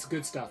 It's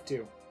good stuff,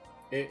 too.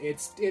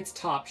 It's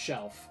top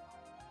shelf.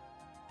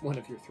 One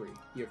of your 3.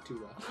 You have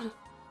 2 left.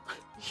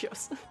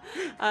 Yes.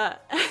 And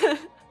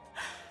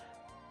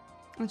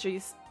she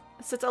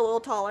sits a little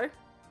taller.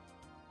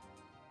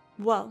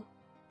 Well,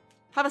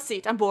 have a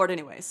seat. I'm bored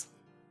anyways.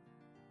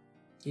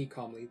 He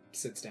calmly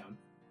sits down.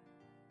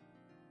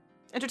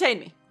 Entertain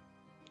me.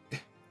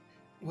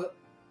 Well,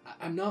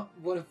 I'm not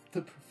one of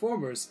the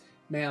performers.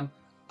 Ma'am,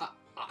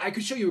 I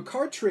could show you a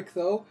card trick,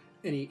 though.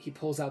 And he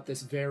pulls out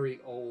this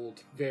very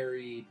old,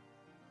 very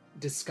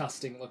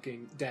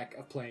disgusting-looking deck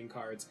of playing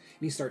cards.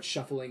 And he starts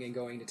shuffling and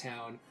going to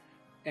town.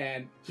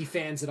 And he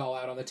fans it all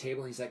out on the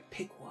table, and he's like,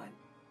 pick one.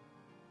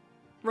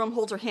 Rome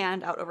holds her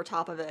hand out over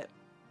top of it,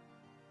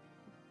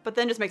 but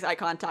then just makes eye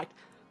contact.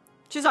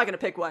 She's not going to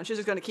pick one. She's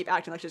just going to keep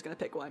acting like she's going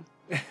to pick one.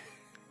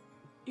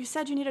 You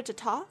said you needed to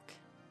talk?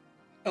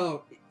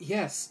 Oh,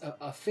 yes,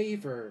 a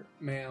favor,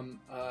 ma'am.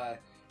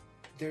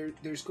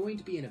 There's going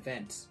to be an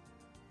event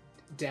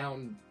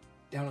down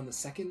on the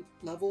second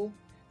level,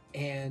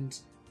 and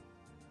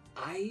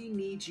I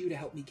need you to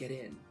help me get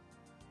in.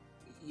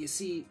 You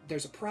see,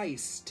 there's a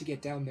price to get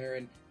down there,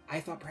 and I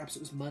thought perhaps it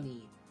was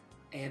money,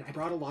 and I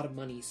brought a lot of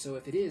money, so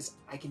if it is,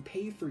 I can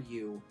pay for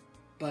you,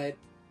 but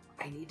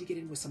I need to get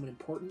in with someone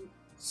important,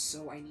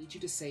 so I need you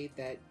to say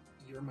that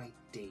you're my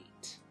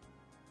date.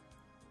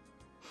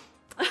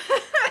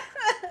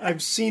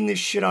 I've seen this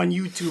shit on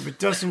YouTube. It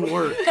doesn't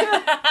work.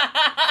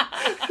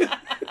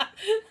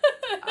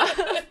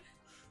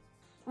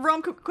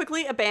 Rome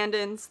quickly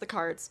abandons the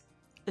cards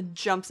and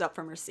jumps up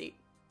from her seat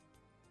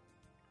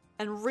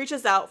and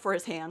reaches out for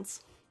his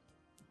hands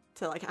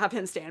to like have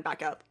him stand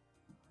back up.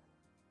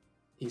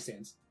 He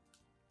stands.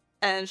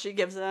 And she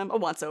gives him a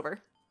once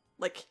over.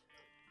 Like,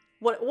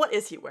 what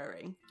is he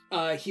wearing?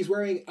 He's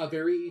wearing a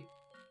very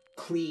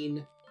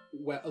clean,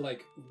 oh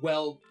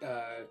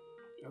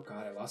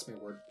god, I lost my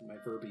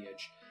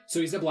verbiage. So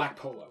he's a black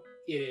polo.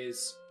 It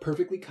is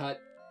perfectly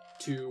cut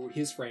to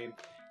his frame.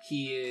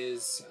 He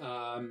is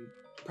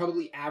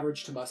probably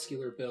average to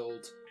muscular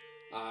build.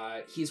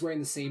 He's wearing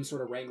the same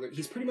sort of Wrangler.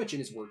 He's pretty much in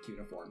his work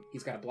uniform.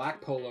 He's got a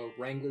black polo,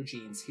 Wrangler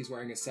jeans. He's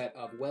wearing a set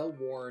of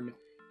well-worn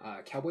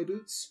cowboy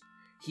boots.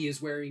 He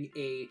is wearing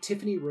a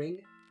Tiffany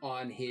ring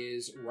on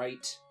his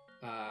right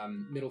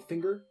middle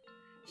finger.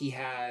 He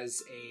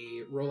has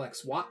a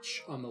Rolex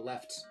watch on the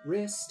left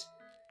wrist.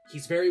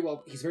 He's very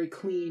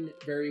clean,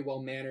 very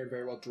well mannered,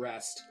 very well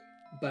dressed,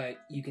 but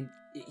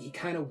he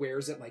kind of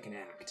wears it like an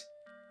act.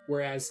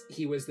 Whereas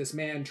he was this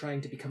man trying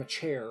to become a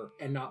chair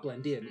and not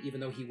blend in, even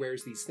though he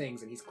wears these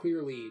things, and he's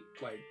clearly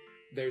like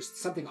there's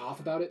something off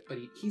about it, but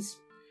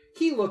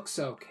he looks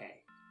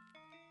okay.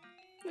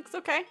 Looks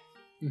okay.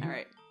 Mm-hmm. All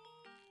right.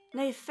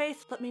 Nay,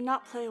 Faith, let me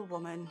not play a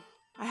woman.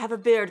 I have a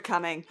beard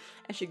coming.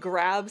 And she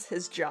grabs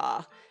his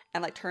jaw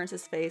and like turns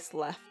his face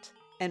left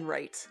and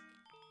right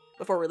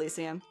before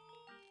releasing him.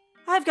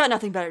 I've got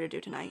nothing better to do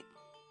tonight.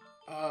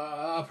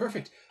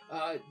 Perfect.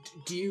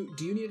 Do you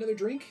need another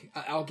drink?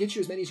 I'll get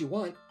you as many as you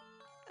want.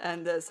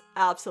 And this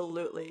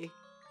absolutely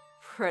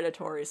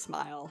predatory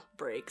smile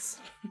breaks.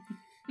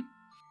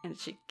 And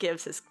she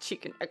gives his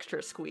cheek an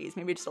extra squeeze,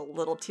 maybe just a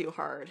little too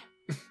hard.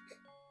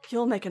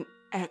 You'll make an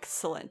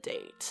excellent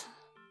date.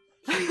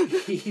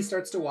 He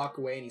starts to walk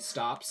away and he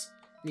stops.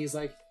 And he's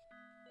like,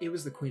 it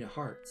was the Queen of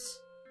Hearts.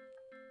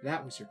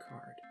 That was your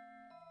card.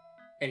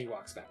 And he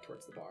walks back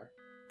towards the bar.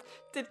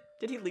 Did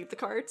he leave the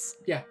cards?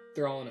 Yeah,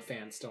 they're all in a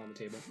fan still on the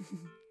table.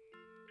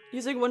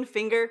 Using one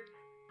finger,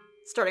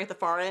 starting at the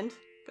far end,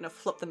 gonna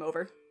flip them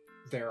over.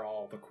 They're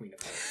all the Queen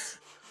of Hearts.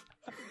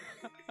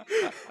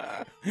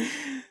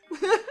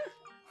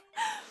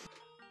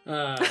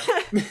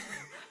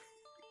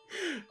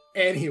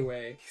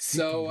 Anyway,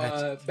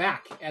 so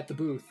back at the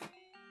booth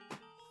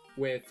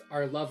with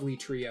our lovely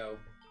trio.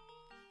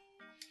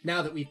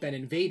 Now that we've been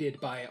invaded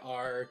by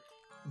our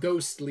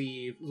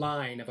ghostly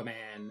line of a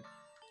man,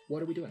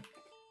 what are we doing?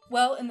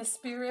 Well, in the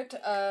spirit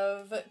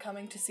of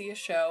coming to see a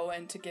show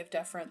and to give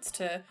deference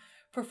to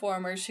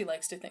performers, she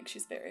likes to think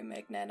she's very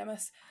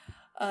magnanimous.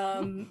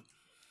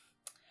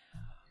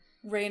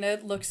 Reyna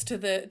looks to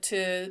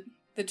the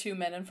two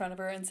men in front of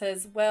her and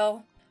says,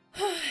 well,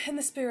 in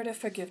the spirit of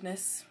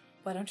forgiveness,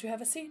 why don't you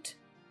have a seat?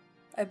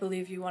 I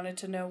believe you wanted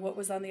to know what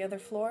was on the other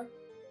floor?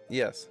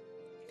 Yes,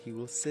 he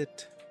will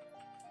sit.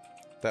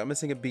 Without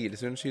missing a beat, as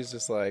soon as she's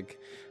just like,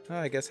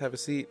 I guess have a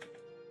seat.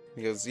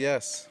 He goes,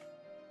 yes.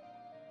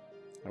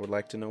 I would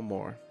like to know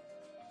more.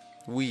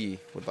 We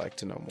would like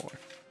to know more.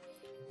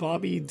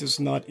 Bobby does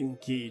not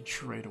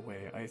engage right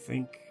away. I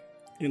think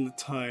in the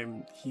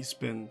time he's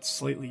been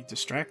slightly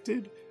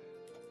distracted,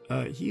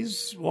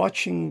 he's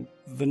watching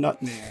the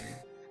Nutman.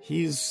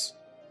 He's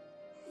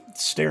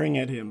staring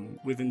at him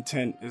with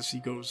intent as he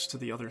goes to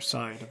the other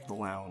side of the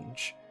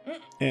lounge.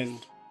 And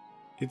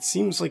it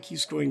seems like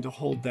he's going to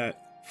hold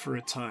that for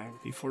a time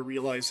before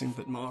realizing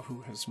that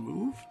Mahu has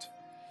moved.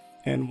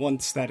 And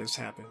once that has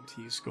happened,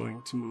 he's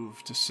going to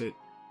move to sit.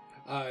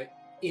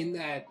 In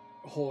that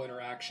whole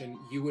interaction,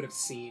 you would have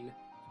seen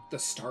the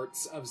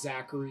starts of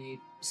Zachary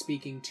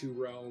speaking to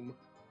Rome,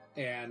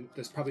 and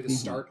there's probably the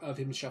start of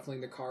him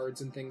shuffling the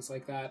cards and things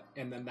like that,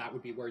 and then that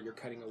would be where you're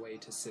cutting away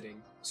to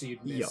sitting, so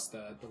you'd miss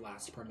the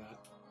last part of that.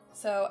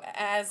 So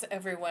as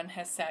everyone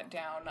has sat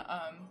down,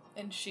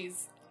 and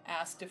she's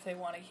asked if they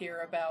want to hear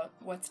about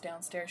what's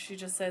downstairs, she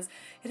just says,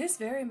 it is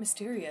very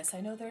mysterious.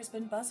 I know there's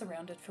been buzz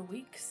around it for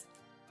weeks.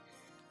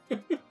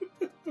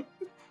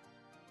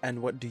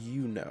 And what do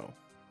you know?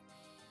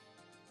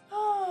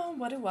 Oh,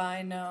 what do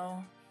I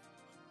know?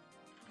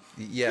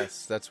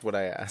 Yes, that's what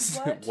I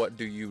asked. What? What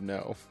do you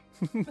know?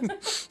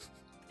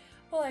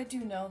 Well, I do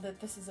know that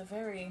this is a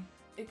very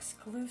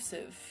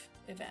exclusive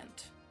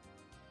event.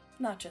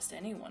 Not just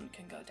anyone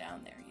can go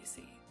down there, you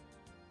see.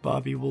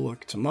 Bobby will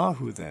look to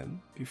Mahu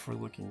then, before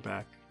looking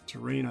back to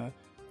Reyna.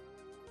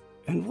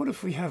 And what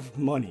if we have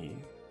money?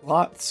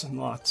 Lots and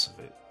lots of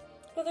it.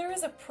 Well, there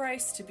is a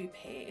price to be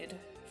paid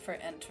for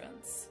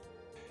entrance.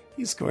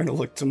 He's going to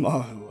look to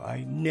Mahu.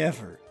 I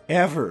never,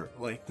 ever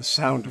like the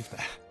sound of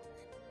that.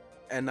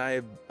 And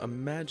I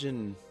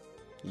imagine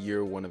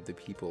you're one of the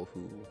people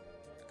who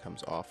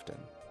comes often.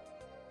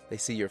 They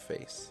see your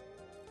face.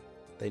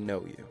 They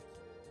know you.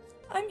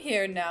 I'm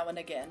here now and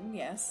again,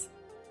 yes.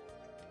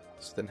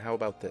 So then how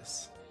about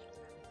this?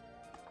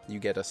 You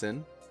get us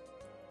in,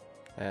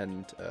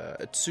 and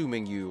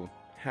assuming you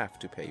have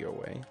to pay your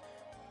way,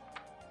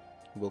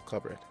 we'll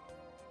cover it.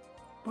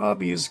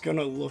 Bobby is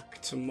gonna look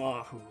to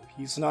Mahu.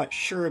 He's not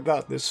sure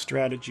about this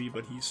strategy,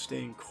 but he's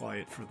staying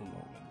quiet for the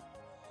moment.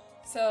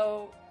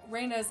 So,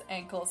 Reyna's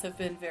ankles have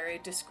been very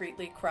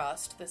discreetly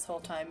crossed this whole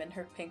time in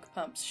her pink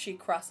pumps. She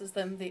crosses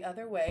them the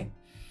other way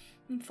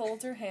and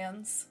folds her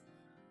hands.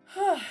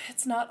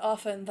 It's not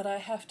often that I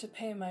have to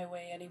pay my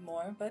way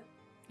anymore, but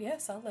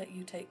yes, I'll let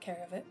you take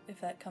care of it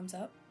if that comes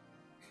up.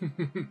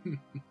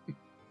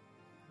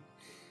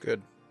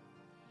 Good.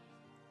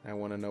 I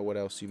want to know what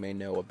else you may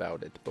know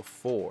about it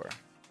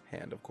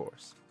beforehand, of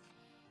course.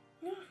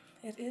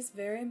 It is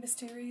very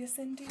mysterious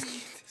indeed.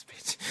 This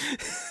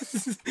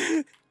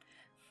bitch.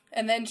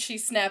 And then she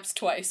snaps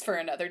twice for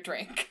another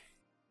drink.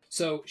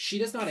 So she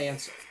does not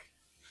answer.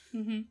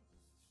 Mm-hmm.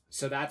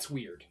 So that's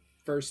weird.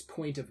 First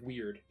point of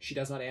weird. She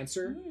does not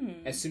answer.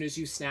 As soon as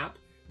you snap,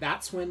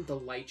 that's when the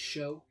light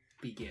show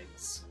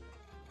begins.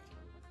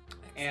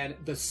 And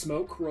the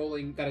smoke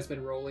rolling that has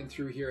been rolling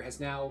through here has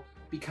now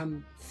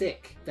become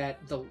thick, that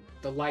the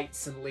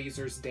lights and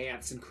lasers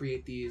dance and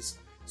create these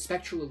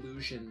spectral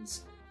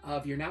illusions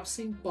of, you're now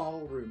seeing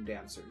ballroom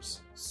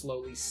dancers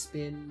slowly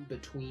spin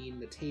between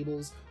the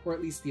tables, or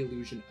at least the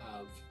illusion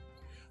of.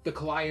 The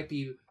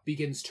calliope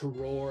begins to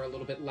roar a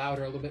little bit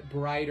louder, a little bit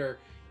brighter,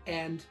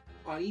 and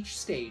on each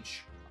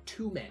stage,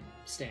 two men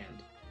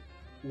stand.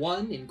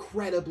 One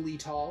incredibly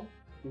tall,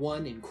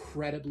 one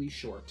incredibly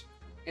short,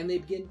 and they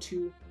begin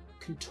to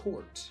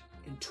contort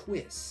and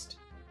twist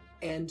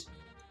and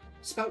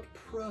spout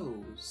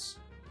prose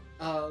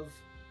of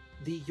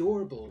the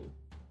Yorble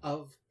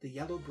of the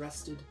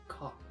yellow-breasted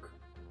cock,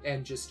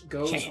 and just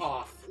goes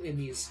off in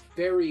these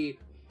very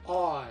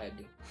odd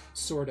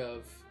sort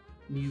of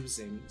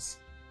musings.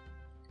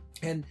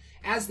 And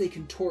as they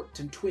contort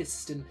and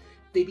twist, and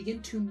they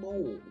begin to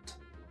mold,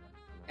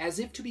 as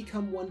if to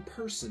become one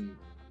person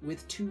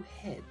with two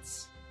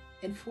heads,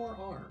 and 4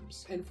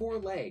 arms, and 4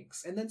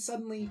 legs, and then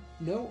suddenly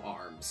no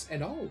arms,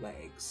 and all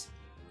legs.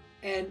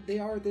 And they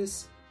are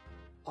this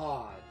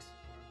odd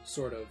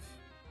sort of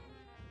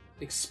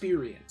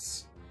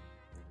experience.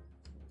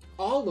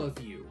 All of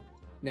you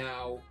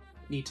now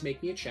need to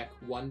make me a check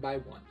one by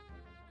one.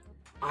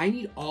 I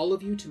need all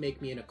of you to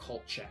make me an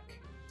occult check.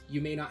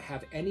 You may not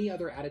have any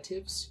other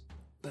additives,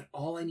 but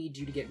all I need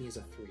you to get me is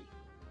a 3.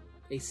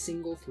 A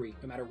single 3,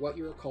 no matter what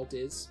your occult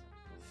is.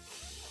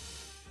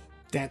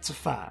 That's a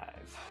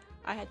 5.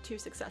 I had 2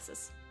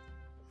 successes.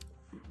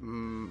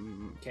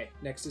 Okay,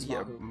 next is Yeah,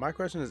 Mahu. my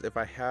question is, if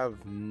I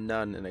have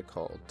none in a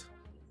cult,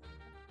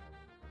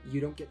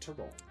 You don't get to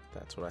roll.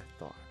 that's what I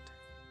thought.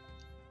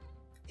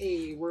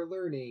 Hey, we're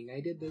learning. I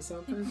did this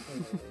on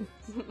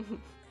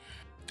purpose.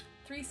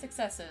 3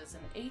 successes,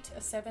 an 8,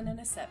 a 7, and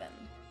a 7.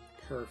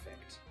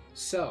 Perfect.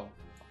 So,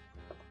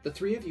 the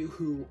 3 of you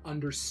who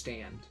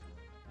understand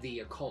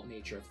the occult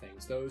nature of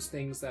things, those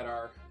things that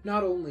are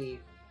not only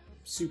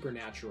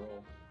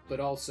supernatural, but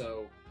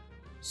also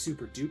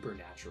super duper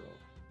natural,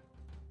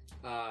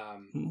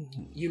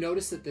 you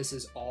notice that this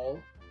is all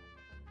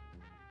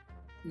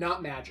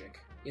not magic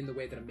in the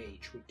way that a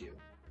mage would do.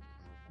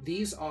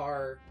 These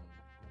are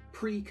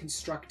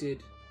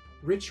pre-constructed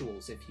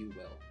rituals, if you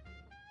will.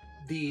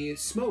 The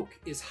smoke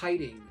is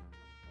hiding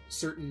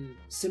certain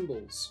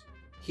symbols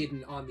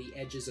hidden on the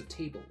edges of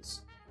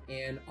tables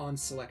and on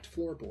select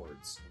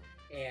floorboards.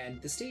 And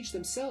the stage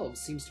themselves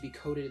seems to be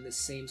coated in the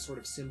same sort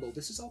of symbol.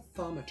 This is all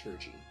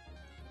thaumaturgy.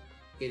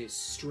 It is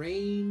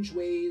strange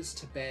ways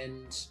to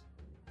bend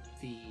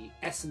the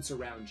essence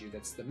around you.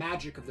 That's the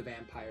magic of the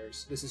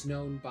vampires. This is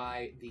known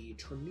by the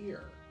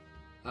Tremere.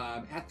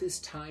 At this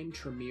time,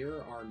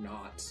 Tremere are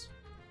not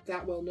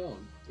that well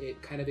known.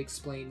 It kind of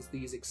explains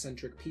these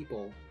eccentric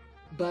people.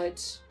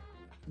 But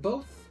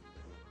both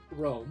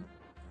Rome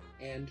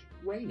and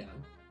Reyna,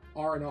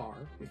 R&R,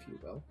 if you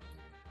will,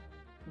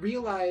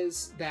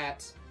 realize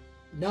that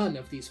none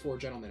of these 4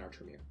 gentlemen are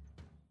Tremere.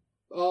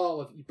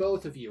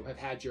 Both of you have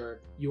had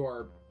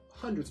your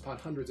hundreds upon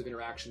hundreds of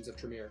interactions of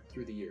Tremere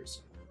through the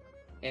years.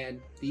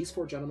 And these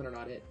 4 gentlemen are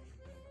not it.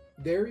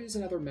 There is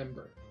another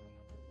member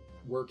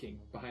working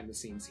behind the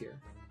scenes here.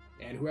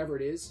 And whoever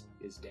it is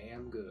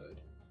damn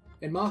good.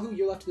 And Mahu,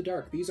 you're left to the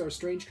dark. These are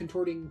strange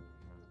contorting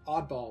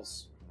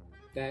oddballs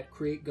that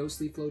create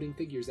ghostly floating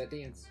figures that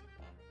dance.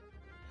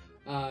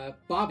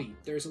 Bobby,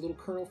 there's a little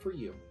kernel for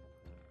you.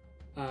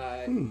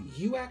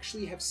 You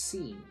actually have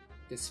seen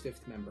this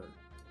fifth member.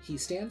 He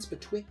stands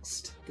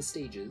betwixt the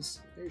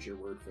stages. There's your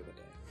word for the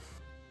day.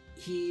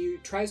 He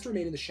tries to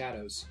remain in the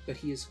shadows, but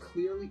he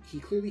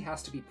clearly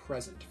has to be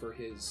present for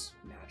his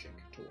magic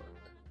to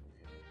work.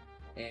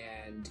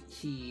 And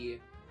he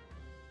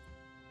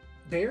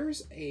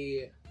bears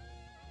a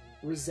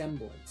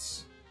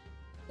resemblance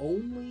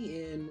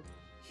only in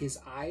his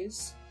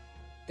eyes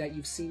that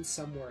you've seen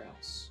somewhere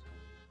else.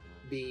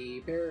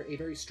 They bear a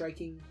very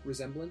striking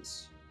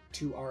resemblance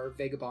to our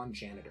vagabond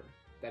janitor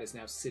that is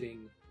now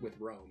sitting with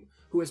Rome,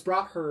 who has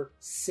brought her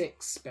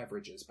 6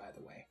 beverages, by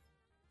the way.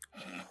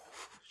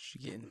 She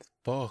getting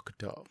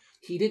fucked up.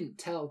 He didn't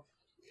tell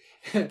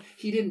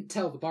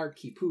the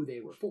barkeep who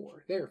they were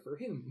for. They're for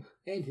him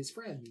and his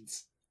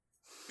friends.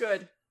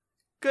 Good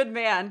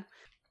man.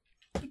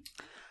 Do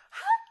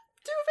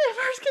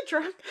vampires get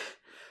drunk?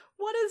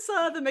 What is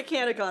the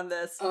mechanic on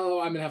this? Oh,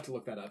 I'm gonna have to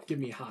look that up. Give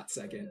me a hot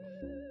second.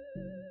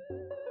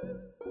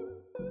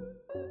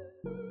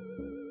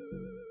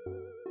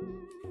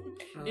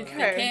 If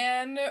they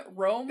can,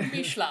 Rome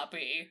be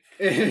sloppy.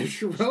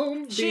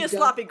 Rome be she a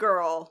sloppy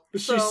girl.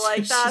 So,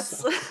 like,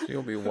 that's...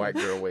 She'll be white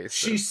girl wasted.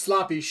 She's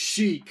sloppy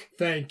chic,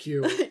 thank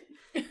you.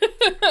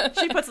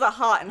 She puts the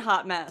hot in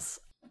hot mess.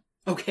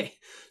 Okay,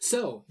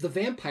 so the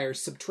vampire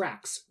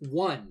subtracts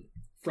 1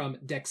 from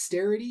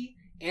dexterity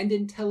and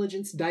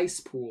intelligence dice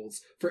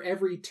pools for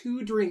every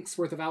 2 drinks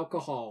worth of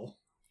alcohol.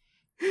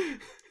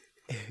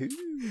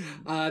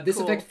 This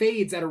effect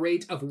fades at a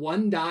rate of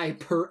 1 die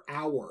per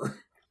hour.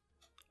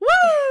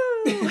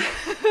 Woo!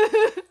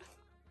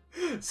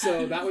 So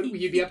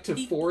you'd be up to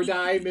 4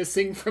 die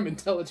missing from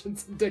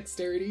intelligence and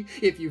dexterity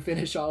if you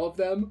finish all of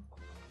them.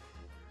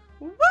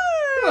 Woo!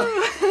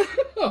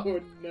 Oh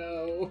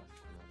no.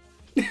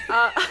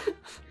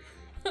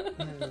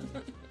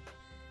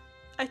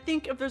 I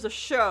think if there's a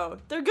show,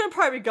 they're gonna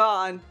probably be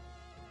gone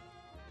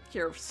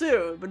here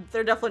soon, but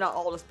they're definitely not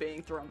all just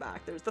being thrown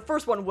back. There's the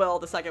first one will,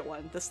 the second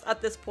one.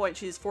 At this point,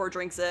 she's 4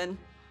 drinks in.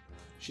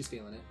 She's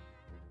feeling it.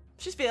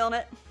 She's feeling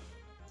it.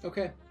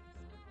 Okay.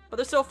 But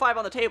there's still 5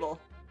 on the table.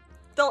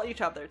 They'll each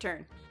have their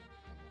turn.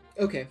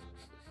 Okay.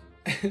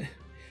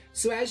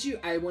 So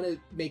I want to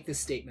make this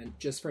statement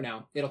just for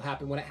now. It'll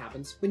happen when it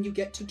happens. When you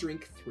get to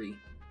drink 3,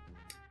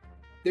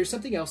 there's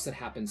something else that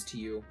happens to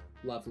you,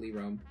 lovely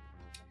Rome.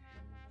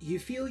 You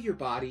feel your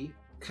body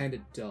kind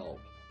of dull.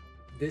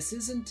 This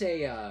isn't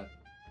a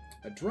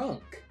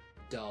drunk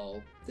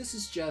dull. This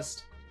is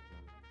just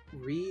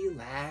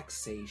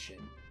relaxation.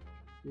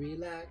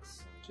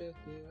 Relax, just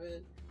do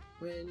it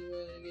when you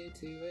want to get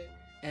to it.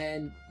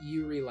 And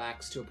you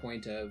relax to a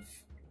point of,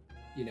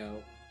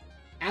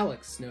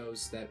 Alex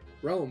knows that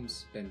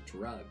Rome's been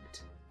drugged.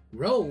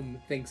 Rome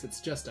thinks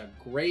it's just a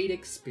great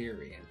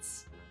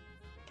experience.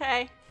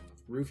 Okay.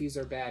 Roofies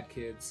are bad,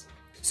 kids.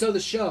 So the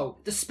show,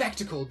 the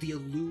spectacle, the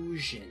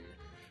illusion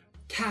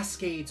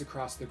cascades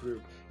across the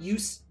group.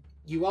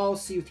 You all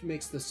see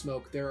amidst the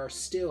smoke, there are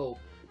still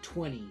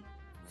 20,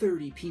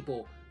 30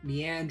 people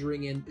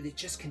meandering in. It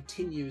just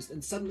continues,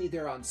 and suddenly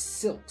they're on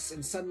silks,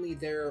 and suddenly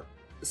they're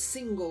a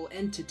single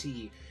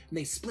entity, and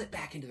they split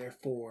back into their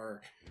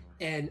 4.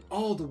 And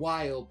all the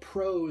while,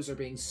 prose are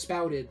being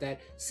spouted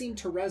that seem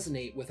to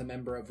resonate with a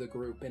member of the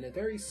group in a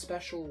very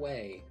special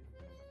way.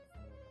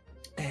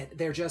 And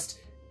they're just...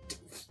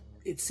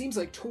 It seems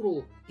like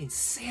total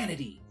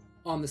insanity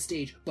on the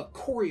stage, but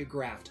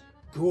choreographed,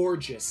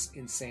 gorgeous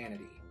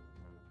insanity.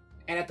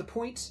 And at the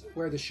point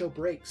where the show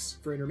breaks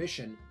for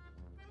intermission,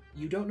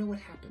 you don't know what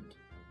happened.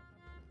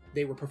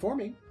 They were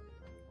performing.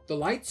 The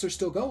lights are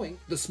still going.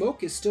 The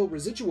smoke is still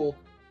residual,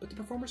 but the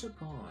performers are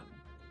gone.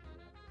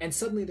 And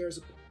suddenly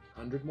there's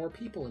 100 more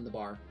people in the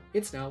bar.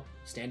 It's now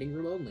standing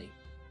room only.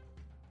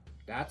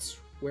 That's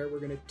where we're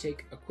going to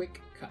take a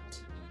quick cut.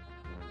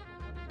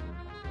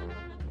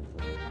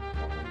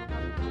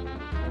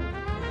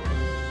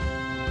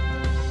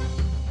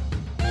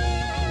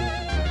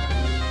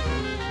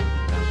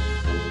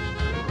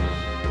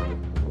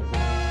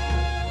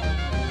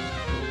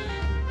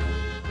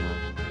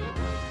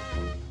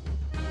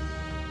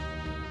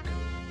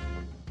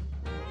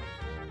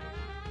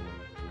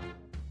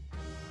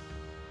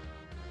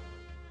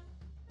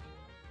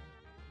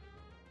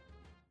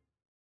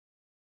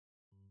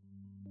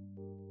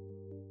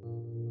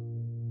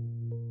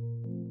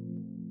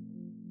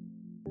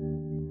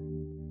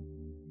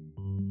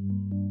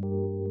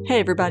 Hey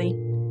everybody,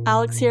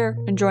 Alex here,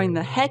 enjoying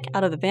the heck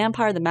out of the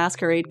Vampire the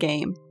Masquerade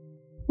game.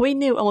 We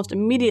knew almost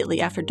immediately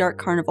after Dark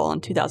Carnival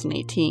in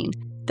 2018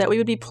 that we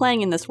would be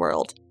playing in this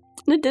world,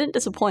 and it didn't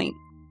disappoint.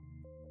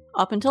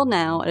 Up until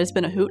now, it has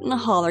been a hoot and a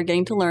holler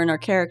getting to learn our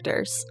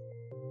characters.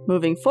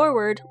 Moving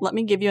forward, let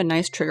me give you a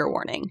nice trigger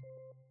warning.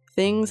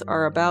 Things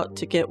are about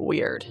to get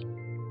weird.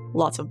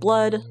 Lots of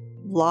blood,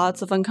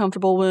 lots of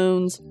uncomfortable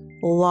wounds,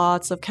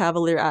 lots of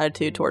cavalier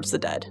attitude towards the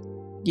dead.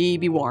 Ye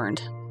be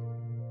warned.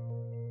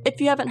 If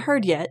you haven't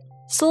heard yet,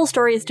 Soul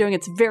Story is doing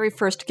its very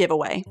first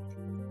giveaway.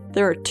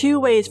 There are 2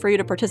 ways for you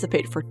to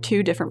participate for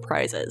 2 different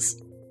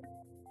prizes.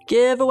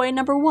 Giveaway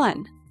number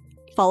 1.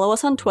 follow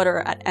us on Twitter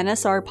at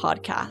NSR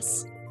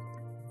Podcasts.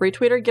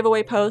 Retweet our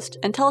giveaway post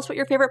and tell us what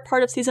your favorite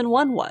part of Season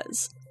 1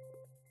 was.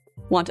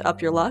 Want to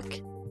up your luck?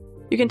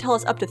 You can tell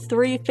us up to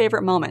 3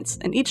 favorite moments,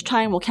 and each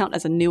time will count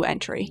as a new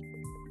entry.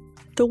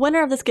 The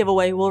winner of this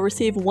giveaway will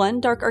receive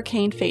 1 Dark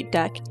Arcane Fate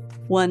deck,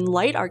 1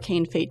 Light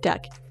Arcane Fate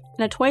deck,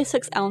 and a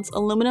 26-ounce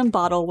aluminum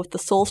bottle with the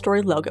Soul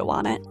Story logo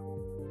on it.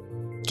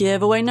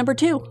 Giveaway number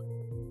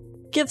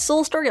 2. Give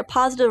Soul Story a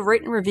positive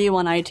rate and review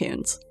on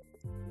iTunes.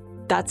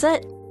 That's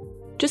it.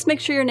 Just make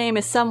sure your name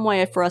is some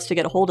way for us to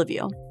get a hold of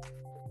you.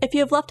 If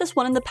you have left us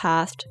one in the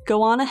past,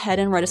 go on ahead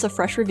and write us a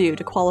fresh review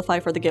to qualify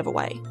for the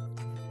giveaway.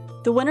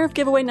 The winner of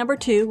giveaway number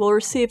 2 will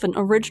receive an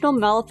original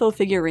Malifaux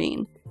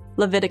figurine,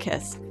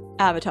 Leviticus,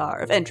 Avatar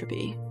of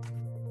Entropy.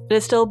 It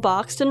is still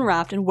boxed and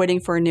wrapped and waiting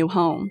for a new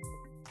home.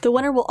 The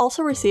winner will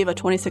also receive a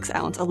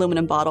 26-ounce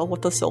aluminum bottle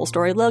with the Soul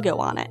Story logo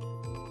on it.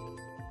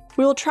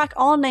 We will track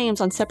all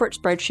names on separate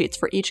spreadsheets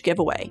for each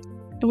giveaway,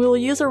 and we will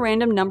use a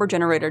random number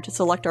generator to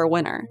select our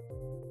winner.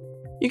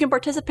 You can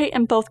participate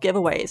in both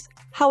giveaways.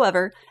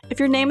 However, if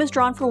your name is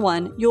drawn for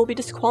one, you will be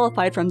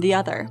disqualified from the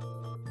other.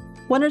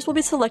 Winners will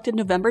be selected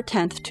November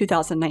 10th,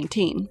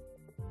 2019.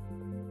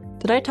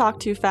 Did I talk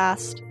too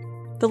fast?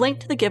 The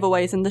link to the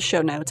giveaway is in the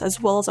show notes as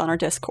well as on our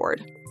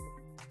Discord.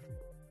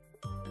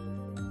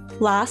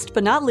 Last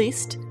but not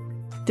least,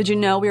 did you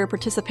know we are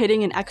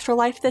participating in Extra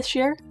Life this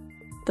year?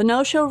 The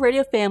No Show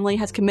Radio family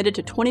has committed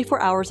to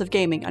 24 hours of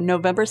gaming on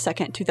November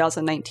 2nd,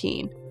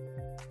 2019.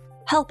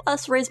 Help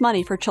us raise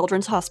money for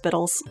children's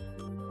hospitals.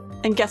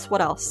 And guess what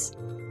else?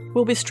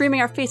 We'll be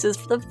streaming our faces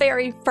for the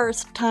very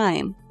first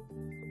time.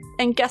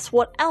 And guess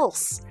what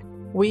else?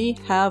 We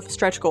have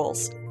stretch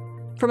goals.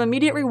 From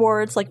immediate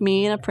rewards like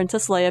me in a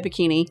Princess Leia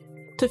bikini,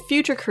 to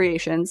future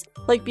creations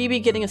like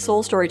BB getting a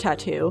Soul Story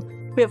tattoo,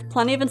 we have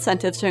plenty of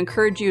incentives to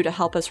encourage you to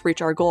help us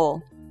reach our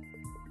goal.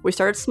 We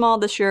started small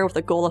this year with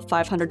a goal of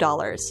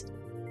 $500.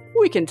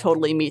 We can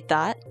totally meet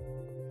that.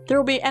 There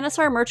will be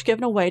NSR merch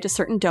given away to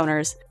certain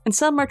donors, and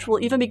some merch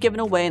will even be given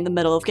away in the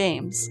middle of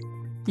games.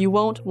 You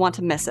won't want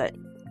to miss it.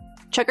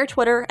 Check our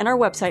Twitter and our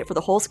website for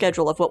the whole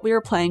schedule of what we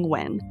are playing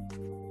when.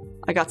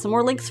 I got some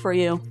more links for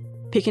you.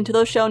 Peek into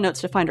those show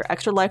notes to find our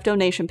Extra Life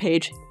donation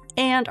page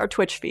and our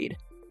Twitch feed.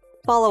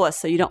 Follow us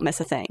so you don't miss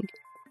a thing.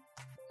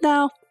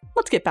 Now,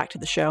 let's get back to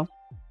the show.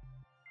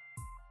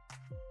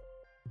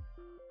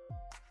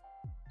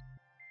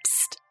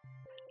 Psst.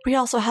 We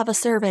also have a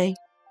survey.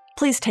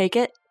 Please take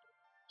it.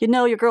 You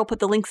know your girl put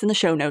the links in the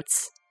show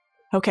notes.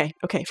 Okay,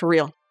 for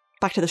real.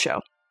 Back to the show.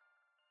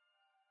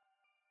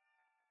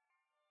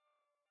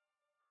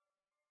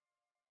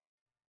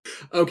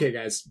 Okay,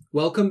 guys,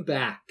 welcome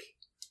back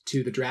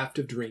to the Draft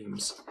of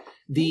Dreams.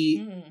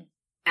 The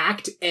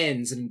act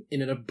ends in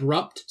an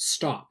abrupt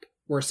stop,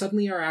 where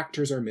suddenly our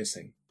actors are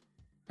missing.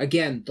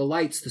 Again, the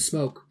lights, the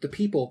smoke, the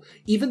people,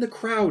 even the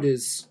crowd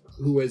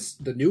who as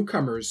the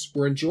newcomers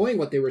were enjoying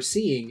what they were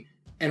seeing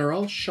and are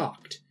all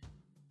shocked.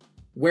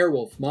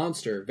 Werewolf,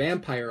 monster,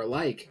 vampire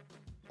alike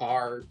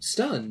are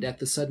stunned at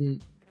the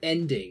sudden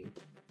ending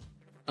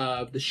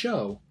of the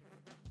show.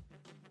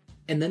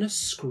 And then a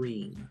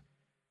scream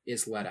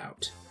is let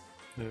out.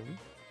 Mm-hmm.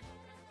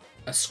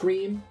 A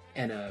scream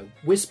and a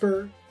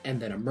whisper and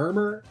then a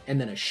murmur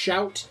and then a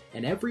shout,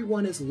 and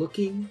everyone is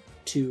looking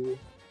to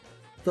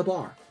the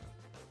bar.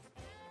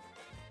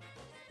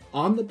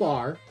 On the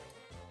bar,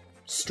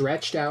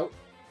 stretched out,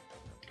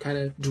 kind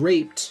of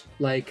draped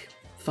like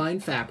fine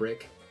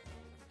fabric,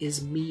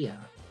 is Mia.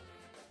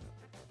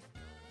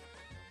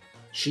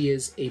 She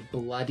is a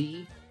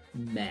bloody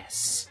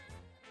mess.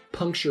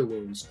 Puncture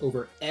wounds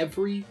over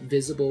every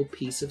visible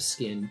piece of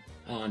skin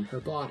on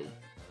her body.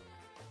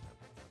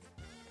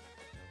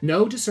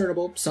 No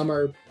discernible, some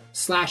are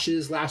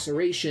slashes,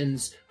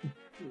 lacerations,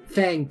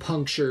 fang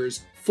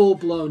punctures,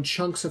 full-blown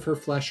chunks of her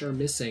flesh are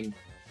missing.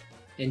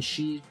 And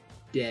she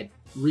dead.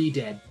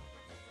 Re-dead.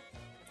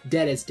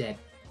 Dead as dead.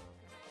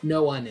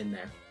 No one in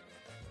there.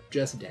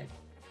 Just dead.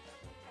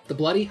 The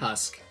bloody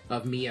husk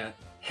of Mia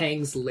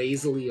hangs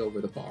lazily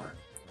over the bar,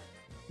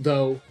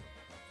 though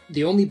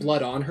the only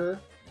blood on her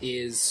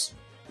is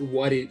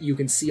what you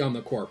can see on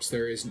the corpse.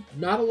 There is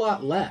not a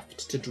lot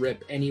left to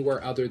drip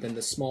anywhere other than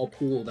the small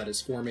pool that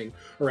is forming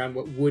around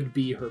what would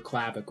be her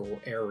clavicle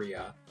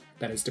area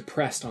that is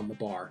depressed on the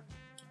bar.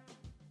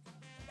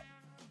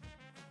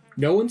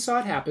 No one saw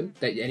it happen,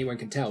 that anyone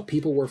can tell.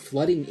 People were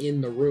flooding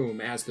in the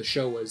room as the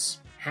show was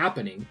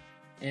happening,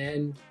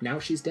 and now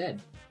she's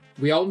dead.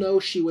 We all know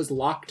she was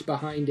locked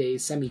behind a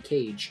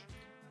semi-cage.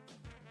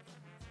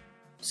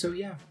 So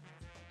yeah,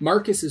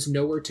 Marcus is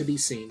nowhere to be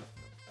seen.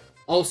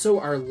 Also,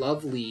 our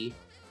lovely,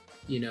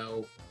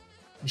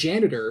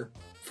 janitor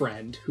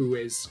friend, who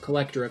is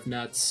collector of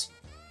nuts,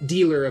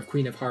 dealer of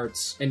Queen of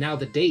Hearts, and now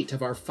the date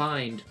of our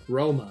find,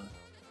 Roma,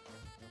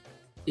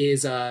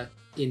 is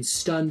in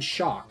stunned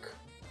shock,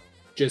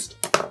 just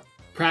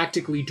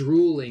practically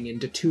drooling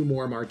into 2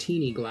 more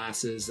martini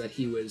glasses that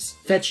he was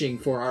fetching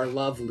for our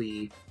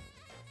lovely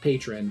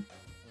patron.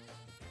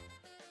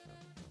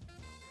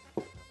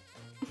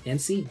 And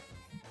scene.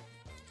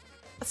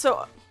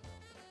 So,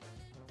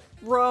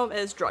 Rome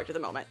is drugged at the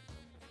moment.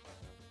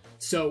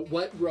 So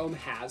what Rome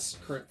has,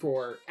 current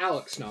for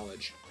Alec's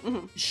knowledge,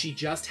 she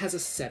just has a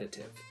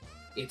sedative.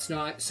 It's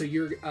not, so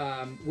you're,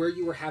 where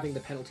you were having the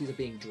penalties of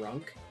being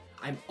drunk,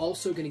 I'm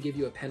also going to give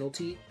you a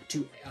penalty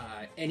to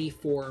any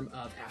form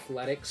of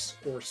athletics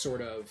or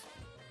sort of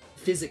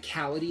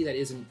physicality that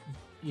isn't,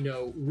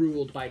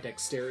 ruled by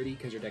dexterity,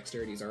 because your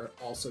dexterities are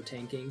also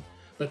tanking.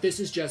 But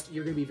this is just,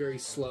 you're going to be very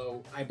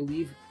slow. I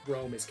believe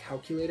Rome is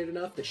calculated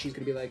enough that she's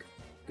going to be like,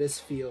 this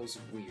feels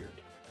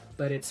weird,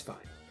 but it's fine.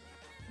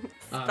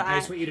 I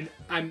just want you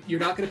to, you're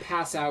not going to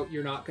pass out,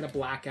 you're not going to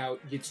black out,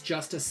 it's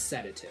just a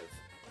sedative.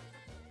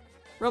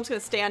 Rome's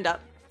going to stand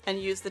up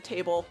and use the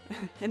table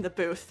in the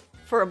booth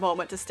for a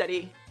moment to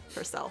steady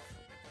herself.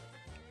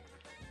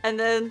 And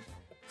then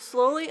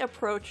slowly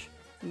approach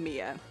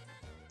Mia.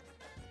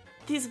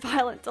 These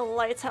violent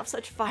delights have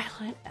such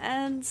violent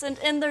ends, and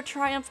in their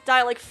triumph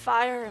die like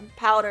fire and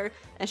powder.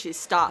 And she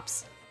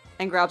stops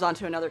and grabs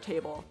onto another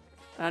table,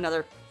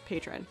 another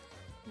patron,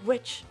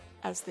 which,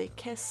 as they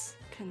kiss,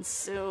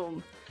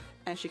 consume.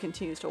 And she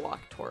continues to walk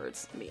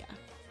towards Mia.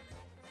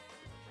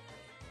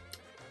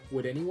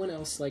 Would anyone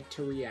else like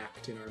to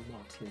react in our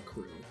motley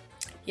crew?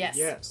 Yes.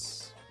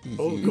 Yes.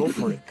 Oh, go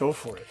for it. Go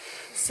for it.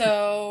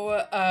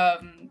 So,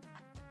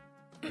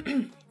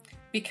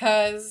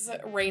 because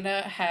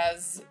Reyna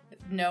has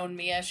known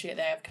Mia,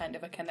 they have kind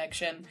of a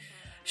connection.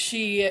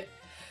 She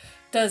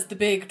does the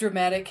big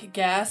dramatic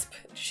gasp.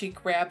 She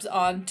grabs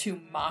onto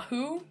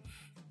Mahu.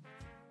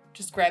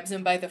 Just grabs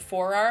him by the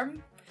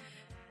forearm.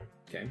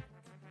 Okay.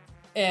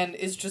 And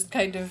is just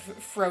kind of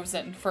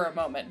frozen for a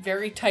moment.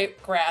 Very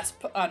tight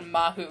grasp on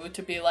Mahu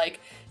to be like,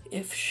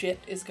 if shit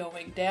is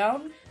going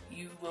down,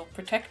 you will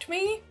protect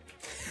me.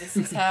 This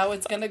is how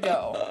it's gonna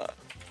go.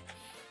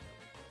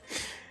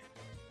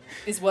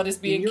 Is what is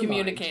being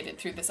communicated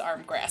through this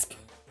arm grasp.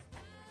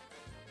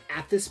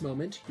 At this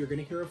moment, you're going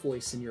to hear a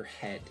voice in your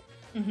head,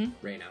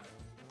 Reyna.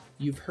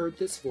 You've heard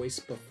this voice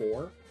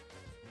before,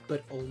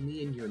 but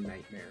only in your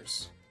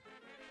nightmares.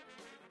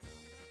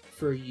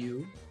 For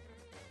you,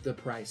 the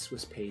price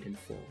was paid in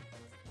full.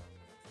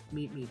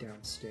 Meet me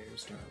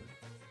downstairs, darling.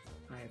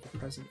 I have a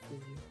present for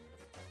you.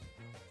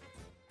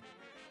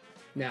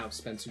 Now,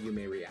 Spencer, you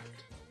may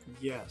react.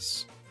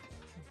 Yes.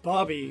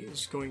 Bobby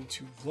is going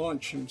to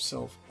launch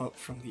himself up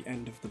from the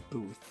end of the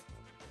booth.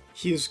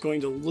 He is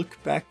going to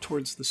look back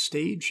towards the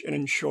stage and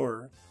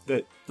ensure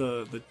that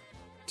the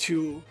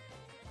two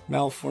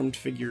malformed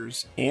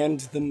figures and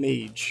the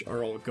mage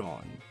are all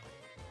gone.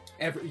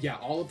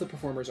 All of the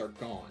performers are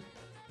gone.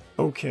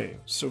 Okay,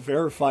 so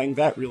verifying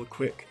that real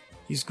quick,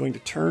 he's going to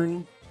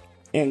turn,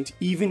 and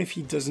even if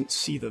he doesn't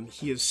see them,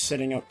 he is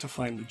setting out to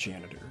find the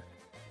janitor.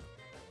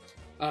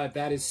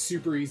 That is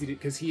super easy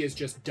because he is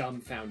just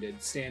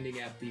dumbfounded,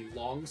 standing at the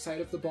long side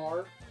of the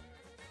bar,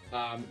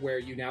 where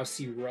you now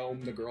see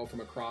Rome, the girl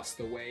from across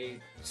the way,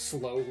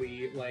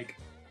 slowly,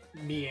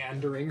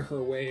 meandering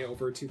her way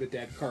over to the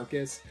dead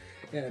carcass,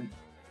 and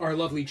our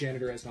lovely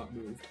janitor has not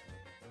moved.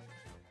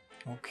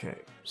 Okay,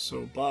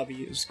 so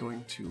Bobby is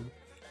going to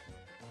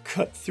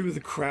cut through the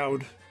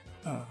crowd,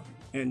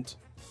 and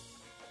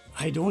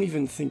I don't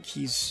even think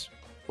he's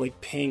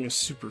paying a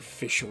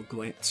superficial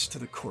glance to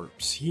the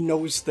corpse. He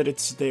knows that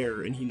it's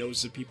there, and he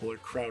knows that people are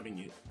crowding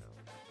it.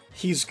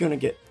 He's gonna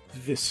get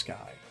this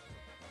guy.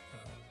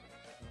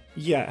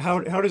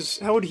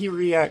 How would he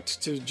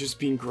react to just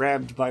being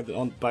grabbed by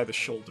the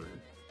shoulder?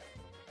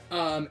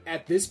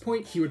 At this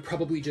point, he would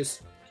probably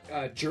just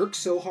jerk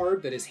so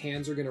hard that his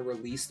hands are going to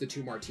release the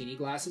two martini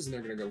glasses, and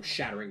they're going to go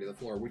shattering to the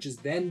floor, which is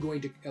then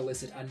going to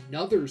elicit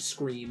another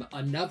scream,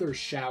 another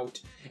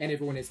shout, and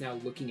everyone is now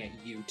looking at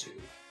you two.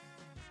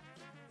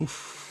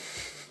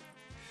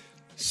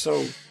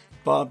 So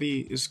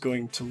Bobby is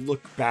going to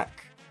look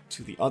back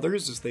to the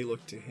others as they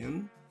look to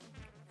him,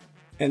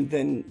 and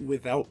then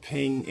without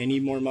paying any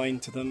more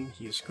mind to them,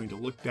 he is going to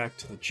look back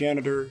to the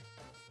janitor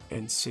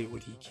and say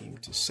what he came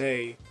to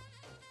say.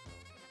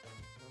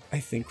 I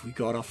think we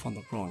got off on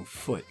the wrong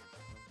foot.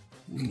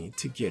 We need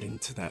to get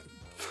into that.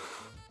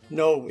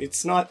 No,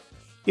 it's not.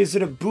 Is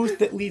it a booth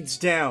that leads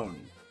down?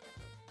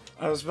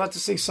 I was about to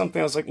say something.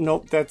 I was like,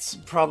 nope, that's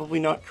probably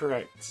not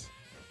correct.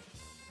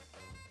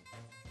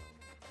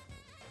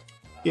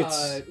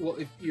 It's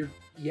if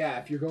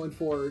you're going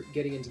for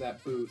getting into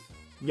that booth.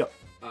 Yep.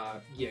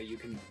 You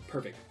can.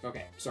 Perfect.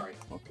 Okay, sorry.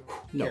 Okay.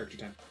 No. Character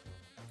time.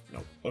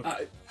 No.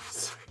 Okay.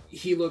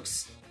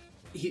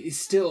 He's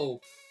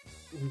still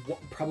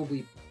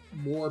probably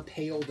more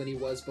pale than he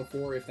was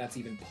before, if that's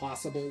even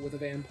possible with a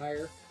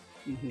vampire.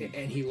 Mm-hmm.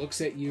 And he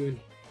looks at you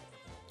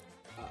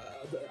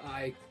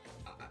and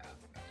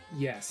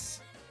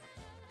yes.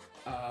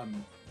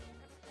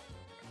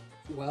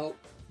 Well,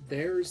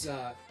 there's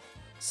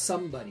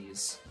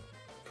somebody's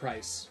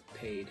price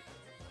paid.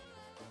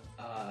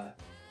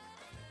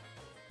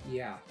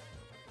 Yeah.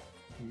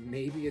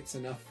 Maybe it's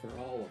enough for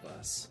all of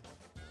us.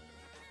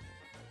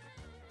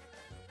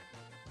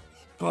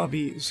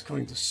 Bobby is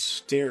going to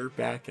stare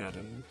back at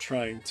him,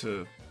 trying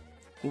to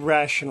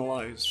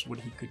rationalize what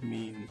he could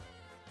mean,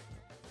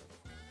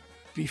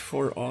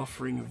 before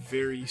offering a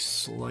very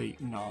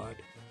slight nod.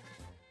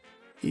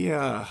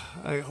 Yeah,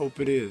 I hope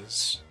it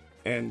is.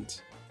 And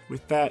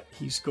with that,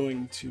 he's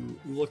going to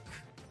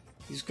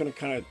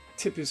kind of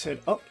tip his head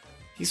up.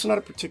 He's not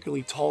a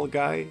particularly tall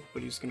guy,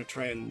 but he's going to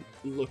try and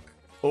look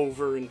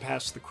over and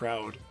past the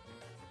crowd,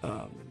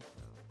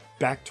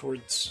 back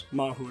towards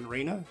Mahu and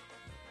Reyna,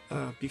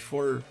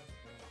 before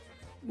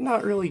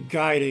not really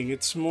guiding.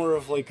 It's more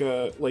of like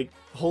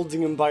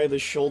holding him by the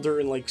shoulder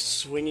and like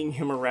swinging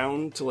him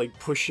around to like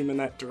push him in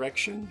that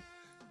direction.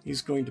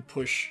 He's going to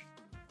push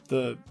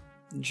the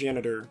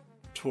janitor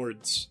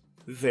towards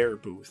their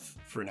booth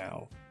for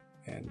now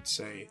and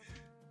say,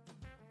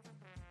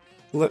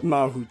 let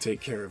Mahu take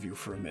care of you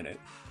for a minute.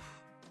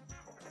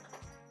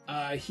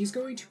 He's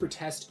going to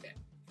protest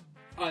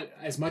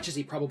as much as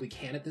he probably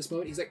can at this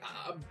moment. He's like,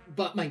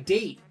 but my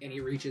date! And he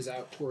reaches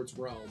out towards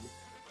Rome,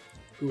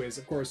 who is,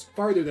 of course,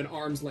 farther than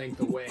arm's length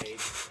away.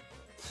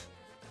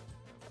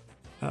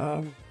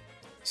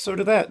 So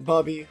to that,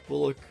 Bobby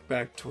will look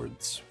back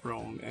towards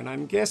Rome, and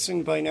I'm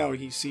guessing by now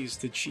he sees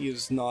that she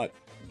is not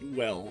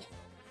well.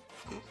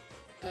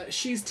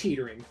 She's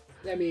teetering.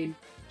 I mean,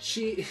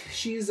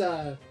 she's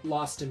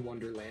lost in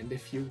Wonderland,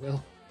 if you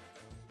will.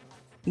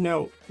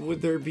 Now,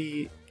 would there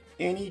be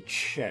any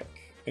check,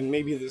 and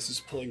maybe this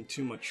is pulling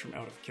too much from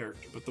out of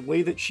character, but the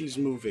way that she's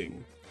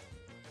moving,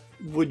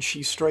 would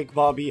she strike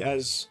Bobby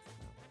as,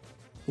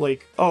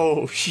 like,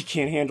 oh, she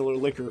can't handle her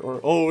liquor, or,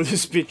 oh,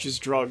 this bitch is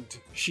drugged,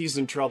 she's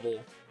in trouble?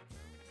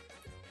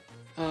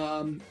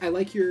 I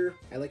like your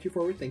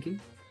forward thinking.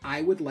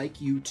 I would like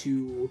you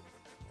to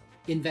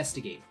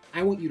investigate.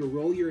 I want you to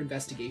roll your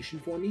investigation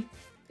for me,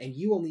 and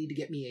you will need to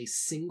get me a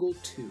single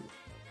 2.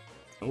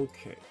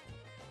 Okay.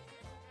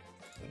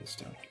 That is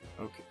down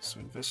here. Okay,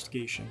 so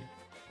investigation.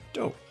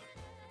 Dope.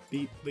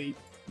 Beat.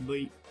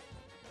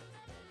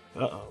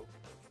 Uh-oh.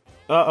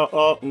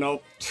 Oh,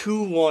 no.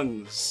 2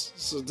 1s.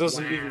 So it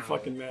doesn't even Wow.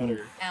 fucking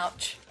matter.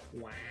 Ouch.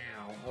 Wow.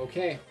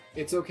 Okay.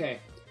 It's okay.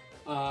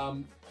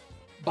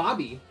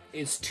 Bobby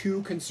is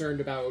too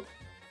concerned about,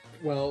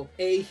 well,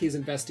 his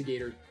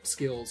investigator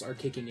skills are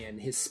kicking in.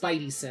 His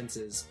spidey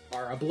senses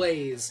are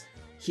ablaze.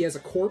 He has a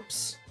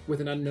corpse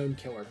with an unknown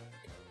killer.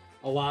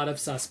 A lot of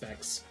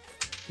suspects.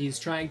 He's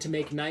trying to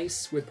make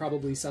nice with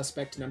probably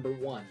suspect number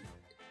 1.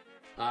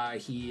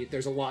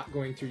 There's a lot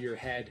going through your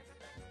head.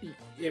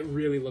 It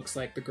really looks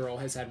like the girl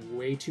has had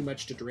way too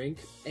much to drink,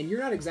 and you're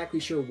not exactly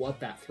sure what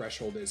that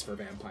threshold is for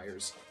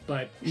vampires.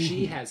 But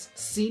she has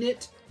seen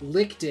it,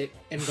 licked it,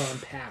 and gone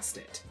past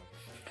it.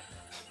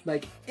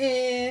 Like,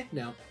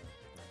 no.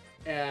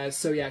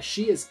 So yeah,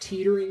 she is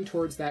teetering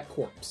towards that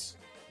corpse.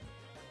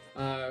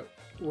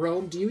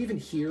 Rome, do you even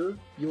hear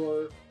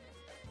your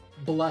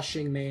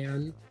blushing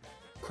man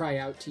cry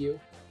out to you?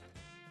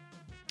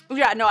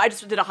 Yeah, no, I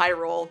just did a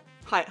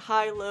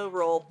high-low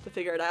roll to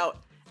figure it out.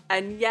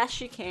 And yes,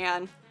 she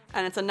can,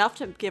 and it's enough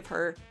to give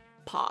her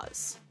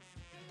pause.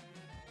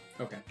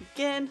 Okay.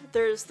 Again,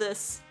 there's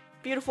this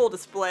beautiful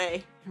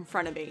display in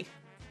front of me.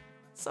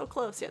 So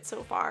close yet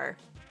so far,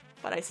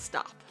 but I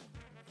stop.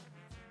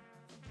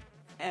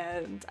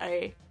 And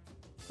I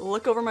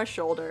look over my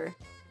shoulder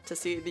to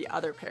see the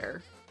other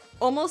pair,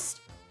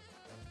 almost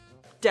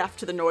deaf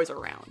to the noise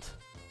around.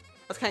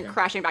 I was kind of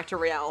crashing back to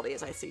reality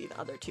as I see the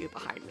other 2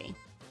 behind me.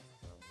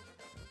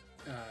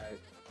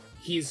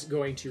 He's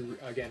going to,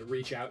 again,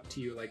 reach out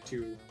to you, like,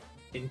 to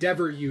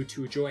endeavor you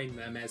to join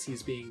them as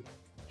he's being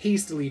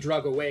hastily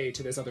drug away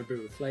to this other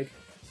booth. Like,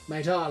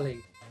 my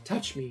darling,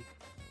 touch me.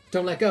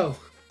 Don't let go.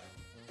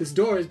 This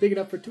door is big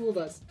enough for 2 of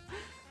us.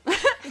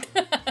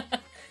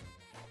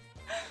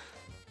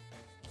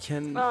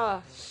 Can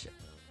Oh, shit.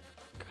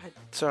 Go ahead.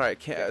 sorry,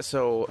 can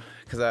so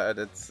because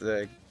it's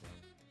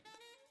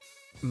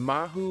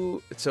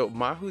Mahu. So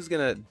Mahu's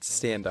gonna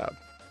stand up,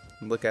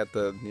 and look at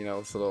the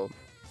this little,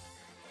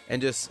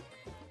 and just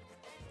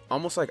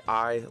almost like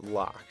eye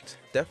locked,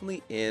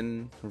 definitely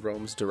in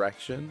Rome's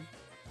direction.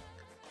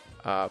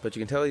 But you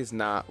can tell he's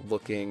not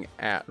looking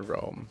at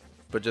Rome,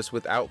 but just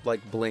without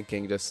like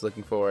blinking, just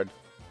looking forward.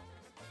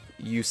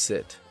 You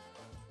sit.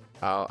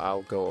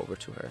 I'll go over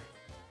to her.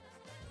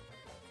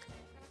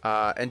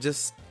 And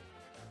just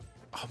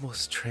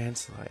almost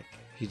trance-like,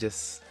 he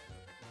just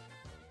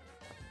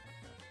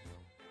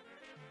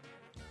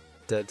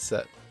dead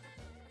set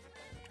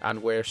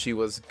on where she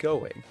was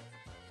going.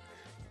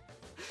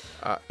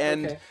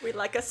 And Okay. We'd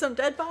like us some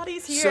dead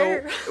bodies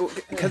here. so,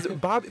 because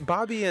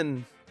Bobby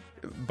and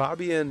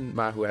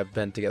Mahu have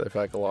been together for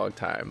like a long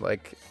time.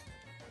 Like,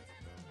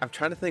 I'm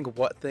trying to think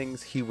what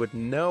things he would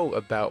know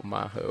about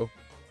Mahu.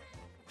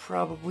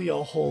 Probably a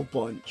whole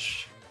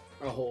bunch.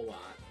 A whole lot.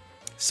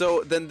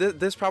 So then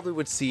this probably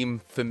would seem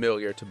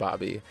familiar to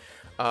Bobby.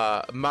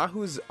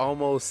 Mahu's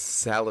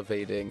almost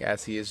salivating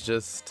as he is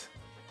just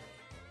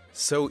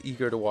so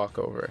eager to walk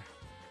over.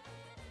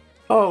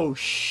 Oh,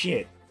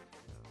 shit.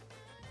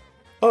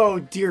 Oh,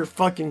 dear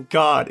fucking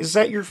God. Is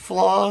that your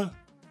flaw?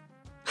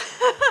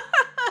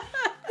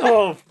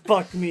 Oh,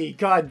 fuck me.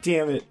 God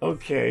damn it.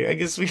 Okay, I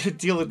guess we gotta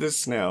deal with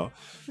this now.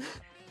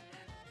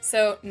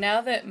 So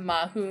now that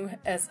Mahu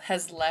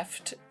has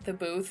left the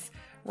booth,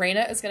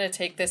 Raina is going to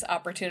take this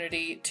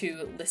opportunity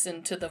to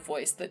listen to the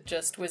voice that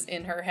just was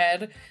in her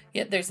head.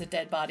 Yet there's a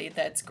dead body.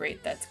 That's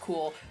great. That's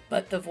cool.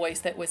 But the voice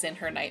that was in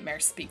her nightmare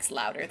speaks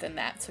louder than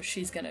that. So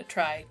she's going to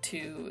try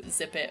to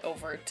zip it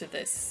over to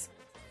this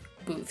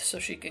booth so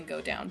she can go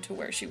down to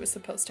where she was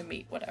supposed to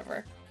meet,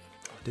 whatever.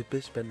 The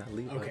bitch better not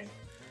leave. Okay.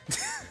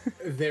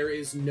 There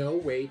is no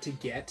way to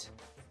get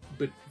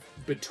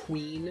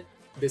between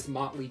this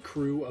motley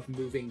crew of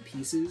moving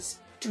pieces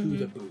to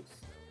the booth.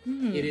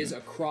 It is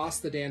across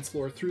the dance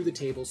floor, through the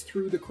tables,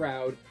 through the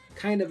crowd,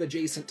 kind of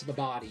adjacent to the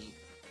body.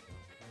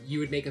 You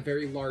would make a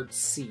very large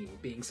scene,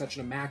 being such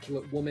an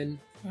immaculate woman.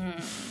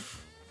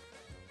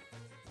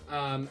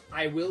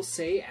 I will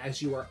say,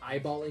 as you are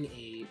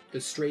eyeballing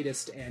the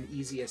straightest and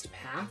easiest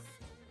path,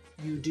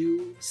 you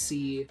do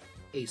see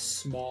a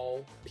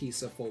small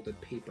piece of folded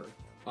paper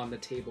on the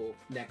table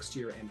next to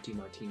your empty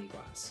martini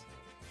glass.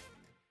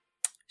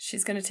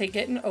 She's going to take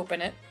it and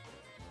open it.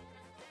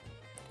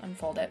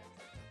 Unfold it.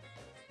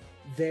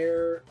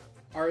 There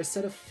are a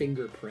set of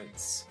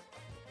fingerprints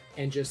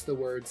and just the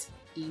words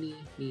eeny,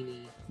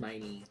 meeny,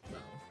 miny, mo.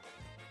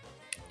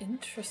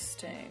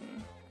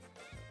 Interesting.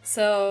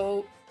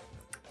 So,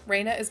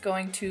 Raina is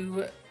going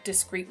to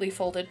discreetly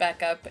fold it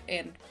back up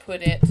and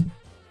put it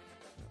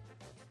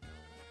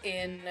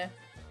in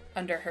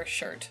under her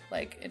shirt,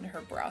 like in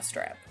her bra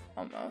strap,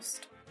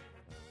 almost.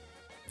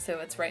 So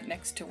it's right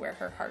next to where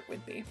her heart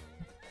would be.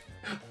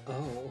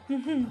 Oh,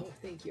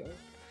 thank you.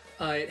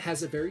 It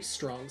has a very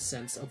strong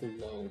sense of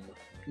loam.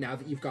 Now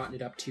that you've gotten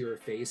it up to your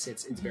face,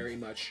 it's very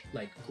much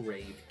like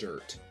grave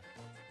dirt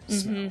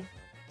smell.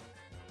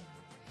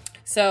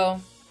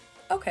 So,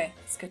 okay,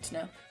 it's good to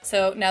know.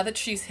 So now that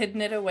she's hidden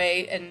it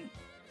away, and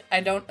I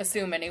don't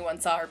assume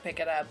anyone saw her pick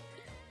it up.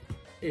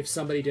 If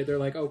somebody did, they're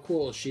like, "Oh,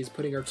 cool! She's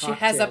putting her cocktail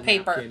has a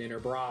paper napkin in her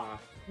bra."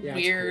 Yeah,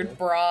 weird, cool.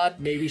 broad.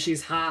 Maybe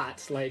she's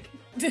hot. Like,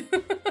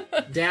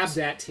 dab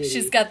that titty.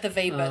 She's got the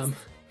vapors.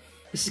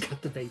 She's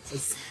got the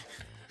vapors.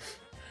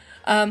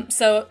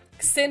 So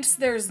since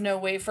there's no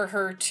way for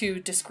her to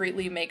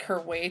discreetly make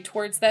her way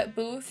towards that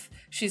booth,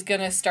 she's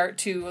gonna start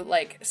to,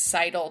 like,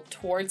 sidle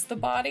towards the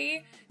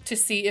body to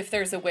see if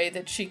there's a way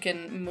that she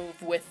can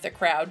move with the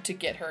crowd to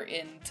get her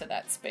into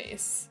that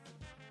space.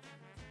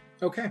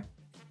 Okay.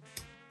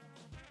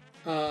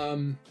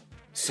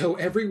 So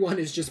everyone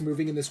is just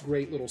moving in this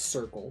great little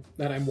circle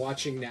that I'm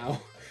watching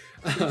now.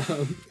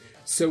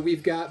 So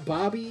we've got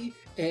Bobby,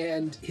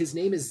 and his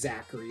name is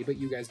Zachary, but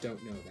you guys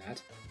don't know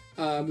that.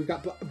 We've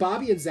got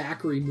Bobby and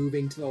Zachary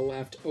moving to the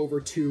left over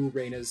to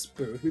Raina's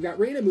booth. We've got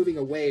Raina moving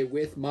away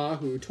with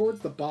Mahu towards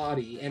the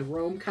body, and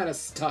Rome kind of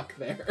stuck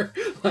there.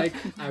 Like,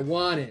 I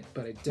want it,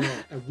 but I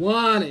don't. I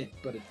want it,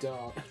 but I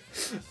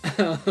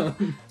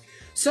don't.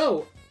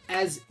 So,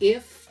 as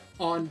if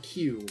on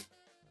cue,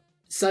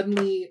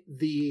 suddenly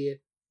the,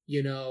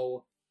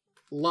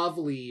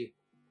 lovely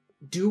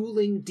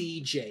dueling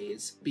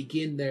DJs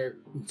begin their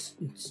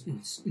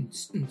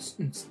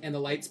and the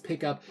lights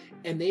pick up,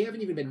 and they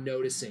haven't even been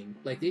noticing.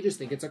 Like, they just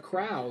think it's a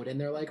crowd, and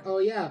they're like, oh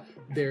yeah,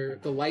 the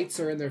lights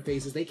are in their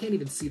faces. They can't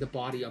even see the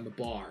body on the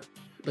bar.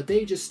 But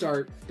they just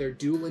start their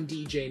dueling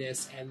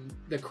DJ-ness, and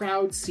the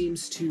crowd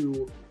seems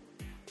to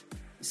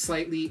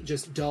slightly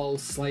just dull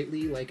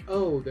slightly, like,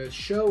 oh, the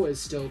show is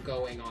still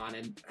going on,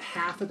 and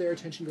half of their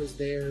attention goes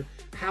there,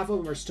 half of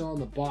them are still on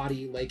the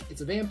body. Like,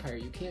 it's a vampire,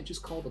 you can't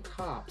just call the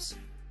cops.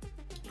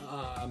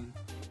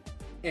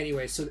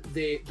 Anyway, so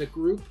the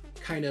group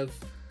kind of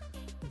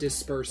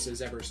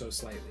disperses ever so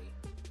slightly.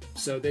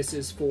 So this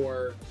is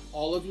for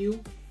all of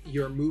you.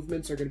 Your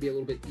movements are going to be a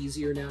little bit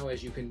easier now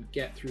as you can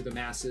get through the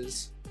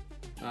masses.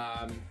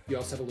 You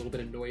also have a little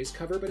bit of noise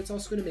cover, but it's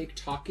also going to make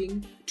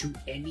talking to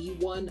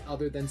anyone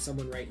other than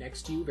someone right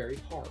next to you very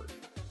hard.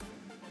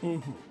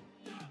 Mm-hmm.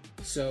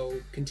 So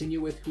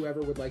continue with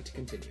whoever would like to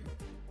continue.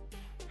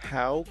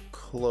 How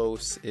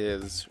close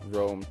is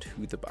Rome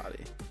to the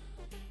body?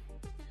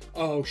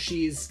 Oh,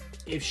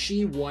 if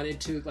she wanted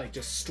to, like,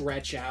 just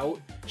stretch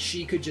out,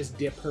 she could just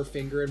dip her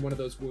finger in one of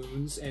those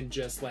wounds and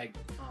just, like,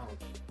 oh.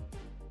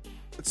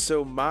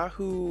 So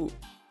Mahu,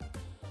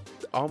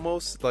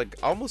 almost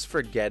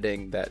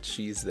forgetting that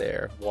she's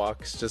there,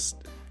 walks just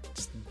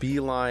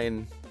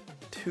beeline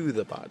to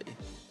the body.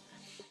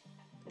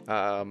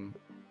 And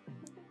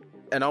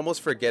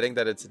almost forgetting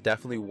that it's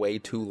definitely way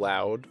too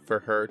loud for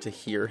her to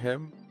hear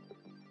him.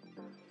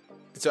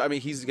 So, I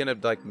mean, he's gonna,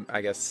 like, I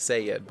guess,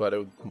 say it, but it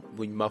would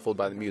be muffled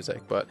by the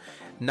music. But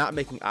not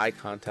making eye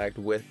contact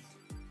with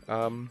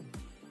Rome,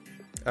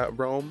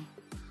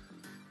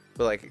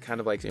 but, like,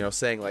 kind of like,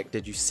 saying, like,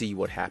 did you see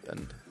what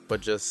happened?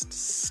 But just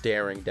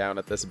staring down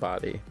at this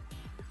body.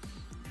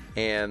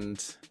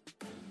 And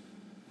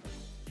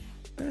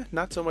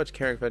not so much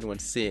caring if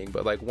anyone's seeing,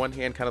 but, like, one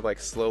hand kind of, like,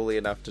 slowly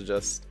enough to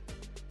just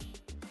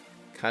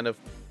kind of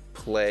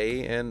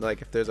play in,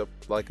 like, if there's a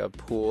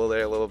pool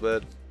there a little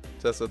bit,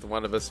 just with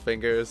one of his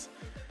fingers,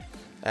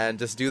 and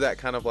just do that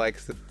kind of, like,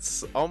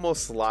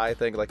 almost sly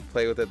thing, like,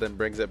 play with it, then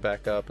brings it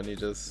back up, and he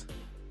just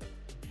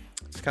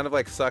kind of,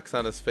 like, sucks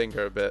on his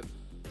finger a bit.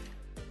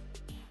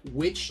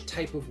 Which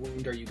type of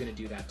wound are you going to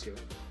do that to?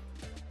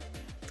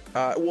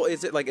 Well,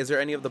 is there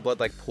any of the blood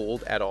like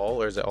pooled at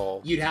all, or is it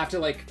all? You'd have to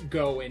like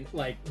go and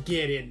like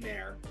get in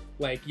there.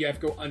 Like you have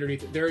to go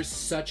underneath it. There is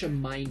such a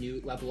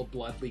minute level of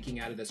blood leaking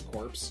out of this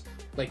corpse.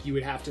 Like you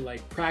would have to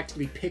like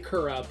practically pick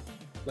her up,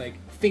 like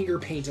finger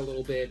paint a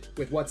little bit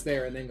with what's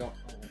there, and then go.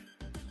 Oh.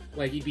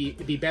 Like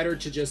it'd be better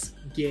to just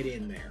get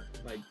in there.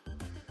 Like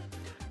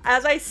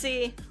as I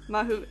see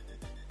Mahu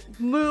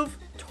move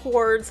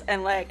towards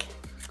and like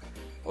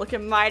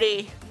looking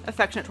mighty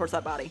affectionate towards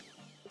that body,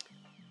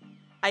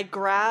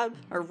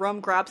 Rum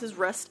grabs his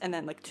wrist and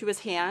then like to his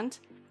hand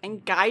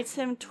and guides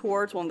him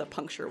towards one of the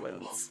puncture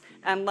wounds.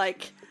 And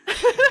like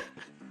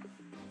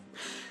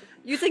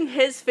using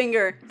his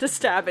finger to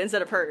stab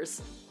instead of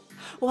hers.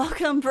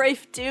 Welcome,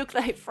 brave Duke,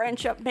 thy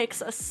friendship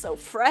makes us so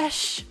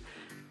fresh.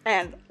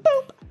 And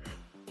boop!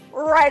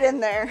 Right in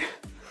there.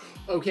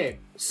 Okay,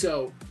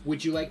 so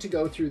would you like to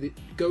go to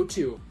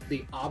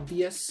the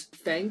obvious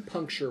fang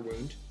puncture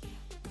wound,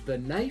 the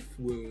knife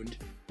wound,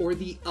 or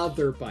the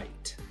other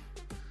bite?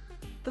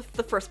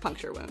 The first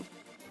puncture wound.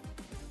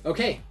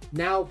 Okay,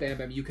 now Bam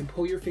Bam, you can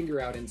pull your finger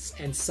out and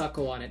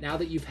suckle on it. Now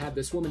that you've had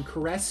this woman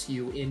caress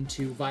you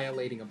into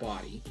violating a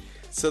body.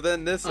 So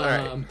then this,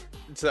 alright.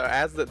 So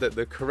as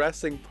the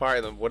caressing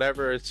part and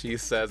whatever she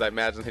says, I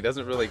imagine he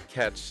doesn't really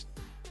catch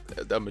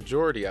a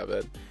majority of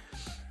it.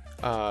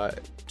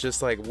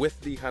 Just like with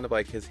the kind of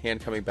like his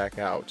hand coming back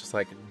out, just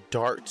like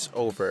darts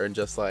over and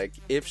just like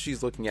if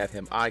she's looking at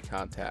him, eye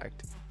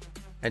contact,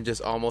 and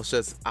just almost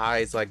just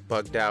eyes like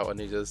bugged out, and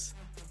he just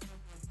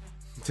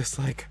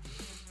like,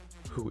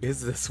 who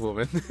is this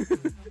woman?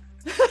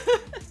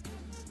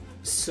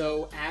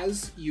 So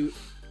as you,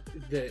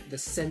 the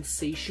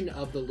sensation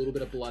of the little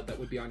bit of blood that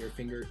would be on your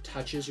finger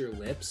touches your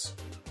lips,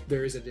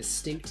 there is a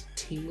distinct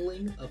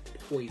tingling of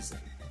poison.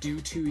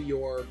 Due to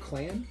your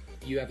clan,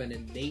 you have an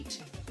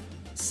innate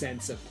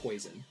sense of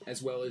poison,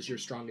 as well as your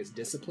strongest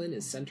discipline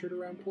is centered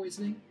around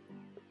poisoning.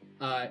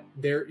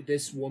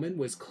 This woman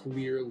was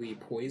clearly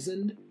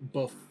poisoned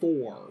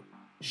before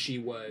she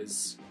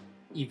was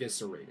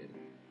eviscerated.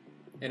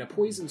 And a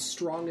poison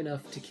strong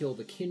enough to kill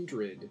the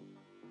kindred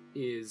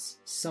is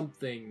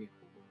something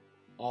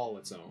all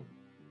its own.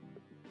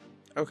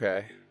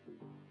 Okay.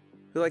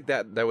 I feel like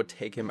that would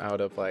take him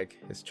out of like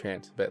his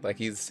trance a bit. Like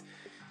he's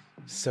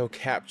so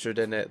captured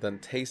in it, then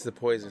tastes the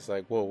poison. It's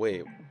like, whoa,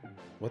 wait,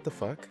 what the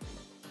fuck?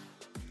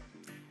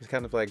 He's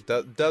kind of like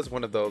does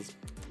one of those,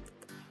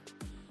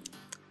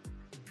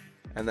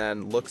 and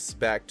then looks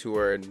back to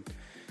her and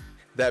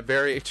that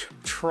very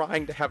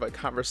trying to have a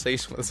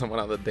conversation with someone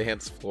on the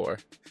dance floor.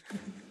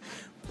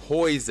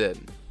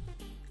 Poison.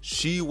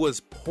 She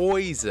was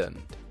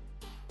poisoned.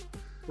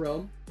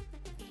 Rome,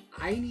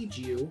 I need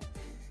you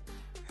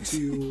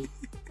to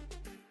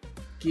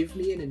give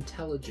me an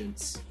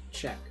intelligence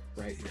check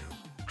right now.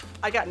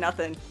 I got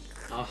nothing.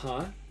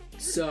 Uh-huh.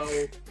 So,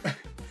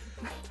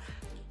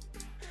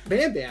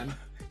 Bam Bam,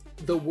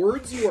 the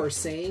words you are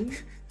saying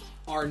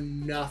are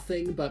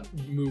nothing but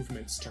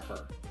movements to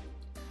her.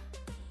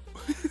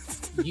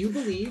 You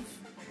believe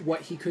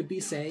what he could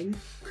be saying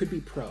could be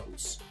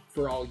prose,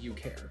 for all you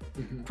care.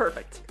 Mm-hmm.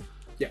 Perfect.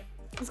 Yeah.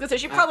 I was gonna say,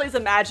 she probably is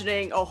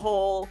imagining a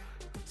whole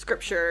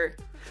scripture.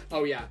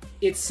 Oh yeah,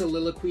 it's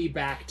soliloquy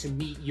back to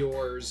meet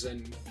yours,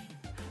 and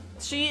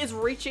She is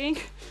reaching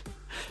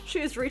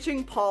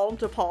palm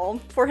to palm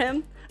for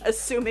him,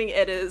 assuming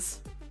it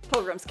is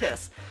Pilgrim's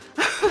Kiss.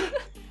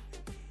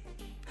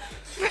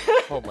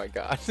 Oh my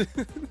god.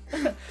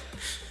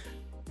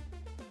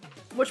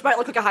 Which might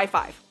look like a high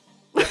five.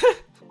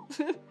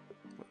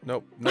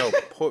 No.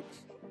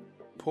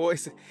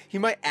 Poison. He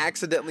might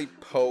accidentally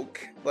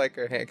poke like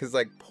her hand because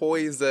like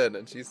poison,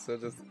 and she's so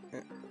just.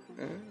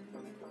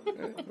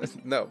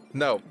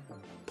 No.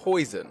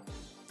 Poison.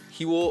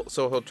 He'll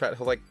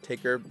like take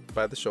her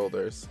by the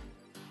shoulders,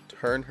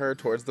 turn her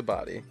towards the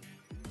body,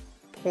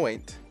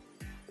 point,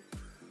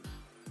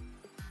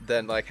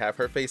 then like have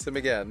her face him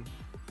again.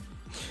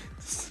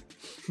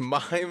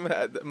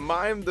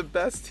 Mime the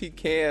best he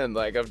can.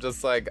 Like I'm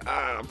just like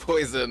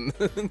poison.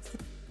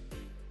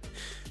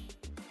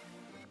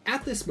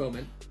 at this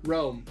moment,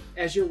 Rome,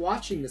 as you're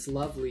watching this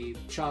lovely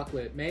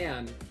chocolate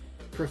man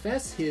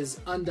profess his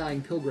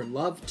undying pilgrim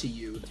love to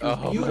you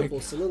through beautiful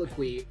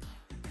soliloquy,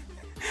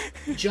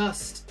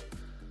 just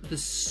the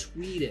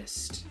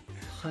sweetest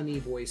honey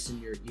voice in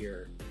your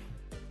ear.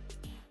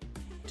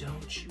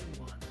 Don't you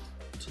want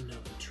to know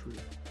the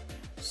truth,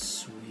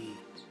 sweet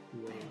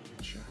wailing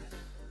child?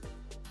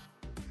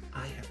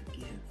 I have a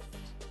gift.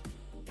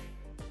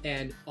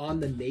 And on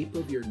the nape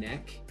of your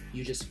neck,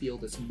 you just feel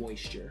this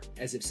moisture,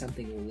 as if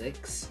something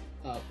licks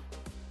up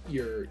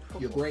your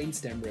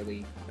brainstem,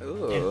 really.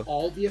 Ooh. And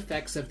all the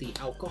effects of the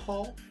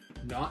alcohol,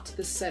 not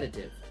the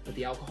sedative, but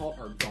the alcohol,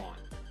 are gone.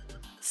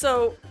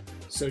 So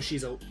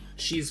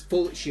she's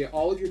full.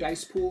 All of your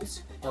dice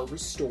pools are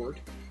restored,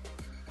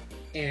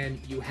 and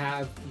you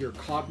have your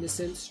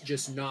cognizance,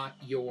 just not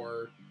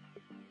your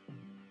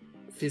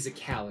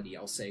physicality.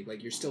 I'll say,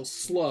 like, you're still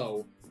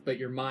slow, but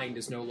your mind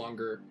is no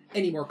longer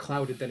any more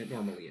clouded than it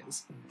normally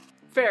is.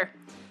 fair.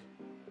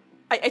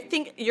 I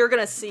think you're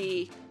gonna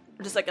see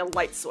just like a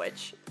light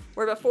switch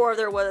Where before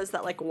there was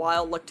that like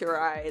wild look to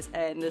her eyes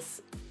and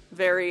this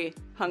very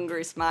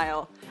hungry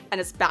smile,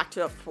 and it's back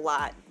to a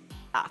flat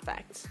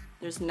affect.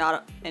 There's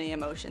not any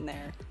emotion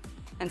there.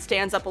 And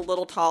stands up a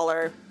little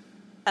taller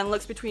and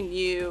looks between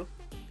you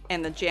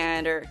and the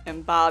janitor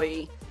and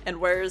Bobby. And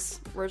where's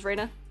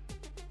Reyna?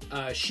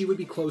 She would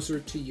be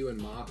closer to you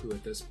and Mahu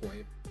at this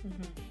point.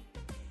 Mm-hmm.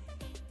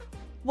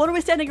 What are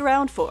we standing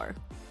around for?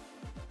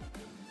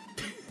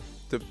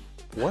 The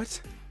what?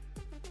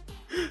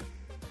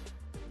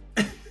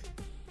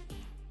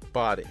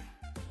 Body.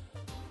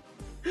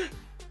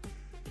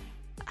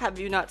 Have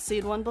you not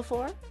seen one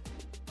before?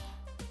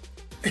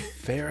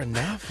 Fair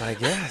enough, I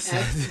guess.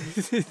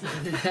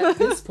 At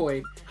this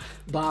point,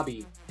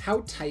 Bobby,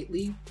 how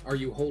tightly are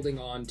you holding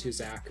on to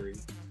Zachary?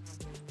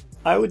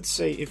 I would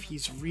say if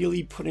he's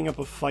really putting up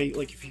a fight,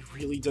 like if he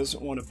really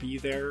doesn't want to be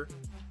there,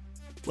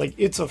 like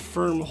it's a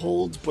firm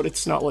hold, but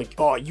it's not like,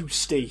 oh, you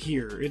stay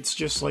here. It's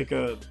just like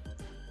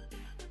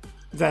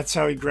that's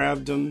how he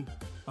grabbed him.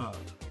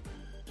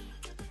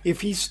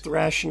 If he's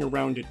thrashing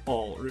around at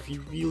all, or if he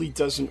really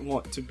doesn't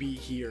want to be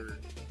here,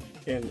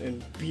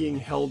 and being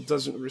held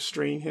doesn't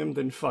restrain him,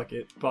 then fuck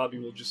it. Bobby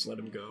will just let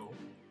him go.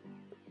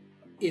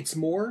 It's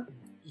more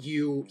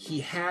he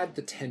had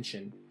the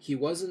tension. He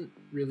wasn't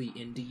really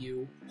into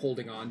you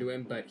holding on to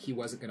him, but he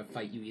wasn't going to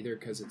fight you either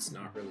because it's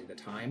not really the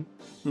time.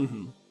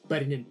 Mm-hmm.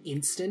 But in an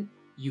instant,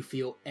 you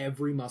feel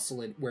every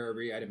muscle in where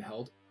every item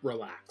held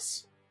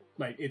relax.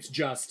 Like, it's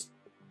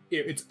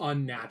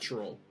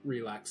unnatural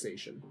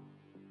relaxation.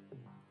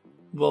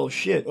 Well,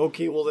 shit.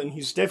 Okay, well then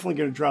he's definitely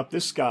going to drop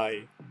this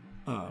guy,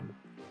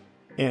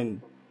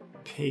 and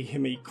pay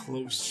him a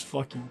close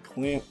fucking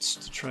glance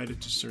to try to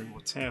discern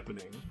what's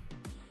happening.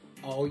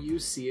 All you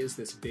see is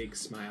this big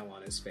smile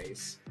on his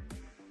face.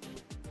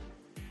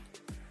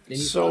 And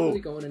he's So- not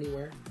really going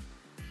anywhere.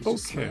 He's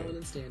just Okay. smiling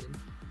and standing.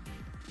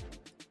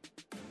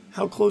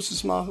 How close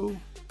is Mahu?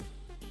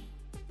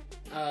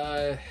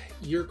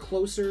 You're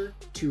closer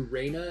to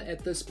Reyna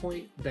at this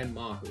point than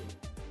Mahu.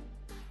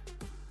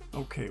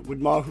 Okay, would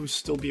Mahu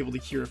still be able to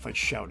hear if I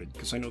shouted?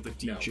 Because I know the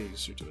No.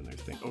 DJs are doing their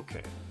thing.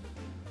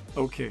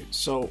 Okay,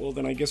 so, well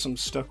then I guess I'm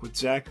stuck with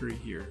Zachary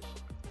here.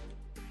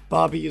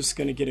 Bobby is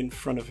gonna get in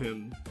front of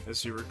him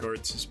as he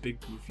regards his big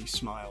goofy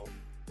smile.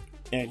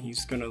 And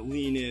he's gonna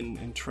lean in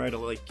and try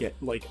to get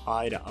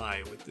eye to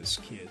eye with this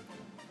kid.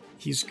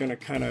 He's gonna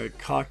kinda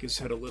cock his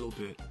head a little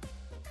bit.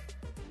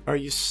 Are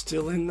you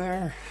still in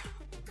there?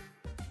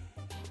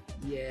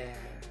 Yeah.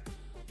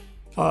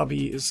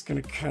 Bobby is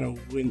gonna kinda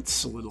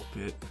wince a little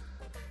bit.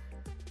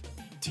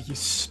 Do you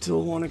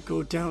still wanna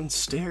go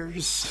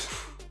downstairs?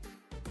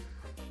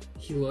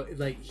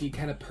 He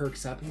kind of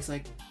perks up and he's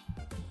like,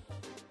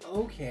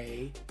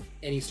 okay.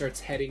 And he starts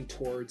heading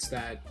towards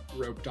that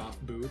roped off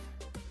booth,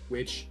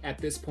 which at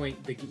this point,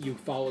 you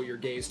follow your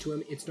gaze to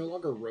him. It's no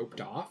longer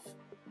roped off,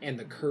 and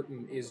the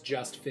curtain is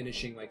just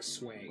finishing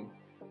swaying,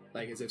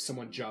 like as if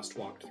someone just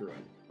walked through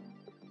it.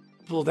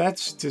 Well,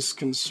 that's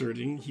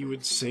disconcerting, he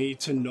would say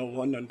to no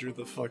one under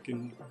the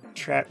fucking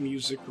trap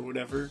music or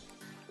whatever.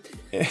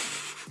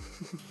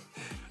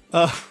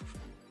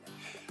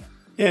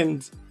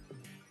 And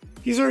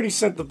he's already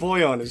sent the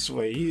boy on his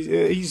way.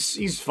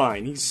 He's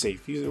fine. He's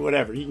safe. He's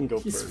whatever. He can go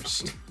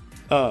first.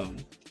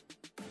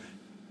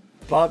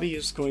 Bobby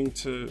is going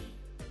to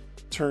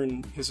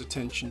turn his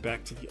attention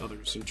back to the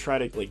others and try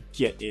to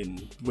get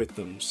in with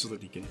them so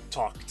that he can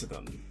talk to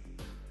them.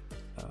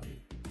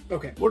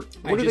 Okay. What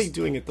are they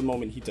doing at the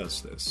moment he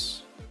does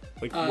this?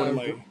 What am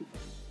I?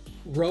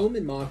 Rome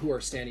and Mahu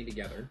are standing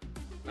together,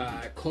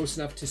 close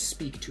enough to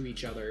speak to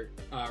each other.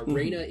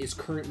 Reyna is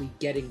currently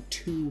getting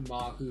to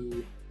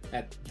Mahu.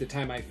 At the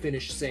time I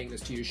finish saying this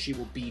to you, she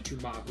will be to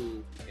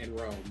Mahu and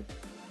Rome.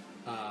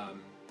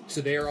 So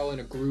they are all in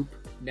a group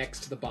next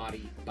to the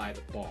body by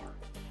the bar.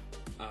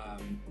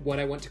 What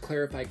I want to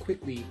clarify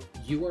quickly,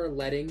 you are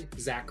letting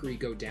Zachary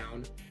go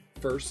down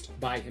first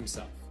by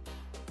himself.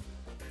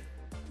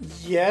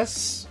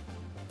 Yes.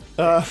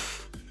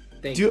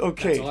 Thank you.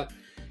 Okay. That's all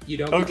you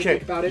don't get to Okay,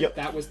 think about it. yep.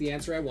 That was the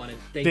answer I wanted.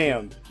 Thank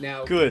Damn. you.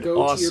 Now Good. go to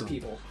Awesome. your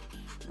people.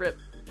 Rip.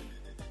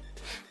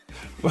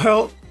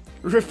 Well,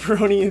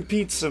 ripperoni and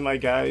pizza, my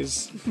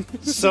guys.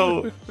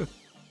 So,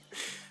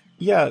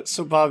 yeah,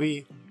 so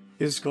Bobby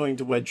is going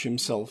to wedge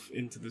himself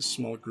into this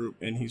small group,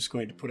 and he's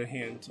going to put a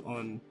hand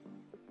on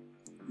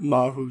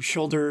Mahu's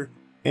shoulder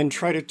and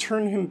try to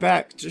turn him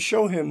back to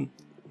show him,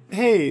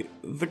 hey,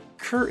 the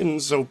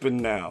curtain's open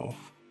now.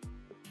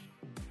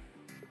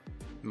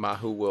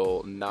 Mahu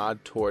will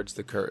nod towards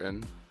the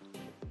curtain,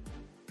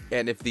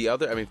 and if the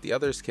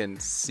others can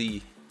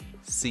see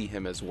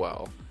him as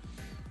well,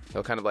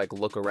 he'll kind of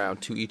look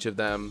around to each of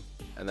them,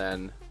 and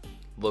then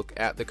look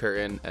at the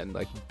curtain and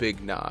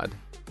big nod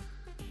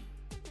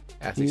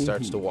as he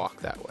starts to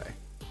walk that way.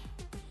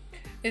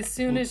 As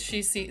soon as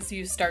she sees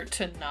you start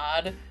to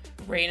nod,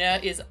 Reyna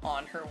is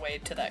on her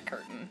way to that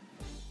curtain.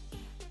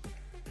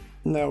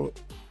 Now,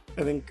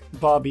 I think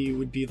Bobby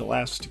would be the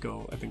last to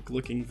go. I think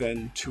looking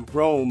then to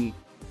Rome,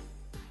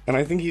 and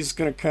I think he's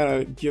gonna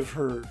kind of give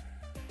her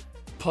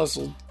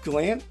puzzled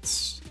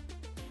glance,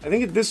 I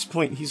think at this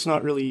point he's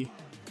not really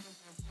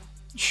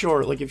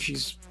sure, like, if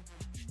she's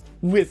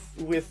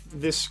with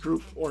this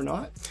group or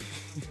not.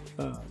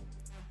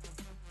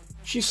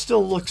 She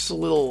still looks a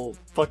little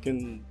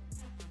fucking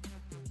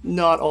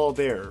not all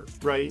there,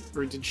 right?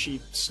 Or did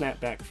she snap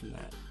back from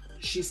that?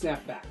 She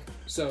snapped back.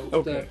 So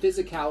Okay. the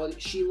physicality,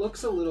 she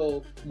looks a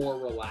little more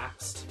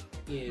relaxed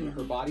in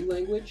her body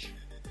language,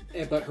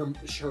 but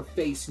her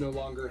face no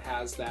longer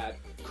has that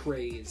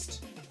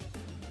crazed,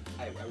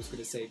 I was going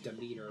to say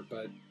demeanor,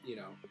 but, you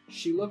know,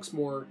 she looks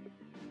more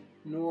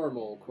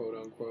normal, quote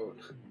unquote.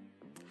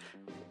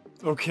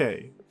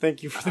 Okay,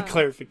 thank you for the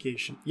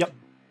clarification. Yep.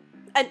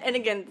 And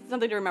again,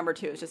 something to remember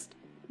too is just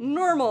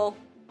normal,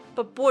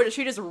 but boy, does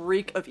she just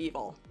reek of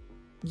evil.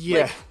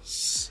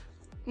 Yes.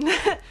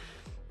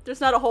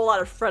 There's not a whole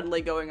lot of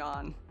friendly going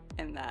on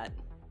in that.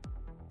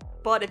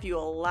 But if you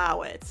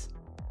allow it,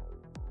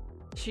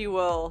 she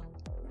will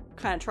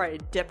kind of try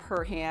to dip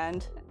her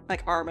hand,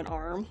 like arm in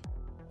arm,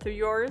 through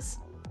yours,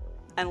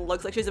 and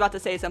looks like she's about to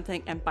say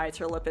something and bites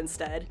her lip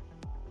instead,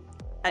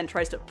 and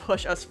tries to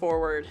push us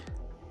forward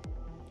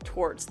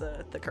towards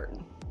the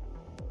curtain.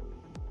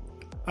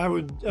 I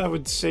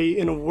would say,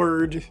 in a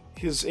word,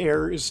 his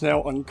air is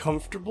now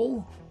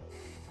uncomfortable.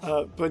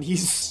 But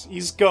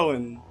he's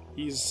going.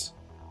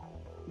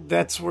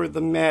 That's where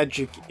the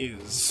magic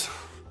is.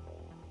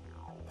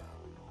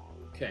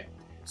 Okay,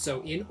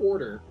 so in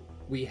order,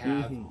 we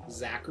have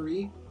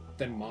Zachary,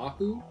 then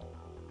Mahu,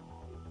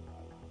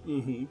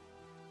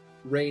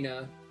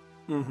 Reyna,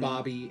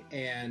 Bobby,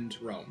 and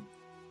Rome.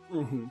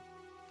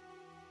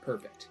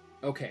 Perfect.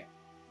 Okay,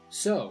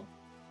 so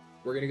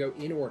we're gonna go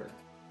in order.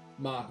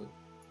 Mahu,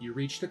 you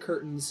reach the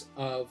curtains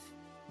of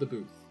the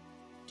booth.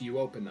 Do you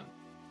open them?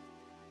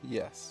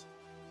 Yes.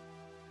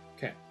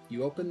 Okay,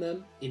 you open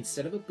them.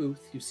 Instead of a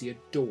booth, you see a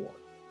door.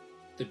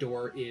 The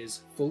door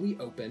is fully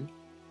open,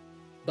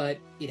 but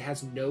it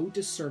has no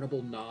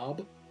discernible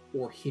knob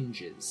or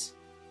hinges.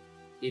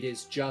 It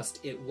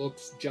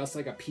looks just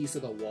like a piece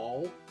of the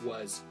wall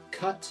was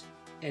cut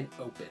and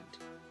opened.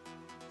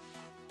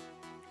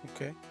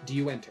 Okay. Do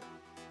you enter?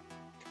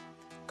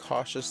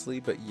 Cautiously,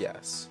 but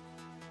yes.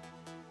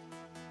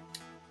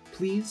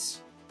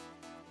 Please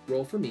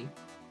roll for me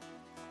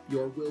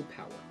your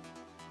willpower.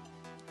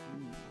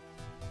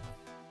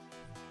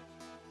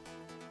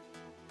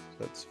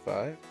 That's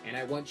 5. And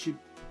I want you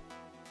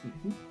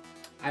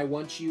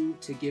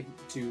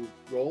to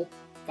roll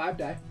 5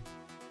 die.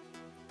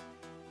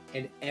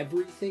 And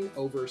everything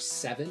over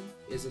 7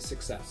 is a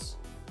success.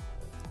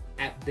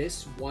 At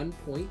this one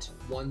point,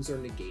 1s are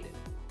negated.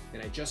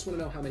 And I just want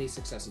to know how many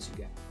successes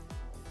you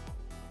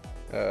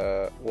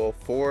get. Well,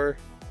 4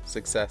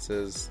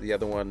 successes. The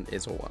other one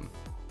is a 1.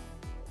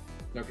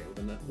 Okay, well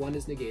then that 1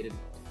 is negated.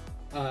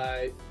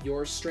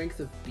 Your strength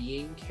of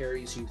being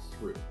carries you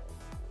through.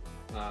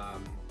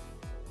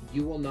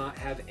 You will not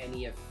have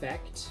any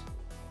effect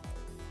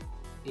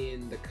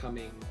in the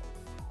coming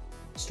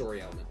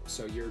story element,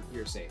 so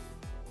you're safe.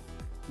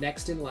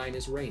 Next in line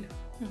is Reyna.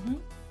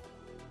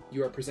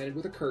 You are presented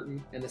with a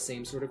curtain and the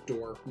same sort of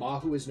door.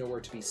 Mahu is nowhere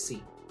to be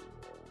seen.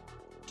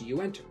 Do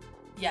you enter?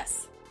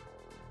 Yes.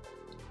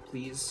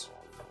 Please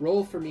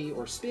roll for me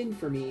or spin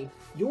for me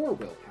your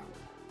willpower.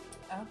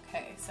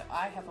 Okay, so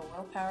I have a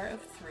willpower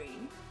of 3.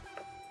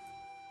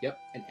 Yep,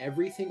 and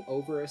everything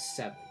over a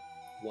 7.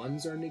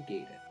 1s are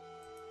negated.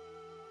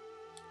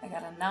 I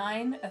got a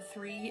 9, a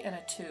 3, and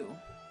a 2.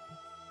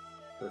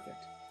 Perfect.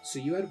 So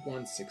you had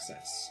 1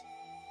 success.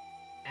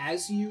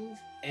 As you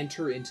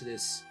enter into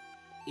this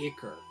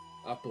ichor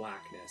of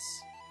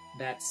blackness,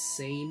 that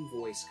same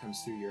voice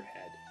comes through your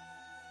head.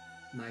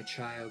 My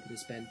child, it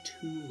has been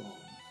too long,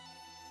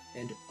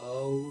 and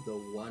oh,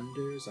 the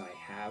wonders I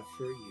have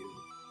for you.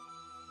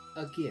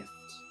 A gift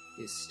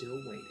is still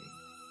waiting.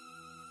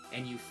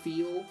 And you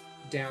feel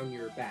down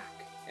your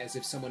back as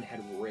if someone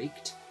had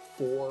raked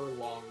 4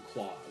 long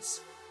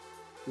claws,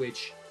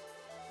 which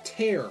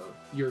tear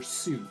your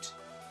suit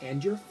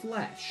and your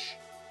flesh.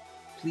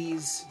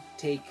 Please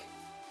take...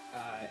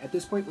 at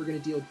this point, we're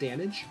going to deal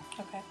damage.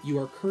 Okay. You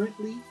are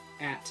currently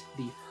at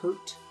the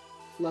hurt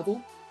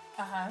level.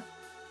 Uh-huh.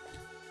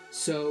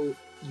 So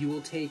you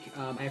will take...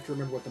 I have to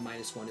remember what the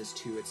 -1 is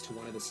to. It's to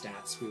one of the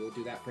stats. We will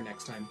do that for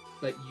next time.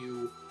 But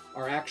you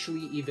are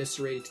actually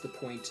eviscerated to the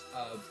point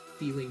of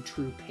feeling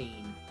true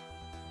pain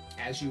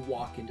as you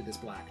walk into this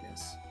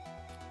blackness.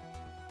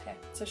 Okay,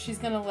 so she's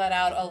gonna let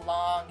out a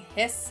long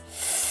hiss,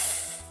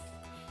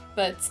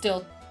 but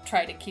still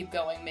try to keep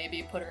going.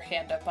 Maybe put her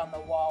hand up on the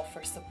wall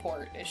for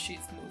support as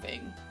she's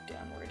moving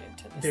downward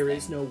into this There thing.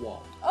 is no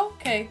wall.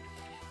 Okay,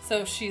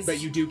 so she's... But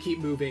you do keep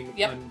moving.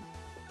 Yep.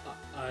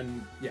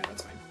 Yeah,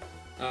 that's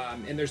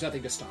fine. And there's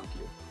nothing to stomp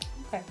you.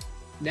 Okay.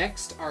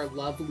 Next, our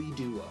lovely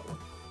duo.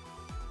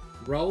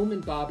 Rome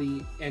and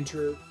Bobby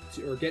enter,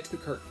 or get to the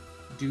curtain.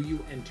 Do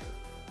you enter?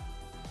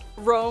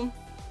 Rome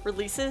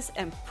releases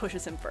and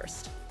pushes him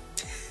first.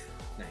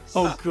 Nice.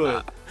 Oh,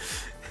 good.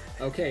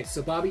 Okay,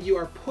 so Bobby, you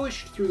are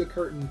pushed through the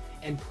curtain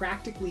and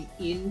practically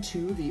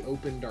into the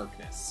open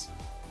darkness.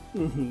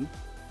 Mm-hmm.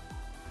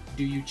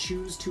 Do you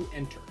choose to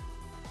enter?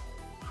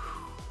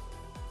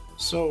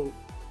 So,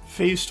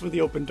 faced with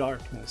the open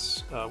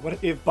darkness,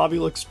 what if Bobby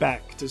looks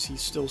back? Does he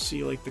still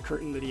see like the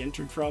curtain that he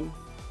entered from?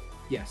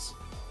 Yes.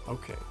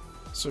 Okay,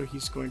 so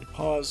he's going to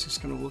pause. He's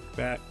going to look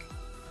back.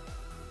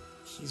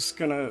 He's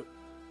going to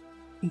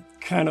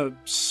kind of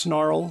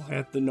snarl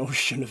at the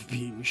notion of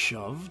being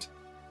shoved,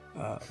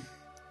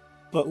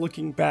 but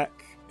looking back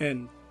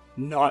and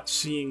not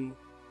seeing,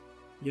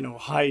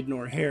 hide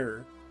nor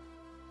hair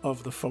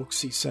of the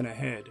folks he sent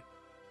ahead,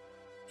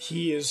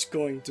 he is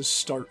going to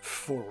start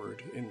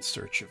forward in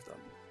search of them.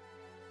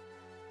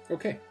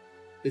 Okay.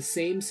 The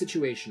same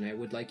situation. I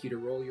would like you to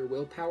roll your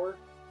willpower.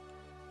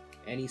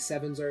 Any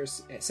 7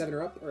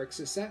 or up are a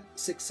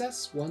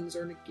success. 1s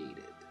are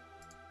negated.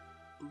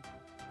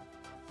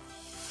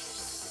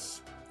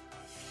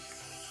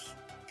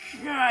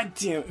 God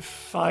damn it.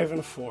 5 and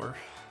a 4.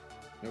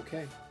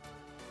 Okay.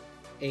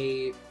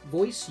 A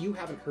voice you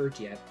haven't heard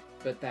yet,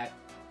 but that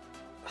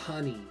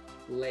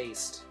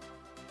honey-laced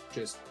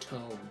just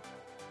tone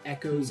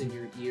echoes in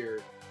your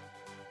ear.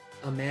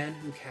 A man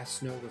who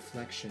casts no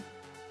reflection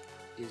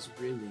is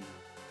really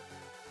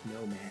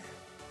no man.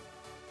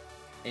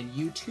 And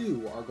you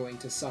too are going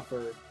to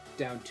suffer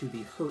down to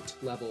the hurt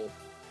level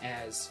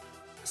as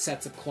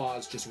sets of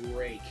claws just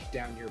rake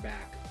down your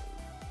back,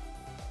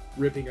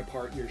 ripping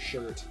apart your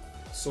shirt,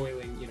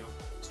 soiling,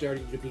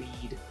 starting to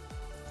bleed.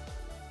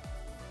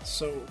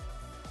 So,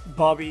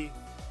 Bobby,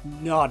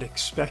 not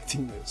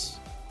expecting this,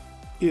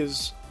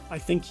 I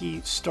think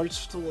he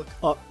starts to look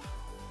up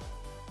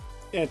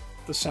at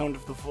the sound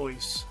of the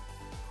voice,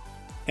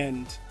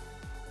 and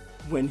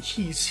when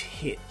he's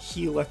hit,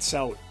 he lets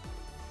out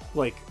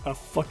like a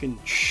fucking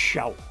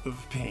shout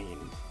of pain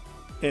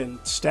and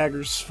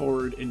staggers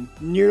forward and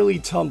nearly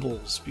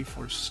tumbles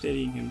before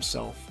steadying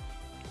himself.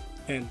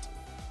 And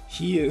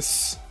he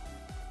is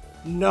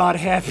not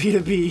happy to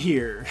be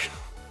here.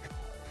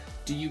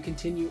 Do you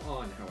continue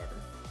on, however?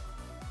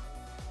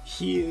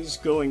 He is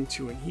going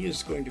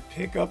to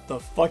pick up the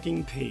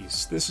fucking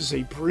pace. This is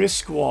a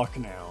brisk walk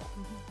now.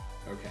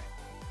 Okay.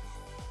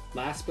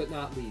 Last but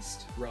not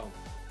least, Rome.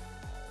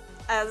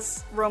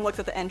 As Rome looks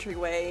at the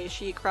entryway,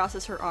 she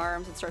crosses her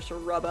arms and starts to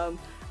rub them.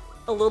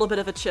 A little bit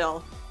of a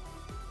chill.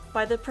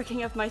 By the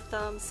pricking of my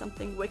thumb,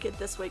 something wicked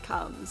this way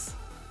comes.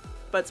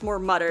 But it's more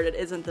muttered. It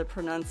isn't the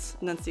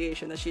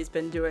pronunciation that she's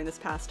been doing this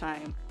past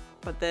time.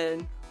 But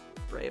then,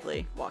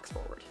 bravely walks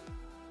forward.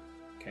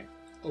 Okay.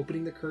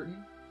 Opening the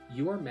curtain,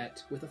 you are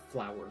met with a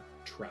flower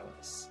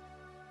trellis.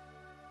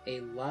 A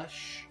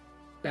lush,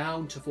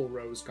 bountiful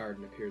rose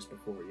garden appears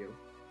before you.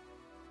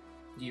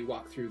 You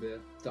walk through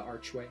the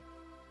archway.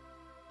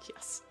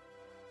 Yes.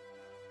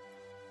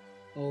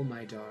 Oh,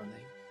 my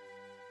darling,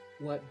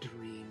 what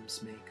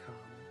dreams may come.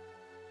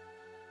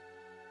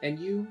 And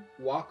you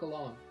walk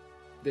along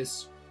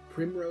this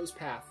primrose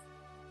path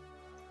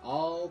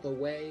all the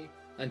way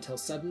until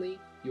suddenly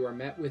you are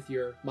met with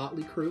your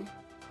motley crew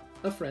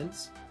of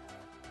friends,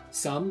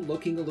 some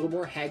looking a little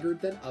more haggard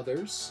than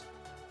others,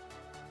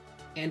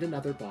 and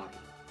another body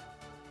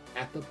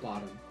at the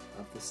bottom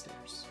of the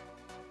stairs.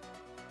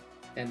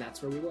 And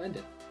that's where we will end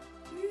it.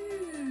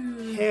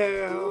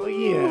 Hell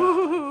yeah.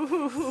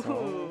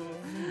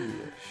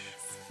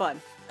 It's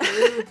fun.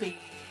 Ruby.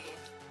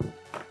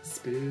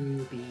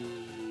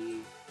 Spooky.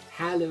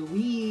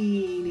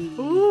 Halloweeny.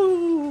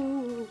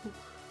 Ooh.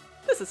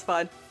 This is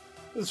fun.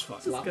 This is fun.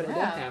 A lot more good. death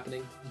Yeah.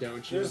 happening,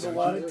 don't you? There's a Don't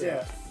lot you of worry.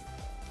 death.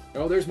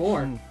 Oh, there's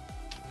more.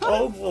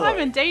 Oh boy. I'm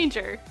in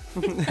danger.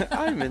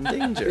 I'm in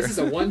danger. This is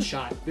a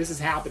one-shot. This is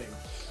happening.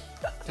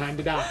 Time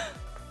to die.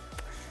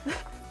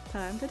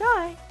 Time to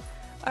die.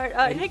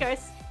 Alright, hey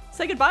guys.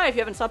 Say goodbye if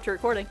you haven't stopped your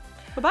recording.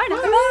 Bye-bye now.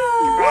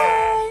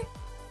 I love you.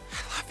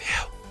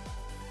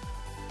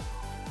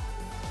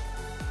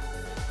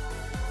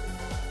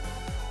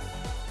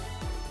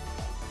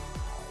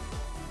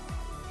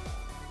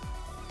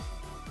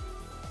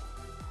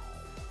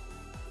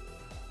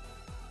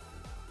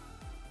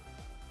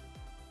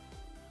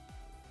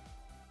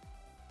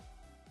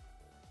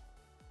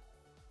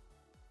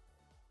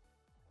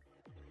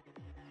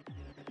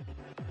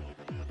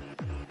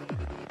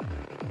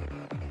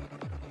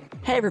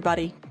 Hey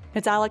everybody,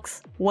 it's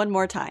Alex one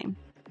more time.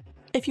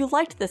 If you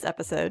liked this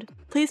episode,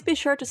 please be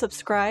sure to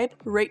subscribe,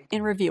 rate,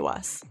 and review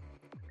us.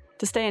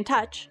 To stay in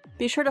touch,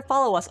 be sure to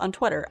follow us on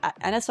Twitter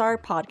at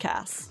NSR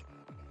Podcasts.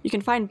 You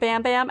can find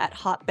Bam Bam at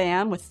Hot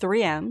Bam with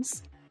 3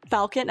 M's,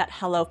 Falcon at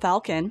Hello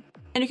Falcon,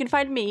 and you can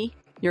find me,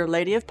 your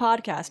lady of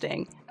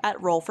podcasting,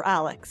 at Roll for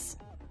Alex.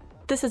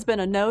 This has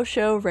been a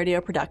no-show radio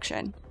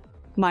production.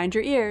 Mind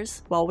your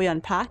ears while we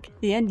unpack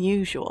the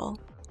unusual.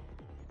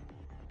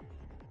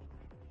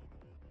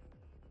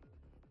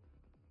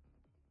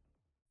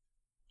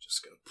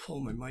 Just gonna pull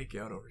my mic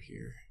out over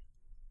here.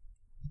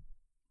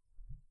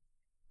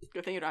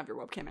 Good thing you don't have your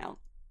webcam out.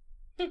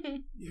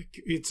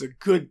 It's a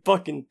good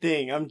fucking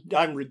thing.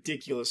 I'm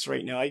ridiculous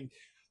right now. I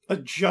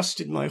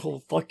adjusted my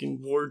whole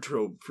fucking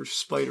wardrobe for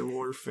Spider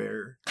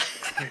Warfare.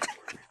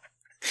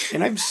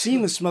 And I've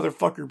seen this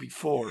motherfucker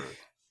before.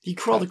 He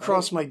crawled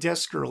across my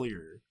desk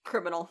earlier.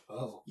 Criminal.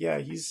 Oh. Yeah,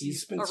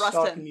 he's been Arrest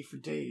stalking him. me for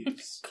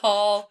days.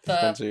 Call the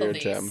Spencer, you're a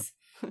police. gem.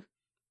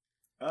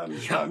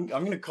 I'm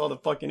gonna call the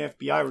fucking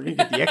FBI. We're gonna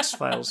get the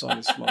X-Files on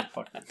this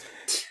motherfucker.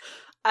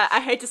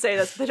 I hate to say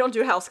this, but they don't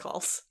do house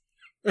calls.